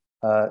costs.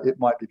 It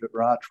might be that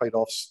there are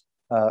trade-offs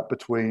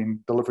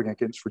between delivering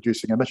against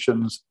reducing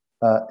emissions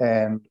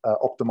and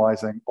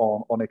optimizing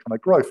on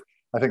economic growth.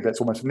 I think that's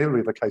almost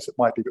inevitably the case. It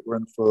might be that we're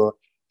in for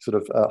sort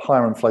of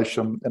higher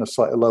inflation and a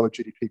slightly lower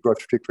GDP growth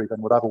trajectory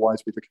than would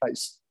otherwise be the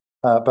case.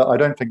 But I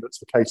don't think that's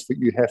the case that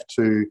you have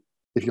to,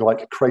 if you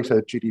like, create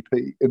a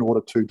GDP in order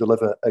to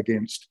deliver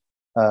against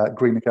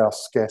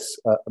greenhouse gas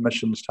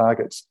emissions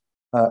targets.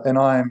 And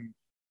I'm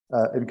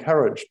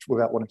encouraged,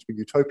 without wanting to be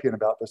utopian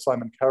about this,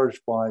 I'm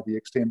encouraged by the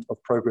extent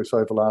of progress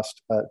over the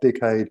last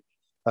decade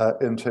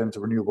in terms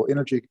of renewable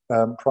energy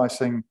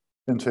pricing,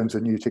 in terms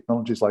of new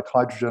technologies like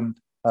hydrogen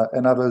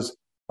and others.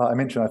 I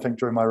mentioned, I think,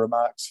 during my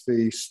remarks,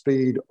 the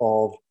speed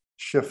of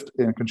shift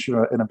in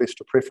consumer and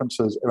investor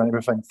preferences around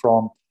everything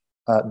from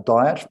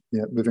diet,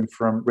 moving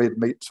from red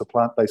meat to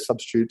plant-based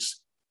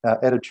substitutes,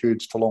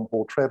 attitudes to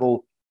long-haul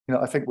travel.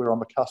 I think we're on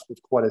the cusp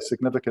of quite a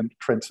significant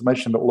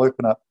transformation that will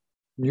open up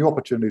new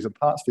opportunities in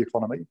parts of the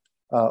economy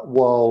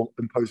while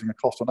imposing a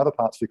cost on other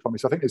parts of the economy.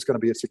 So I think there's going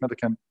to be a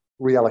significant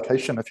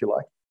reallocation, if you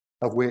like,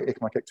 of where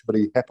economic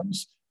activity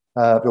happens.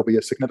 There'll be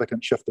a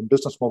significant shift in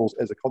business models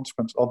as a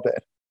consequence of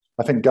that.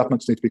 I think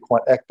governments need to be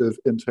quite active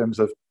in terms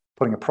of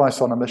putting a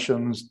price on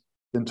emissions,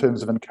 in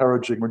terms of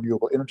encouraging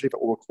renewable energy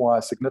that will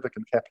require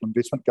significant capital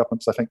investment.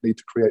 Governments, I think, need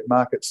to create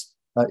markets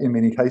in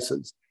many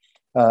cases.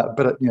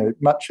 But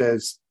much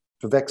as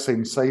the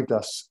vaccine saved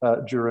us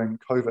during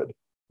COVID,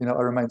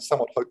 I remain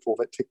somewhat hopeful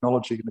that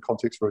technology in the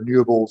context of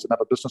renewables and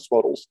other business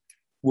models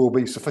will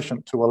be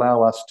sufficient to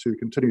allow us to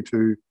continue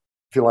to,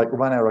 if you like,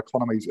 run our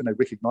economies in a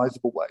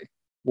recognizable way,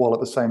 while at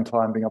the same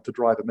time being able to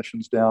drive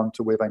emissions down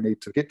to where they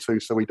need to get to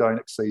so we don't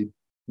exceed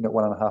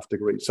 1.5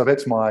 degrees. So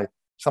that's my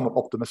somewhat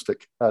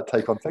optimistic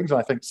take on things. And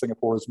I think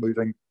Singapore is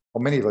moving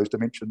on many of those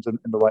dimensions in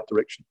the right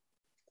direction.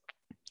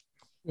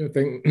 Yeah,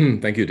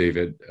 thank you,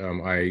 David.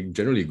 I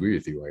generally agree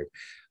with you.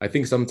 I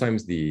think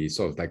sometimes the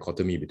sort of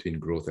dichotomy between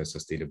growth and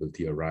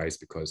sustainability arise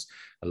because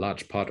a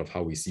large part of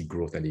how we see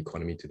growth and the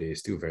economy today is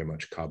still very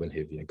much carbon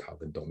heavy and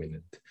carbon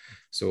dominant.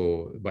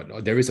 So,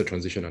 but there is a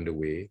transition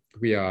underway.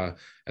 We are,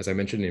 as I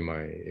mentioned in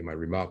my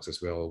remarks as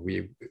well,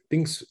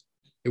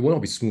 it will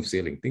not be smooth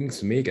sailing.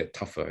 Things may get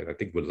tougher, and I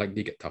think will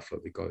likely get tougher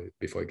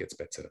before it gets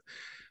better.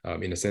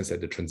 In a sense that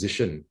the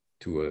transition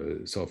to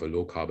a sort of a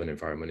low carbon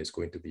environment is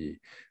going to be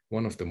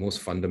one of the most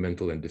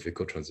fundamental and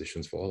difficult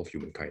transitions for all of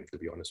humankind, to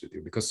be honest with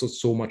you,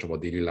 because so much of our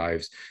daily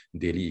lives,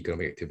 daily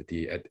economic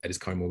activity at this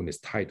current moment is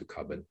tied to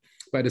carbon.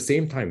 But at the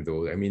same time,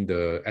 though, I mean,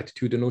 the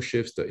attitudinal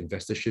shifts, the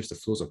investor shifts, the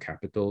flows of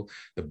capital,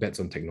 the bets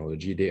on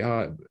technology, they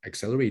are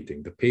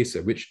accelerating. The pace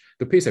at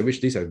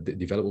which these have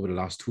developed over the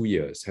last 2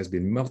 years has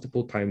been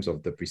multiple times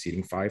of the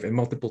preceding 5 and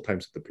multiple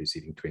times of the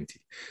preceding 20.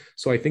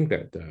 So I think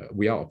that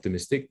we are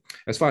optimistic.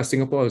 As far as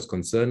Singapore is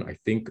concerned, I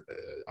think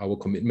our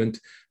commitment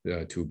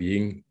to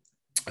being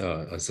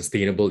a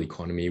sustainable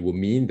economy will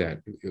mean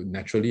that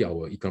naturally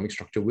our economic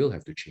structure will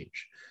have to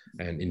change.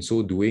 And in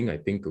so doing, I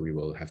think we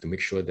will have to make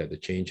sure that the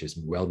change is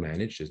well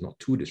managed, is not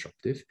too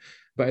disruptive.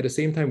 But at the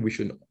same time, we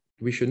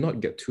should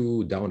not get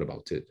too down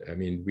about it. I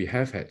mean, we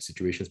have had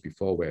situations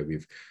before where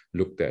we've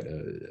looked at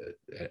an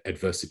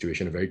adverse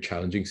situation, a very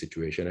challenging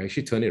situation. I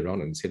actually turn it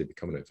around and said it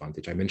become an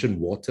advantage. I mentioned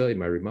water in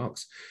my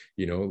remarks.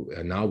 You know,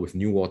 now with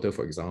NEWater,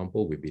 for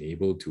example, we've been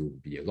able to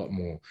be a lot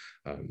more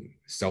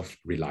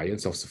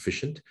self-reliant,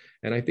 self-sufficient.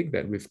 And I think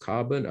that with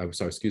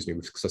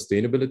with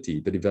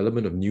sustainability, the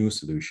development of new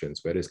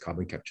solutions, whether it's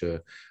carbon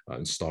capture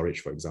and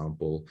storage, for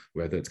example,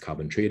 whether it's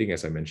carbon trading,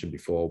 as I mentioned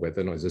before,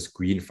 whether or not it's just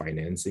green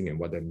financing and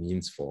what that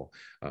means for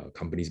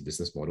companies'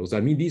 business models. I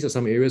mean, these are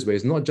some areas where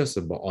it's not just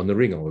about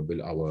honoring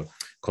our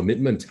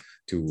commitment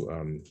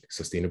to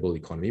sustainable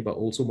economy, but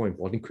also more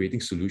importantly,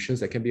 creating solutions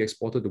that can be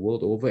exported the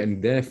world over,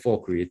 and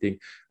therefore creating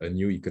a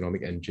new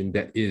economic engine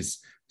that is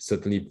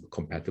certainly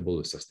compatible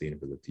with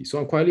sustainability. So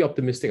I'm quietly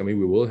optimistic. I mean,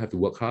 we will have to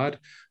work hard.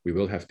 We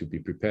will have to be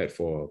prepared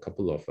for a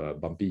couple of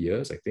bumpy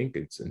years. I think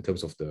it's in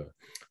terms of the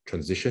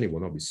transition, it will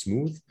not be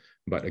smooth.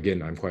 But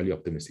again, I'm quietly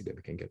optimistic that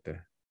we can get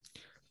there.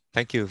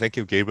 Thank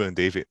you, Gabriel and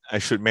David. I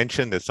should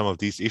mention that some of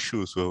these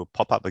issues will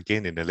pop up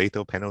again in the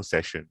later panel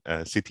session,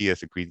 City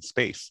as a Green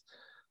Space.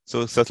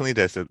 So certainly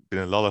there's been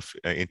a lot of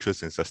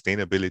interest in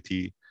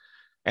sustainability.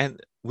 And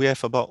we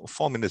have about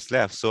 4 minutes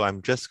left, so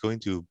I'm just going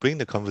to bring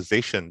the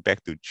conversation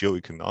back to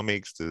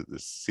geoeconomics, to the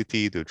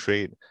city, to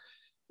trade.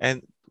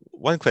 And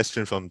one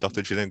question from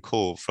Dr. Gillian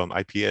Koh from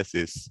IPS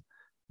is,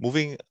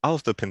 moving out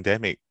of the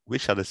pandemic,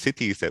 which are the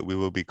cities that we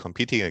will be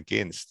competing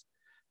against,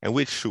 and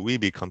which should we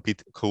be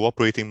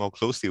cooperating more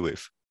closely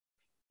with?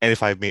 And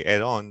if I may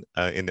add on,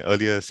 in the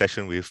earlier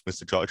session with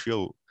Mr. George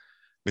Yeo,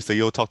 Mr.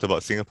 Yeo talked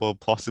about Singapore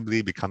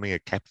possibly becoming a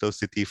capital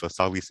city for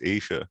Southeast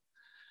Asia.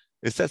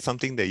 Is that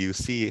something that you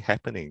see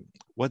happening?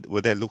 What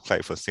would that look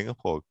like for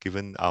Singapore,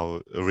 given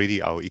our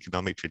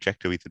economic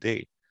trajectory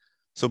today?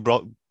 So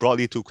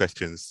broadly, 2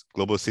 questions: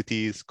 global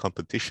cities,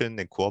 competition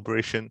and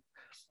cooperation,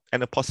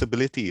 and the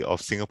possibility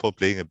of Singapore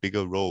playing a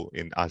bigger role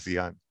in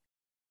ASEAN.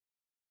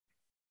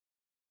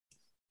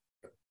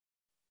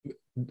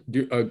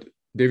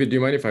 David, do you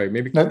mind if I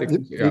maybe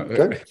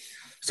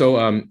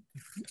So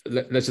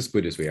let's just put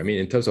it this way. I mean,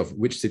 in terms of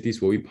which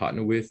cities will we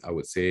partner with, I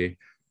would say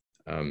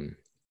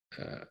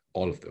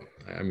all of them.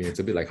 I mean, it's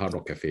a bit like Hard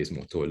Rock Cafe's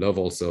motto: love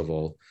all, serve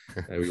all.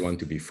 We want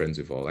to be friends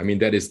with all. I mean,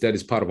 that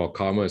is part of our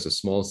karma as a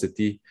small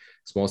city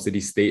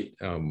state,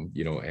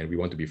 you know, and we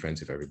want to be friends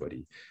with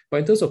everybody. But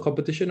in terms of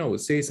competition, I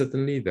would say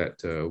certainly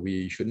that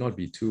we should not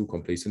be too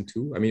complacent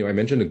too. I mean, I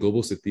mentioned the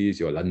global cities,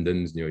 your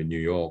Londons, your New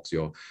Yorks,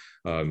 your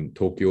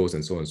Tokyos,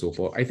 and so on and so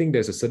forth. I think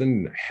there's a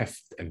certain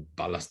heft and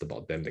ballast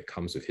about them that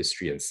comes with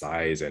history and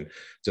size and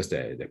just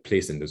their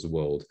place in this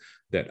world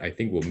that I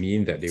think will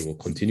mean that they will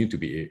continue to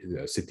be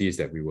cities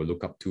that we will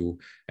look up to.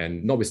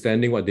 And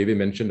notwithstanding what David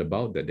mentioned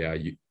about that there are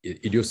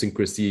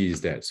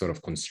idiosyncrasies that sort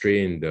of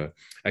constrain the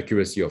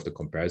accuracy of the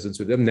comparisons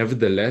with them.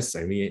 Nevertheless,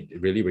 I mean,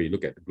 really, when you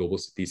look at the global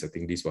cities, I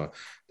think these were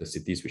the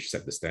cities which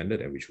set the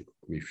standard and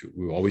we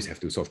will always have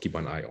to sort of keep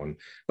an eye on.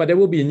 But there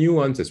will be new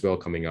ones as well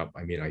coming up.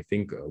 I mean, I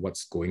think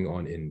what's going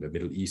on in the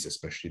Middle East,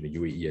 especially the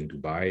UAE and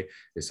Dubai,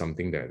 is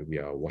something that we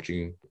are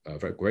watching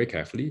very, very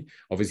carefully.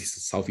 Obviously,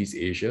 Southeast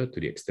Asia, to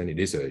the extent it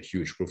is a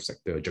huge growth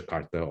sector,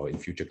 Jakarta or in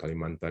future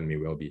Kalimantan may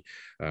well be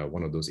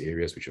one of those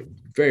areas which are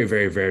very,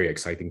 very, very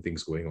exciting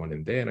things going on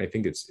in there. And I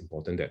think it's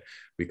important that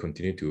we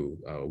continue to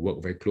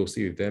work very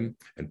closely with them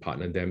and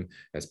partner them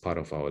as part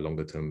of our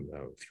longer term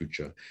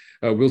future.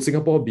 Will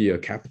Singapore be a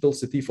capital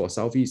city for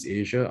Southeast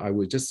Asia? I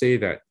would just say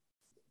that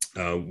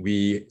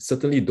we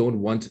certainly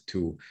don't want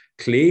to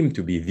claim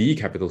to be the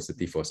capital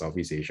city for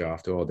Southeast Asia.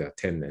 After all, there are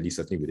 10, at least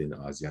certainly within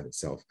ASEAN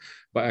itself.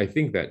 But I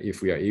think that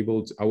if we are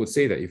able to, I would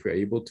say that if we're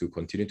able to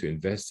continue to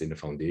invest in the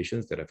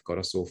foundations that have got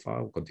us so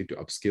far, continue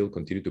to upskill,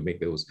 continue to make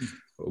those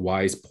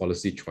wise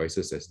policy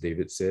choices, as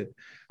David said,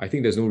 I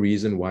think there's no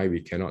reason why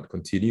we cannot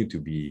continue to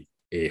be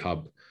a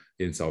hub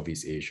in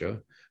Southeast Asia,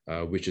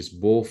 which is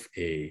both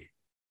I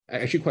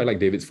actually quite like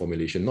David's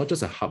formulation, not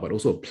just a hub, but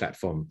also a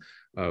platform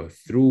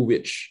through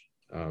which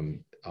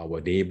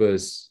our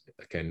neighbors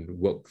can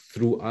work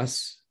through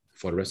us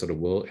for the rest of the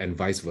world, and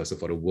vice versa,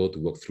 for the world to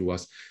work through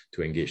us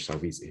to engage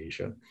Southeast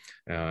Asia.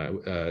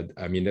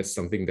 I mean, that's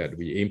something that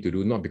we aim to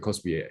do, not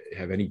because we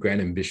have any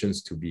grand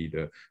ambitions to be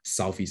the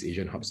Southeast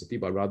Asian hub city,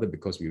 but rather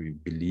because we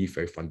believe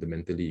very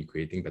fundamentally in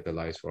creating better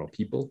lives for our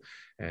people.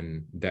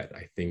 And that,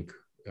 I think,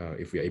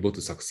 if we're able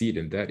to succeed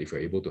in that, if we're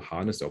able to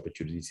harness the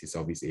opportunities in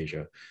Southeast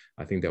Asia,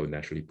 I think that would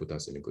naturally put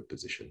us in a good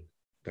position.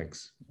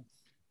 Thanks.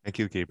 Thank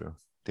you, Gabriel.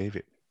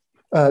 David.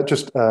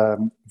 Just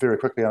very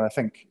quickly, and I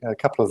think a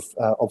couple of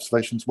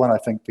observations. One, I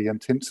think the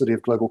intensity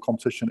of global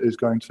competition is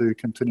going to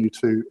continue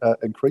to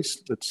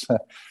increase. It's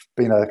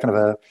been a kind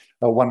of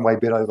a one-way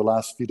bet over the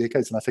last few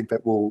decades, and I think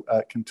that will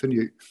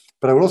continue.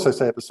 But I would also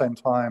say at the same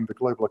time, the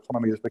global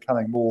economy is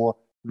becoming more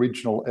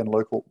regional and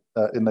local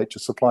in nature.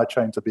 Supply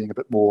chains are being a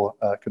bit more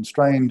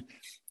constrained.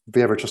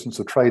 The average distance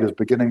of trade is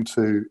beginning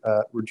to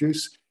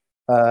reduce.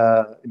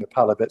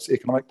 Partly that's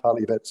economic,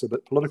 partly that's a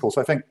bit political.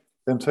 So I think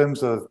in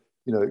terms of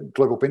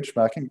global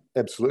benchmarking,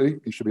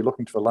 absolutely, you should be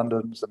looking to the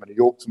Londons and the New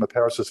Yorks and the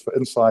Parises for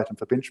insight and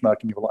for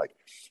benchmarking, if you like.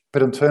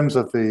 But in terms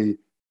of the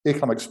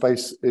economic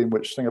space in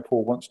which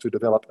Singapore wants to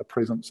develop a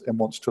presence and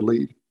wants to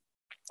lead,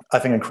 I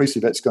think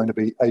increasingly that's going to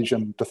be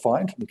Asian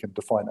defined. We can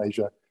define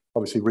Asia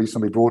obviously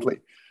reasonably broadly.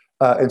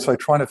 And so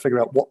trying to figure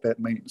out what that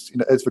means,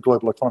 as the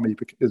global economy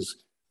is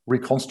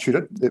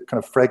reconstituted, it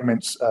kind of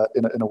fragments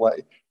in a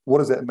way. What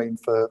does that mean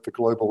for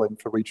global and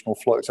for regional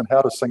flows? And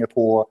how does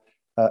Singapore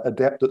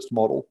adapt its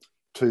model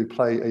to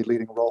play a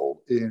leading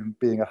role in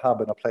being a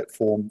hub and a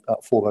platform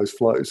for those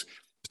flows?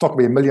 It's not going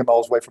to be a million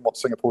miles away from what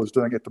Singapore is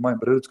doing at the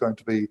moment, but it is going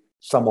to be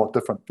somewhat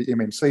different. The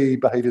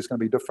MNC behaviour is going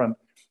to be different.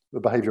 The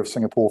behaviour of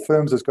Singapore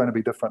firms is going to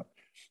be different.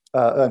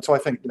 And so I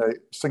think,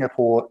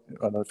 Singapore,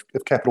 I don't know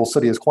if capital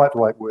city is quite the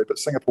right word, but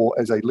Singapore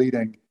as a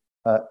leading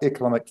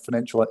economic,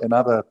 financial and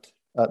other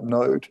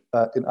node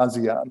in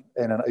ASEAN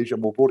and in Asia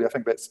more broadly, I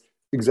think that's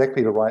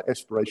exactly the right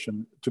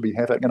aspiration to be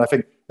having. And I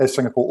think, as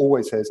Singapore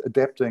always has,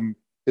 adapting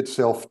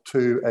itself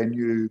to a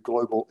new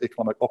global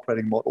economic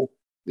operating model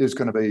is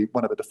going to be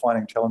one of the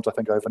defining challenges, I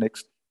think, over the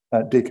next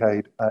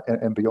decade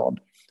and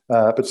beyond.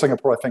 But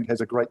Singapore, I think,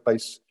 has a great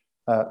base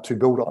to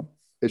build on.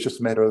 It's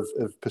just a matter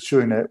of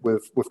pursuing that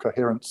with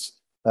coherence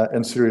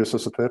and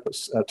seriousness of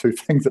purpose, two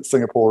things that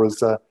Singapore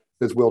is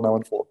well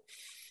known for.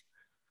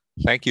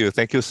 Thank you.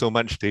 Thank you so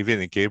much, David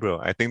and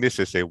Gabriel. I think this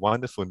is a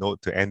wonderful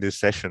note to end this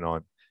session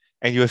on.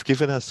 And you have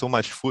given us so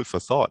much food for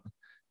thought,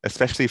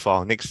 especially for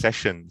our next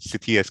session,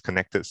 City as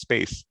Connected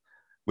Space,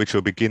 which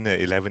will begin at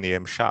 11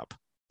 a.m. sharp.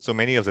 So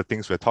many of the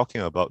things we're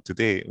talking about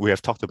today, we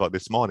have talked about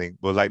this morning,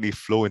 will likely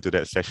flow into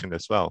that session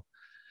as well.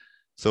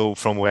 So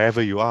from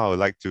wherever you are, I would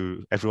like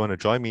everyone to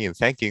join me in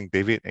thanking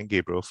David and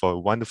Gabriel for a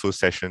wonderful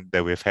session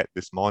that we've had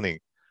this morning.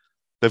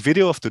 The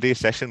video of today's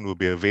session will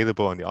be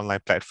available on the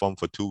online platform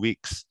for 2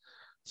 weeks.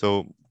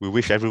 So we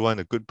wish everyone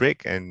a good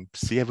break and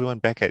see everyone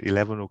back at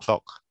 11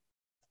 o'clock.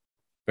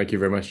 Thank you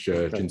very much,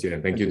 Jun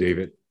Jie. Thank you,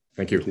 David.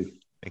 Thank you.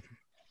 Thank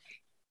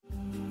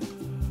you.